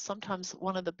leader is, sometimes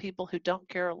one of the people who don't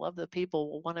care or love the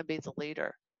people will want to be the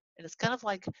leader. And it's kind of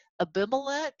like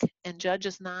Abimelech in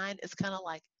Judges 9. It's kind of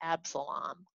like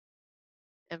Absalom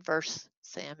in 1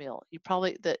 Samuel.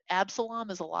 The Absalom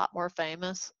is a lot more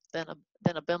famous than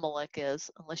Abimelech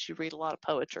is, unless you read a lot of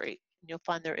poetry. And you'll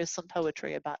find there is some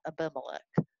poetry about Abimelech.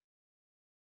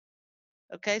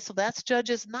 Okay, so that's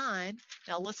Judges 9.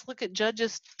 Now let's look at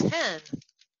Judges 10.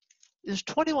 There's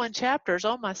 21 chapters.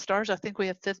 Oh my stars, I think we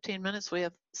have 15 minutes. We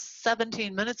have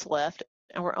 17 minutes left,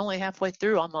 and we're only halfway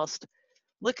through almost.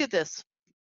 Look at this.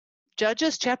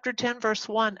 Judges chapter 10, verse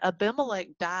 1, Abimelech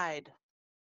died,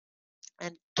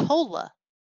 and Tola,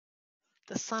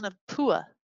 the son of Pua,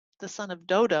 the son of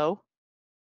Dodo,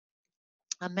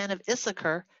 a man of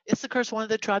Issachar is one of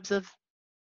the tribes of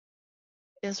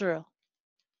Israel,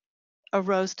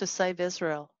 arose to save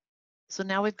Israel. So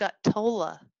now we've got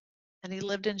Tola, and he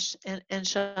lived in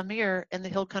Shamir in the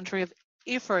hill country of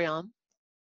Ephraim.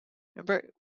 Remember,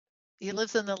 he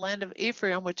lives in the land of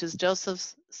Ephraim, which is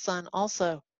Joseph's son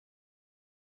also.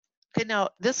 Okay, now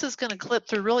this is going to clip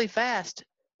through really fast.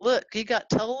 Look, you got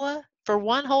Tola for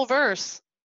one whole verse,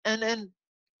 and then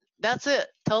that's it.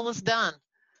 Tola's done.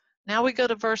 Now we go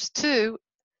to verse 2,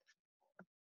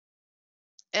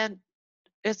 and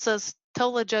it says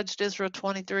Tola judged Israel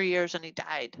 23 years and he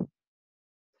died.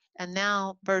 And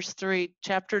now verse 3,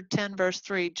 chapter 10, verse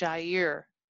 3, Jair,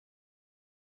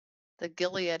 the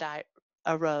Gileadite,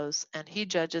 arose and he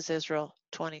judges Israel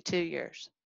 22 years.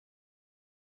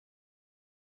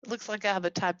 It looks like I have a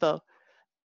typo.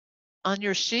 On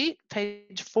your sheet,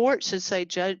 page 4, it should say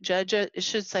it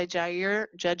should say Jair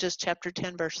judges chapter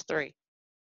 10, verse 3.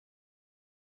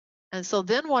 And so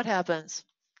then what happens?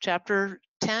 Chapter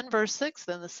 10, verse 6,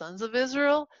 then the sons of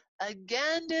Israel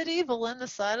again did evil in the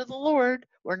sight of the Lord.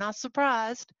 We're not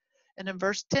surprised. And in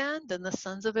verse 10, then the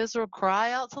sons of Israel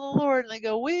cry out to the Lord and they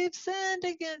go, we've sinned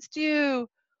against you.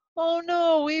 Oh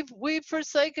no, we've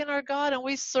forsaken our God and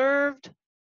we served,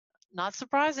 not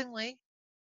surprisingly,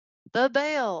 the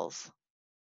Baals.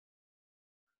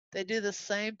 They do the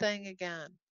same thing again.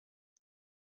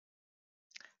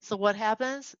 So what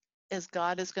happens is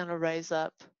God is going to raise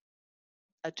up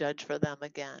a judge for them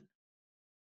again.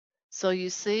 So you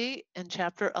see in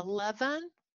chapter 11,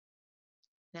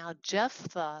 now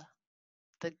Jephthah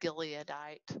the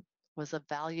Gileadite was a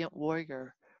valiant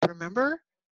warrior. Remember?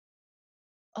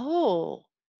 Oh,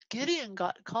 Gideon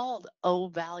got called, oh,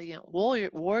 valiant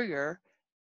warrior.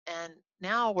 And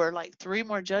now we're like 3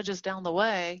 more judges down the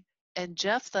way. And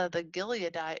Jephthah the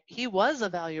Gileadite, he was a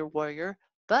valiant warrior,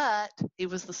 but he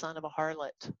was the son of a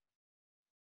harlot.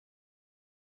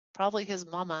 Probably his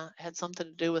mama had something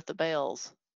to do with the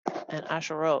Baals and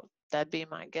Asherot. That'd be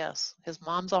my guess. His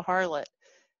mom's a harlot.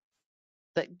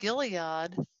 But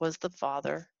Gilead was the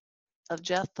father of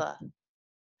Jephthah.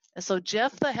 And so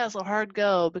Jephthah has a hard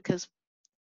go because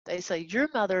they say, your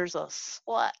mother's a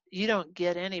slut. You don't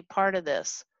get any part of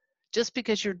this. Just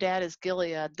because your dad is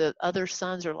Gilead, the other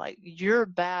sons are like, you're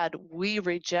bad. We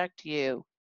reject you.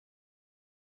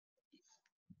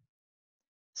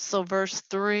 So verse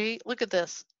 3, look at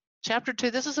this. Chapter 2,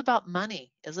 this is about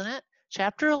money, isn't it?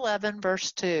 Chapter 11,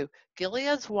 verse 2,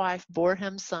 Gilead's wife bore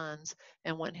him sons,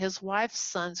 and when his wife's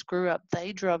sons grew up,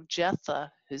 they drove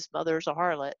Jephthah, whose mother is a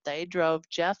harlot, they drove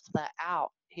Jephthah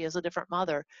out. He has a different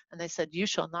mother. And they said, you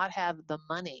shall not have the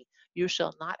money. You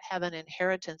shall not have an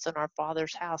inheritance in our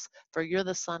father's house, for you're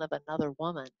the son of another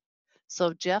woman.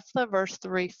 So Jephthah, verse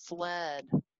 3, fled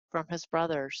from his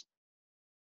brothers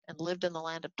and lived in the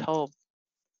land of Tob.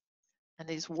 And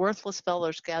these worthless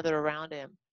fellows gathered around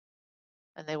him,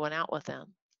 and they went out with him.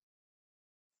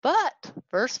 But,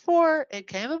 verse 4, it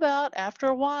came about after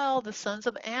a while, the sons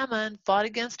of Ammon fought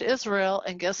against Israel,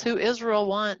 and guess who Israel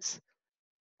wants?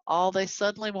 They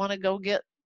suddenly want to go get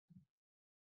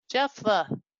Jephthah.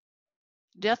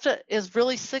 Jephthah is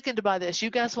really sickened by this. You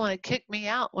guys want to kick me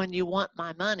out when you want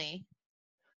my money,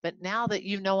 but now that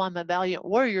you know I'm a valiant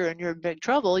warrior and you're in big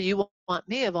trouble, you want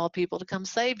me, of all people, to come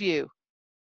save you.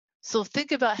 So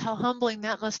think about how humbling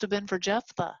that must have been for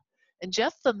Jephthah. And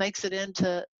Jephthah makes it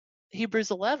into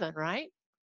Hebrews 11, right?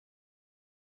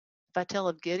 If I tell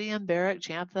of Gideon, Barak,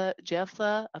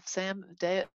 Jephthah, of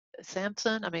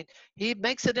Samson, I mean, he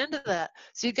makes it into that.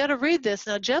 So you got to read this.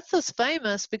 Now, Jephthah's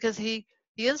famous because he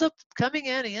ends up coming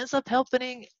in, he ends up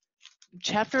helping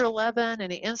chapter 11,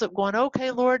 and he ends up going, okay,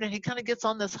 Lord, and he kind of gets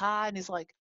on this high, and he's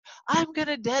like, I'm going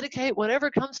to dedicate whatever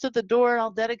comes to the door,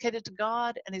 I'll dedicate it to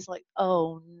God. And he's like,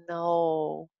 oh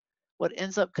no. What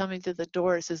ends up coming through the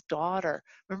door is his daughter.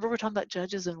 Remember, we're talking about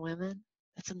judges and women?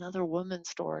 That's another woman's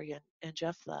story in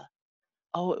Jephthah.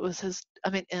 Oh, it was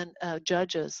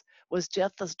Judges, was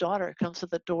Jephthah's daughter comes to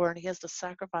the door and he has to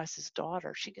sacrifice his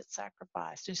daughter. She gets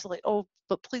sacrificed. And she's like, oh,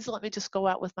 but please let me just go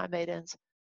out with my maidens.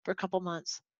 for a couple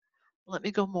months. Let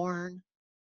me go mourn.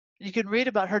 You can read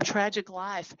about her tragic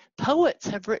life. Poets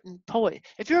have written poetry.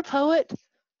 If you're a poet,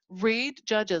 read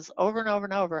Judges over and over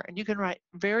and over, and you can write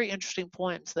very interesting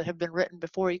poems that have been written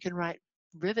before. You can write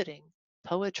riveting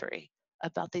poetry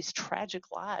about these tragic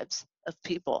lives of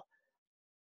people.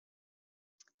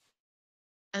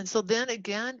 And so then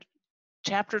again,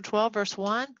 chapter 12, verse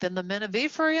 1, then the men of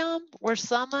Ephraim were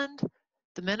summoned.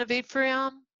 The men of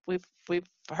Ephraim, we've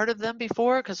heard of them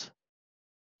before,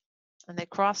 and they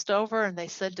crossed over and they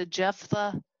said to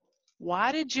Jephthah,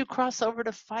 why did you cross over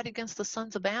to fight against the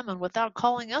sons of Ammon without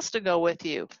calling us to go with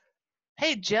you?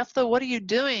 Hey, Jephthah, what are you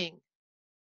doing?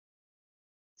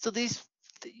 So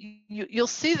you'll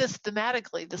see this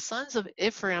thematically. The sons of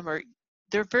Ephraim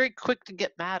they're very quick to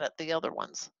get mad at the other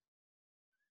ones.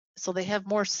 So they have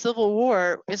more civil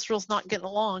war. Israel's not getting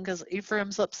along because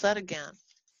Ephraim's upset again.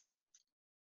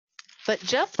 But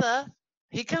Jephthah,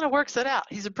 he kind of works it out.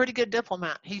 He's a pretty good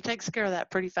diplomat. He takes care of that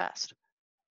pretty fast.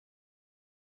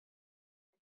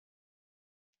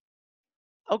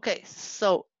 Okay,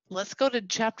 so let's go to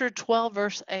chapter 12,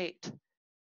 verse 8.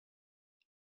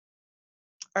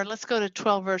 Or let's go to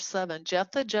 12, verse 7.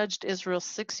 Jephthah judged Israel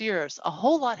 6 years. A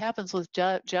whole lot happens with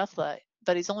Jephthah,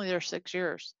 but he's only there 6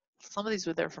 years. Some of these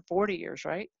were there for 40 years,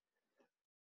 right?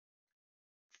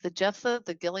 The Jephthah,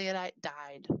 the Gileadite,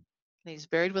 died, and he's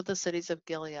buried with the cities of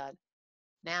Gilead.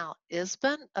 Now,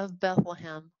 Isban of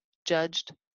Bethlehem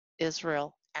judged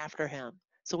Israel after him.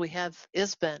 So we have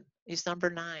Isban. He's number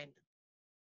 9.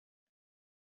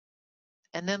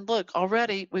 And then look,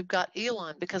 already we've got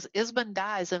Elon, because Isban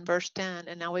dies in verse 10,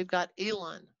 and now we've got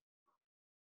Elon.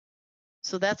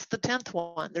 So that's the 10th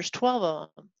one. There's 12 of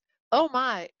them. Oh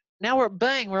my, now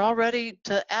we're already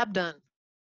to Abdon.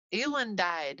 Elon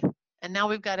died, and now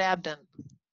we've got Abdon.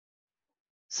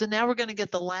 So now we're going to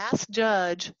get the last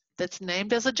judge that's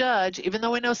named as a judge, even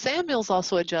though we know Samuel's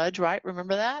also a judge, right?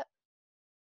 Remember that?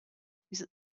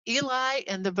 Eli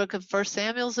in the book of 1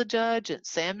 Samuel's a judge, and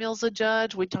Samuel's a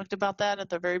judge. We talked about that at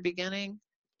the very beginning.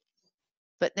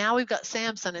 But now we've got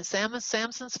Samson, and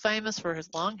Samson's famous for his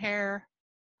long hair,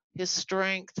 his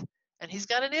strength, and he's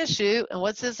got an issue. And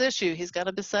what's his issue? He's got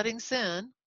a besetting sin.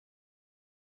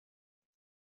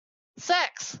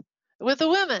 Sex with the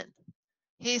women.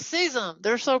 He sees them.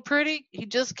 They're so pretty, he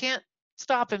just can't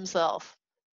stop himself.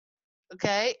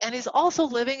 Okay? And he's also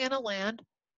living in a land,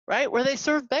 right, where they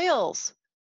serve Baals.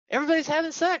 Everybody's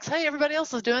having sex. Hey, everybody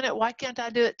else is doing it. Why can't I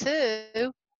do it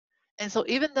too? And so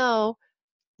even though,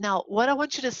 now what I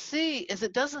want you to see is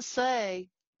it doesn't say,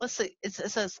 let's see, it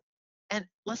says, and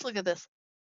let's look at this.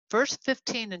 Verse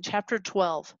 15 in chapter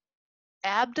 12.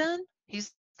 Abdon,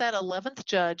 he's that 11th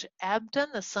judge, Abdon,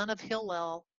 the son of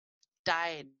Hillel,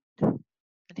 died,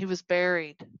 and he was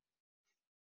buried.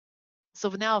 So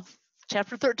now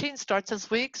chapter 13 starts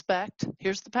as we expect.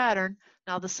 Here's the pattern.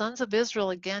 Now the sons of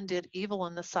Israel again did evil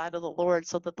in the sight of the Lord,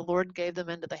 so that the Lord gave them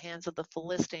into the hands of the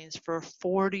Philistines for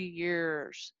 40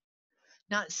 years.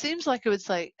 Now it seems like it would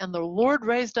say, and the Lord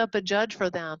raised up a judge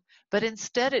for them, but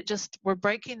instead we're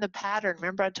breaking the pattern.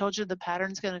 Remember I told you the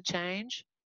pattern's going to change?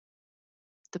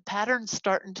 The pattern's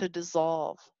starting to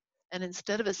dissolve. And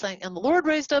instead of it saying, and the Lord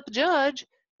raised up a judge,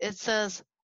 it says,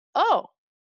 oh,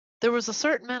 there was a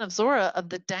certain man of Zorah of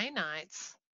the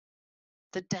Danites.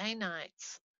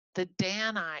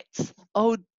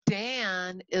 Oh,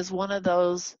 Dan is one of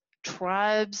those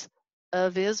tribes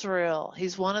of Israel.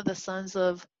 He's one of the sons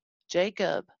of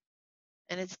Jacob.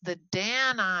 And it's the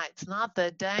Danites, not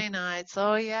the Danites.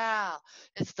 Oh, yeah.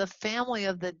 It's the family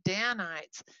of the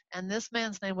Danites. And this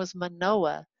man's name was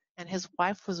Manoah, and his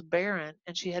wife was barren,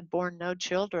 and she had borne no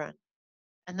children.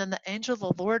 And then the angel of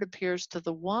the Lord appears to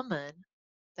the woman.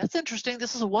 That's interesting.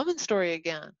 This is a woman story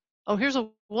again. Oh, here's a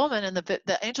woman, and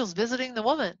the angel's visiting the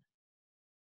woman.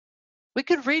 We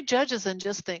could read Judges and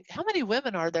just think, how many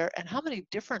women are there, and how many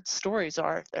different stories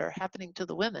are there happening to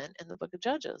the women in the book of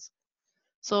Judges?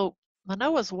 So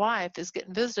Manoah's wife is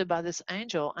getting visited by this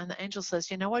angel, and the angel says,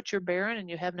 you know what, you're barren and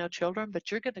you have no children,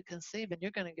 but you're going to conceive and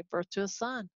you're going to give birth to a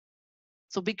son.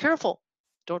 So be careful.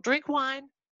 Don't drink wine,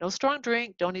 no strong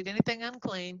drink, don't eat anything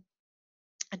unclean,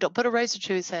 and don't put a razor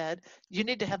to his head. You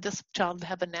need to have this child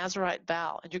have a Nazirite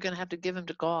vow, and you're going to have to give him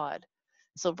to God.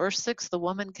 So verse 6, the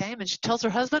woman came and she tells her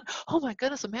husband, oh my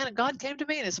goodness, a man of God came to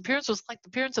me, and his appearance was like the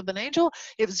appearance of an angel.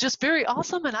 It was just very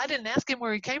awesome, and I didn't ask him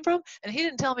where he came from, and he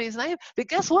didn't tell me his name. But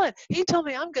guess what? He told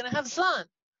me I'm going to have a son.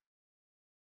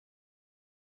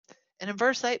 And in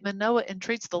verse 8, Manoah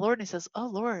entreats the Lord, and he says, oh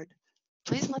Lord,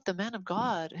 please let the man of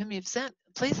God whom you've sent,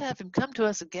 please have him come to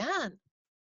us again.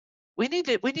 We need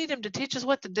him to teach us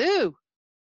what to do.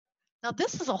 Now,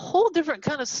 this is a whole different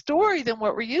kind of story than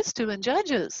what we're used to in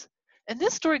Judges. And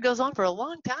this story goes on for a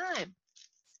long time.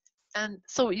 And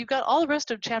so you've got all the rest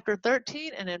of chapter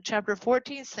 13, and in chapter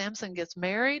 14, Samson gets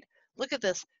married. Look at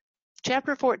this.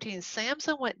 Chapter 14,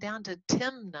 Samson went down to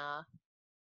Timnah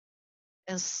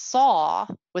and saw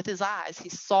with his eyes, he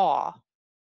saw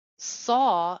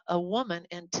a woman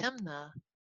in Timnah,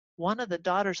 one of the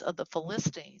daughters of the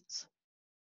Philistines.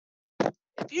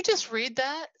 If you just read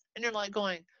that and you're like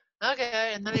going,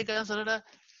 okay, and then he goes, da, da, da.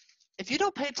 If you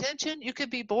don't pay attention, you could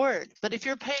be bored. But if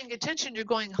you're paying attention, you're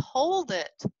going, hold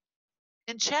it.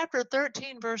 In chapter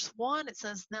 13, verse 1, it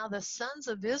says, now the sons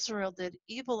of Israel did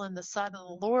evil in the sight of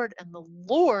the Lord, and the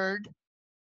Lord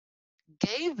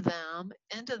gave them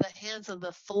into the hands of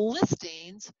the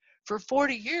Philistines for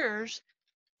 40 years.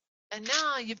 And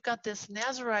now you've got this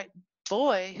Nazarite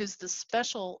boy who's the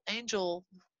special angel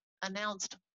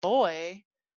announced boy,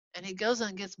 and he goes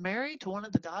and gets married to one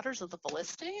of the daughters of the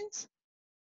Philistines?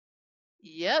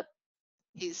 Yep,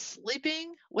 he's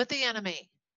sleeping with the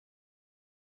enemy.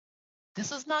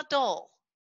 This is not dull.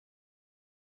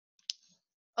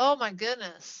 Oh my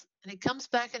goodness. And he comes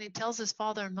back and he tells his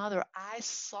father and mother, I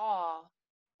saw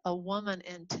a woman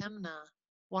in Timnah,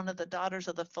 one of the daughters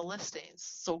of the Philistines.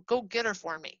 So go get her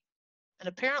for me. And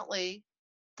apparently,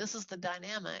 this is the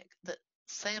dynamic that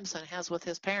Samson has with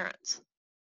his parents.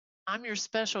 I'm your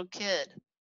special kid.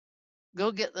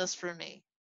 Go get this for me.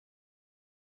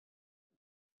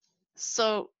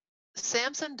 So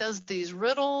Samson does these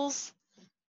riddles.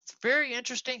 It's very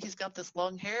interesting. He's got this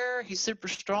long hair. He's super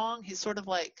strong. He's sort of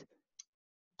like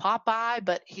Popeye,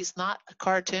 but he's not a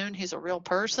cartoon. He's a real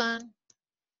person.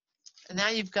 And now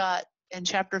you've got in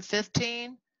chapter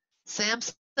 15,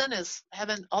 Samson is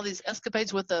having all these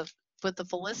escapades with the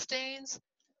Philistines,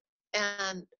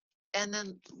 and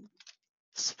then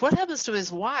what happens to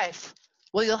his wife?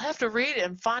 Well, you'll have to read it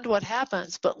and find what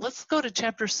happens. But let's go to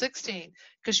chapter 16,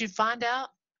 because you find out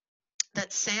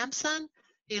that Samson,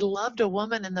 he loved a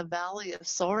woman in the valley of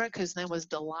Sorek whose name was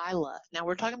Delilah. Now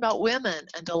we're talking about women,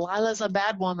 and Delilah's a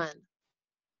bad woman.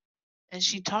 And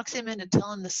she talks him into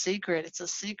telling the secret. It's a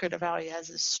secret of how he has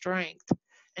his strength.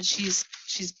 And she's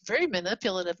very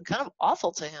manipulative and kind of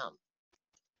awful to him.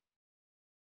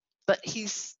 But he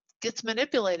gets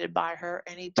manipulated by her,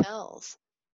 and he tells.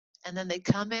 And then they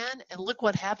come in, and look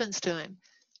what happens to him.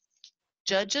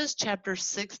 Judges chapter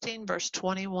 16, verse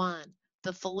 21.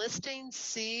 The Philistines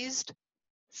seized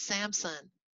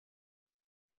Samson.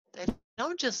 They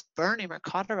don't just burn him or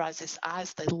cauterize his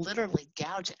eyes. They literally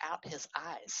gouge out his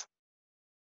eyes.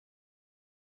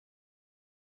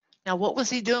 Now, what was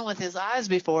he doing with his eyes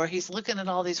before? He's looking at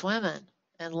all these women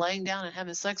and laying down and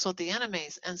having sex with the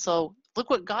enemies. And so look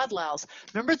what God allows.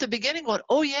 Remember at the beginning going,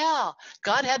 oh, yeah,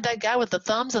 God had that guy with the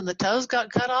thumbs and the toes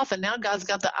got cut off, and now God's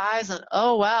got the eyes. And,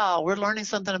 oh, wow, we're learning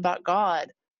something about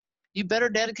God. You better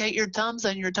dedicate your thumbs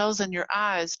and your toes and your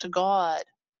eyes to God.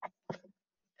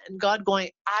 And God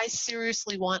going, I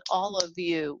seriously want all of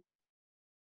you.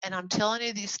 And I'm telling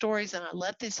you these stories, and I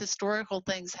let these historical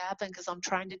things happen because I'm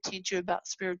trying to teach you about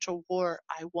spiritual war.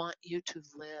 I want you to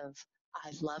live. I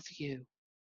love you.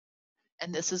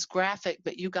 And this is graphic,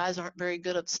 but you guys aren't very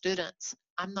good at students.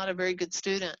 I'm not a very good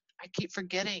student. I keep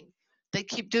forgetting. They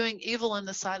keep doing evil in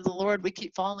the sight of the Lord. We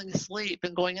keep falling asleep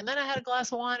and going, and then I had a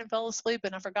glass of wine and fell asleep,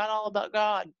 and I forgot all about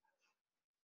God.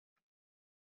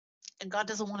 And God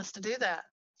doesn't want us to do that.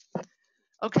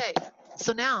 Okay,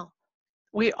 so now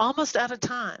we're almost out of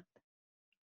time.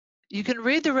 You can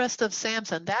read the rest of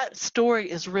Samson. That story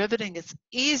is riveting. It's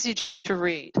easy to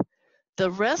read.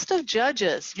 The rest of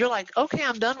Judges, you're like, okay,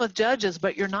 I'm done with Judges,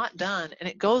 but you're not done. And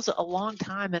it goes a long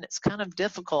time, and it's kind of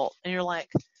difficult. And you're like,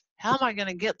 how am I going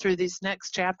to get through these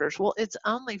next chapters? Well, it's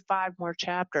only 5 more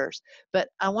chapters. But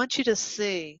I want you to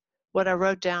see what I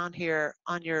wrote down here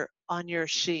on your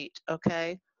sheet,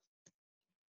 okay?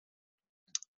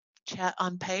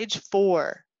 On page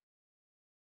 4.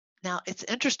 Now, it's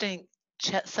interesting.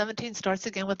 17 starts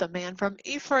again with a man from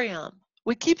Ephraim.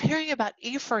 We keep hearing about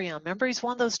Ephraim. Remember, he's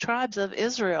one of those tribes of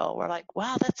Israel. We're like,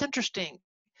 wow, that's interesting.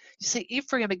 You see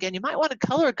Ephraim again, you might want to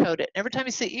color code it. Every time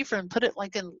you see Ephraim, put it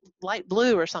like in light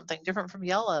blue or something different from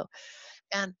yellow.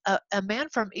 And a man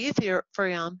from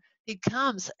Ephraim, he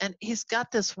comes, and he's got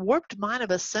this warped mind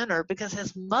of a sinner because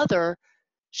his mother,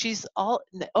 she's a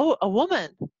woman.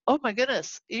 Oh my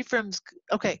goodness. Ephraim's,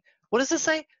 okay, what does it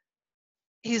say?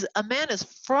 A man is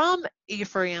from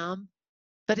Ephraim,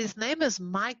 but his name is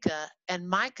Micah, and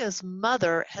Micah's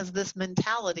mother has this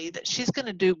mentality that she's going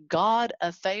to do God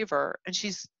a favor, and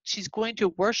she's going to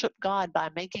worship God by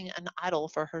making an idol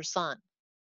for her son.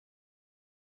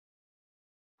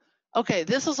 Okay,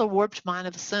 this is a warped mind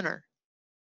of a sinner.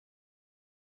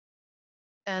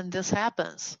 And this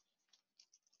happens.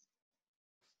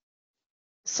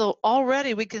 So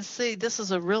already we can see this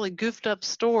is a really goofed up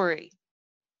story.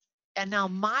 And now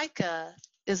Micah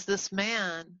is this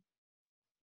man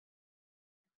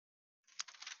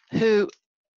who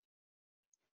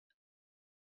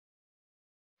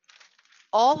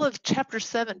all of chapter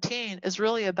 17 is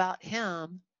really about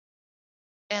him.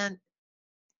 And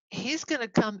he's going to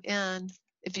come in.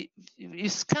 If you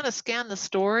kind of scan the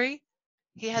story,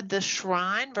 he had this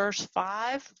shrine, verse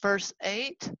 5, verse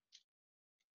 8.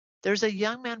 There's a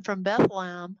young man from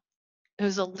Bethlehem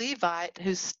who's a Levite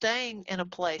who's staying in a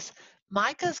place.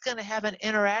 Micah's going to have an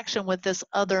interaction with this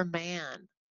other man.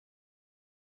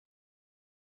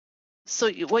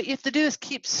 So what you have to do is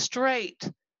keep straight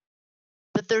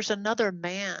that there's another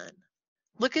man.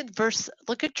 Look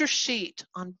at your sheet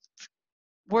on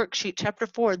worksheet, chapter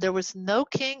 4. There was no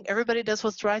king. Everybody does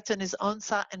what's right in his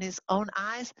own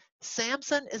eyes.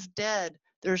 Samson is dead.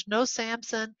 There's no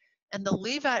Samson. And the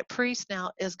Levite priest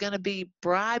now is going to be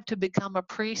bribed to become a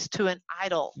priest to an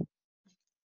idol.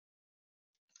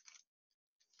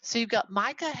 So you've got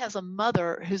Micah has a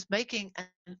mother who's making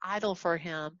an idol for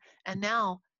him. And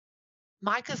now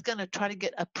Micah's going to try to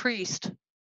get a priest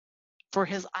for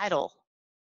his idol.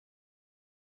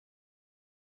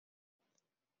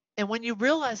 And when you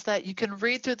realize that, you can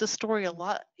read through the story a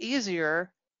lot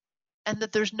easier, and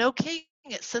that there's no king.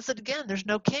 It says it again. There's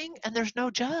no king and there's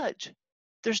no judge.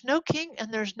 There's no king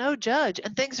and there's no judge.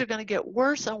 And things are going to get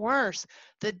worse and worse.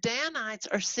 The Danites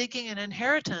are seeking an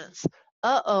inheritance.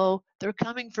 Uh-oh, they're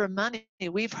coming for money.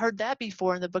 We've heard that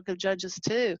before in the book of Judges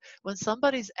too. When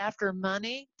somebody's after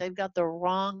money, they've got the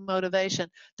wrong motivation.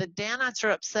 The Danites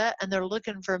are upset and they're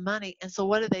looking for money. And so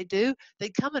what do? They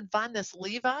come and find this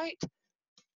Levite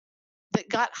that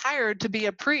got hired to be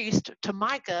a priest to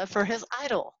Micah for his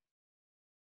idol.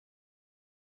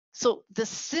 So the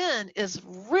sin is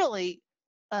really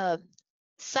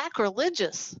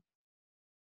sacrilegious.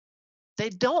 They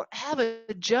don't have a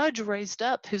judge raised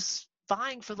up who's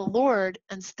vying for the Lord.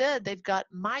 Instead, they've got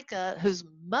Micah, whose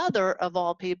mother of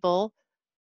all people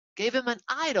gave him an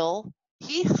idol.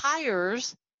 He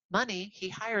gives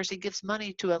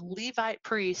money to a Levite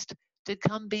priest to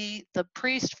come be the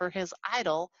priest for his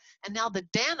idol. And now the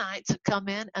Danites come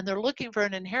in and they're looking for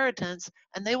an inheritance,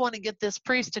 and they want to get this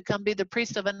priest to come be the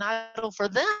priest of an idol for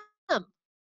them.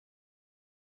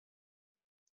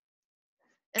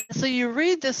 And so you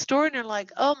read this story and you're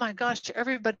like, oh my gosh,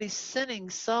 everybody's sinning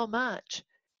so much.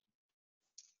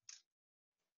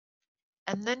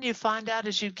 And then you find out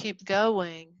as you keep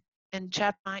going in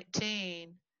chapter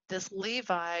 19, this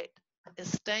Levite is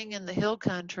staying in the hill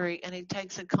country and he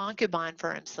takes a concubine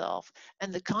for himself.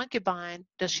 And the concubine,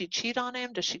 does she cheat on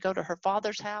him? Does she go to her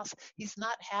father's house? He's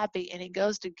not happy and he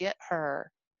goes to get her.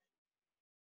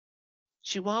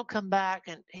 She won't come back,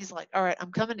 and he's like, all right,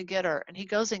 I'm coming to get her. And he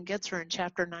goes and gets her in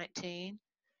chapter 19.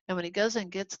 And when he goes and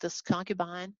gets this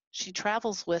concubine, she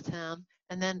travels with him.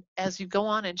 And then as you go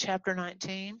on in chapter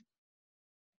 19,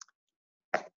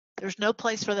 there's no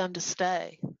place for them to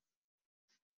stay.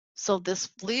 So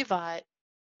this Levite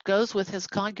goes with his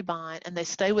concubine and they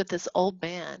stay with this old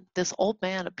man. This old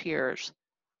man appears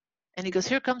and he goes,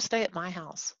 here, come stay at my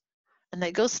house. And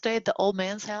they go stay at the old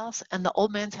man's house, and the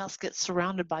old man's house gets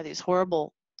surrounded by these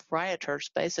horrible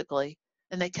rioters, basically.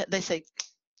 And they say,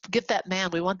 get that man.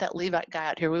 We want that Levite guy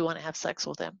out here. We want to have sex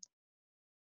with him.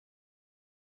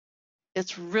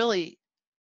 It's really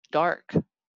dark.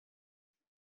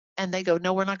 And they go,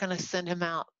 no, we're not going to send him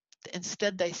out.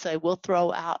 Instead, they say, we'll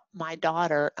throw out my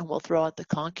daughter and we'll throw out the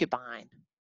concubine.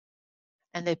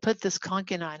 And they put this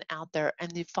concubine out there,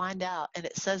 and you find out, and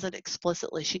it says it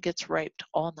explicitly, she gets raped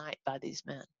all night by these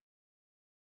men.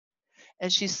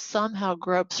 And she somehow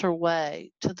gropes her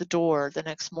way to the door the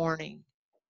next morning.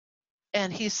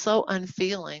 And he's so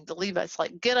unfeeling. The Levite's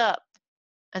like, get up.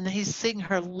 And then he's seeing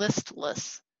her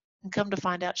listless, and come to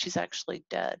find out she's actually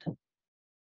dead.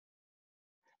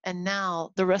 And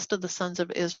now the rest of the sons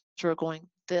of Israel are going,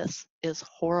 this is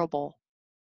horrible.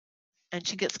 And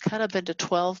she gets cut up into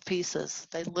 12 pieces.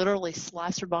 They literally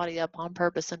slice her body up on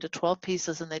purpose into 12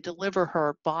 pieces, and they deliver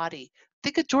her body.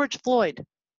 Think of George Floyd.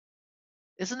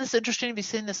 Isn't this interesting? Have you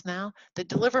seen this now? They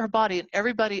deliver her body, and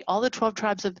everybody, all the 12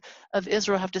 tribes of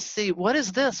Israel have to see, what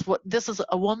is this? This is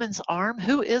a woman's arm?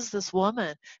 Who is this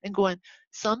woman? And going,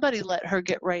 somebody let her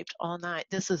get raped all night.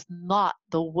 This is not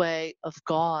the way of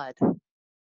God.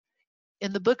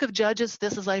 In the book of Judges,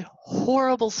 this is a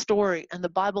horrible story, and the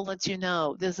Bible lets you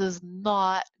know this is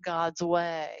not God's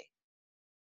way.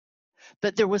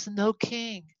 But there was no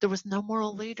king. There was no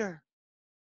moral leader.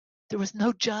 There was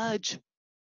no judge.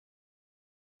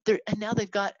 And now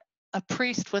they've got a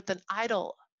priest with an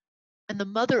idol, and the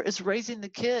mother is raising the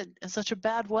kid in such a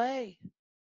bad way.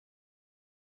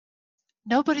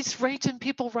 Nobody's rating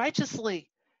people righteously.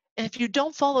 And if you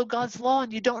don't follow God's law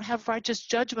and you don't have righteous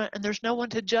judgment and there's no one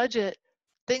to judge it,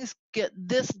 things get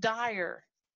this dire.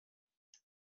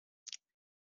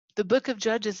 The book of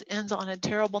Judges ends on a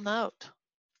terrible note.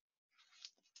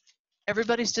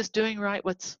 Everybody's just doing right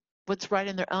what's right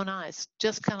in their own eyes,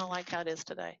 just kind of like how it is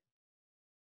today.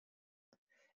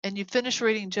 And you finish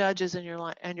reading Judges and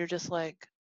you're just like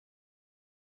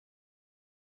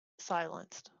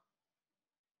silenced.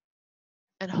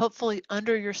 And hopefully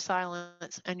under your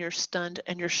silence and you're stunned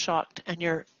and you're shocked and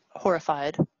you're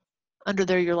horrified, under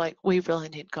there you're like, we really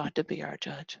need God to be our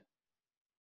judge.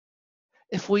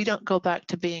 If we don't go back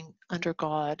to being under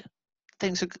God,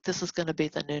 this is going to be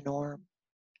the new norm.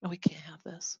 And we can't have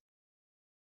this.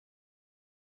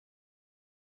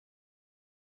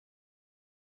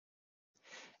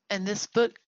 And this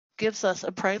book gives us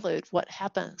a prelude what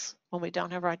happens when we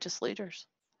don't have righteous leaders.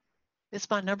 It's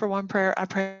my number one prayer. I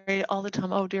pray all the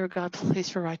time, oh, dear God, please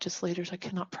for righteous leaders. I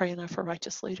cannot pray enough for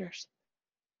righteous leaders.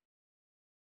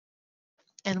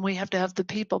 And we have to have the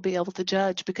people be able to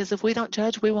judge, because if we don't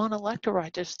judge, we won't elect a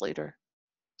righteous leader.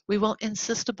 We won't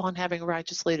insist upon having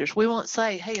righteous leaders. We won't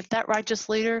say, hey, if that righteous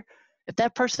leader, if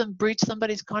that person breached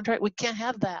somebody's contract, we can't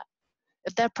have that.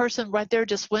 If that person right there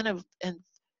just went and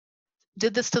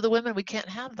did this to the women, we can't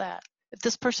have that. If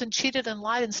this person cheated and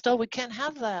lied and stole, we can't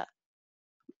have that.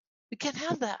 We can't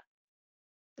have that.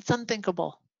 It's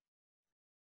unthinkable.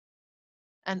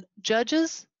 And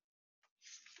judges,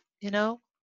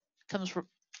 comes from,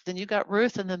 then you got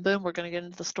Ruth, and then boom, we're going to get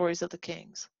into the stories of the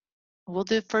kings. We'll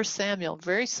do 1 Samuel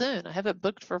very soon. I have it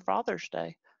booked for Father's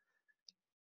Day,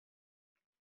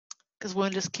 because we'll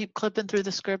just keep clipping through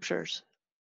the scriptures.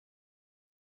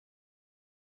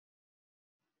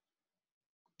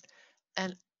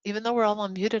 And even though we're all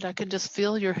unmuted, I can just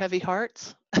feel your heavy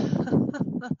hearts.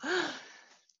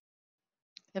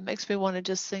 It makes me want to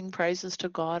just sing praises to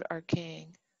God, our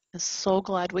King. I'm so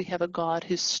glad we have a God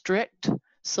who's strict.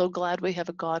 So glad we have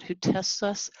a God who tests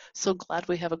us. So glad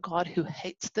we have a God who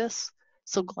hates this.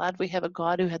 So glad we have a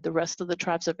God who had the rest of the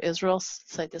tribes of Israel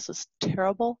say this is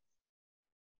terrible.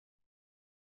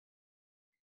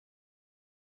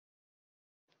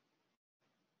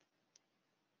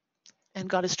 And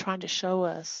God is trying to show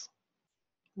us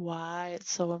why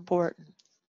it's so important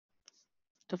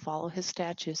to follow his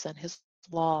statutes and his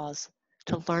laws,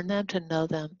 to learn them, to know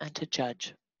them, and to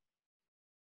judge.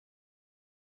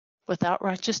 Without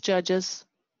righteous judges,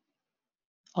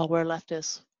 all we're left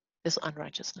is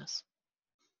unrighteousness.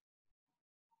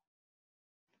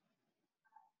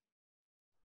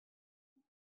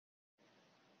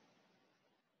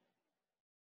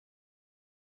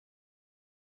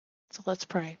 So let's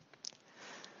pray.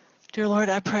 Dear Lord,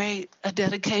 I pray a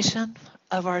dedication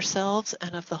of ourselves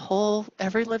and of the whole,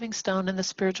 every living stone in the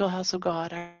spiritual house of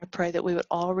God. I pray that we would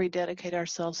all rededicate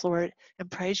ourselves, Lord, and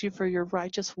praise you for your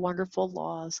righteous, wonderful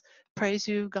laws. Praise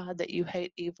you, God, that you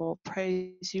hate evil.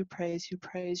 Praise you, praise you,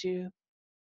 praise you.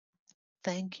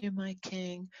 Thank you, my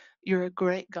King. You're a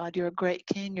great God. You're a great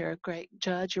King. You're a great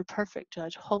judge. You're perfect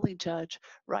judge, holy judge,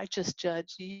 righteous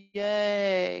judge.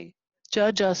 Yay.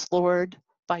 Judge us, Lord,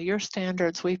 by your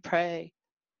standards, we pray.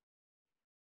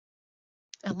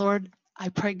 And Lord, I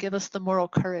pray, give us the moral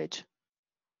courage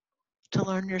to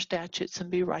learn your statutes and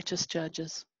be righteous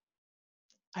judges.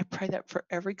 I pray that for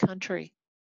every country,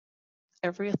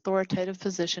 every authoritative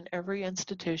position, every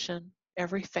institution,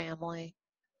 every family,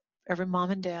 every mom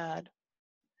and dad,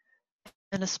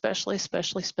 and especially,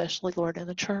 Lord, in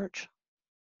the church,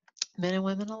 men and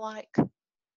women alike.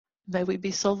 May we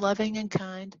be so loving and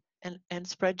kind and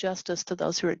spread justice to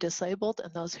those who are disabled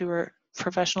and those who are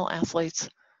professional athletes,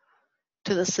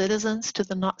 to the citizens, to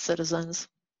the not citizens,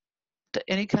 to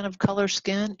any kind of color,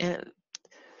 skin,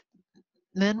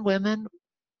 men, women,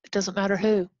 it doesn't matter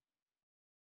who.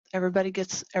 Everybody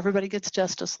gets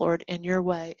justice, Lord, in your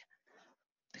way,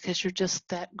 because you're just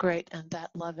that great and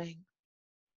that loving.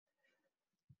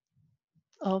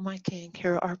 Oh, my King,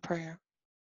 hear our prayer.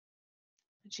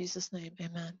 In Jesus' name,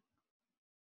 amen.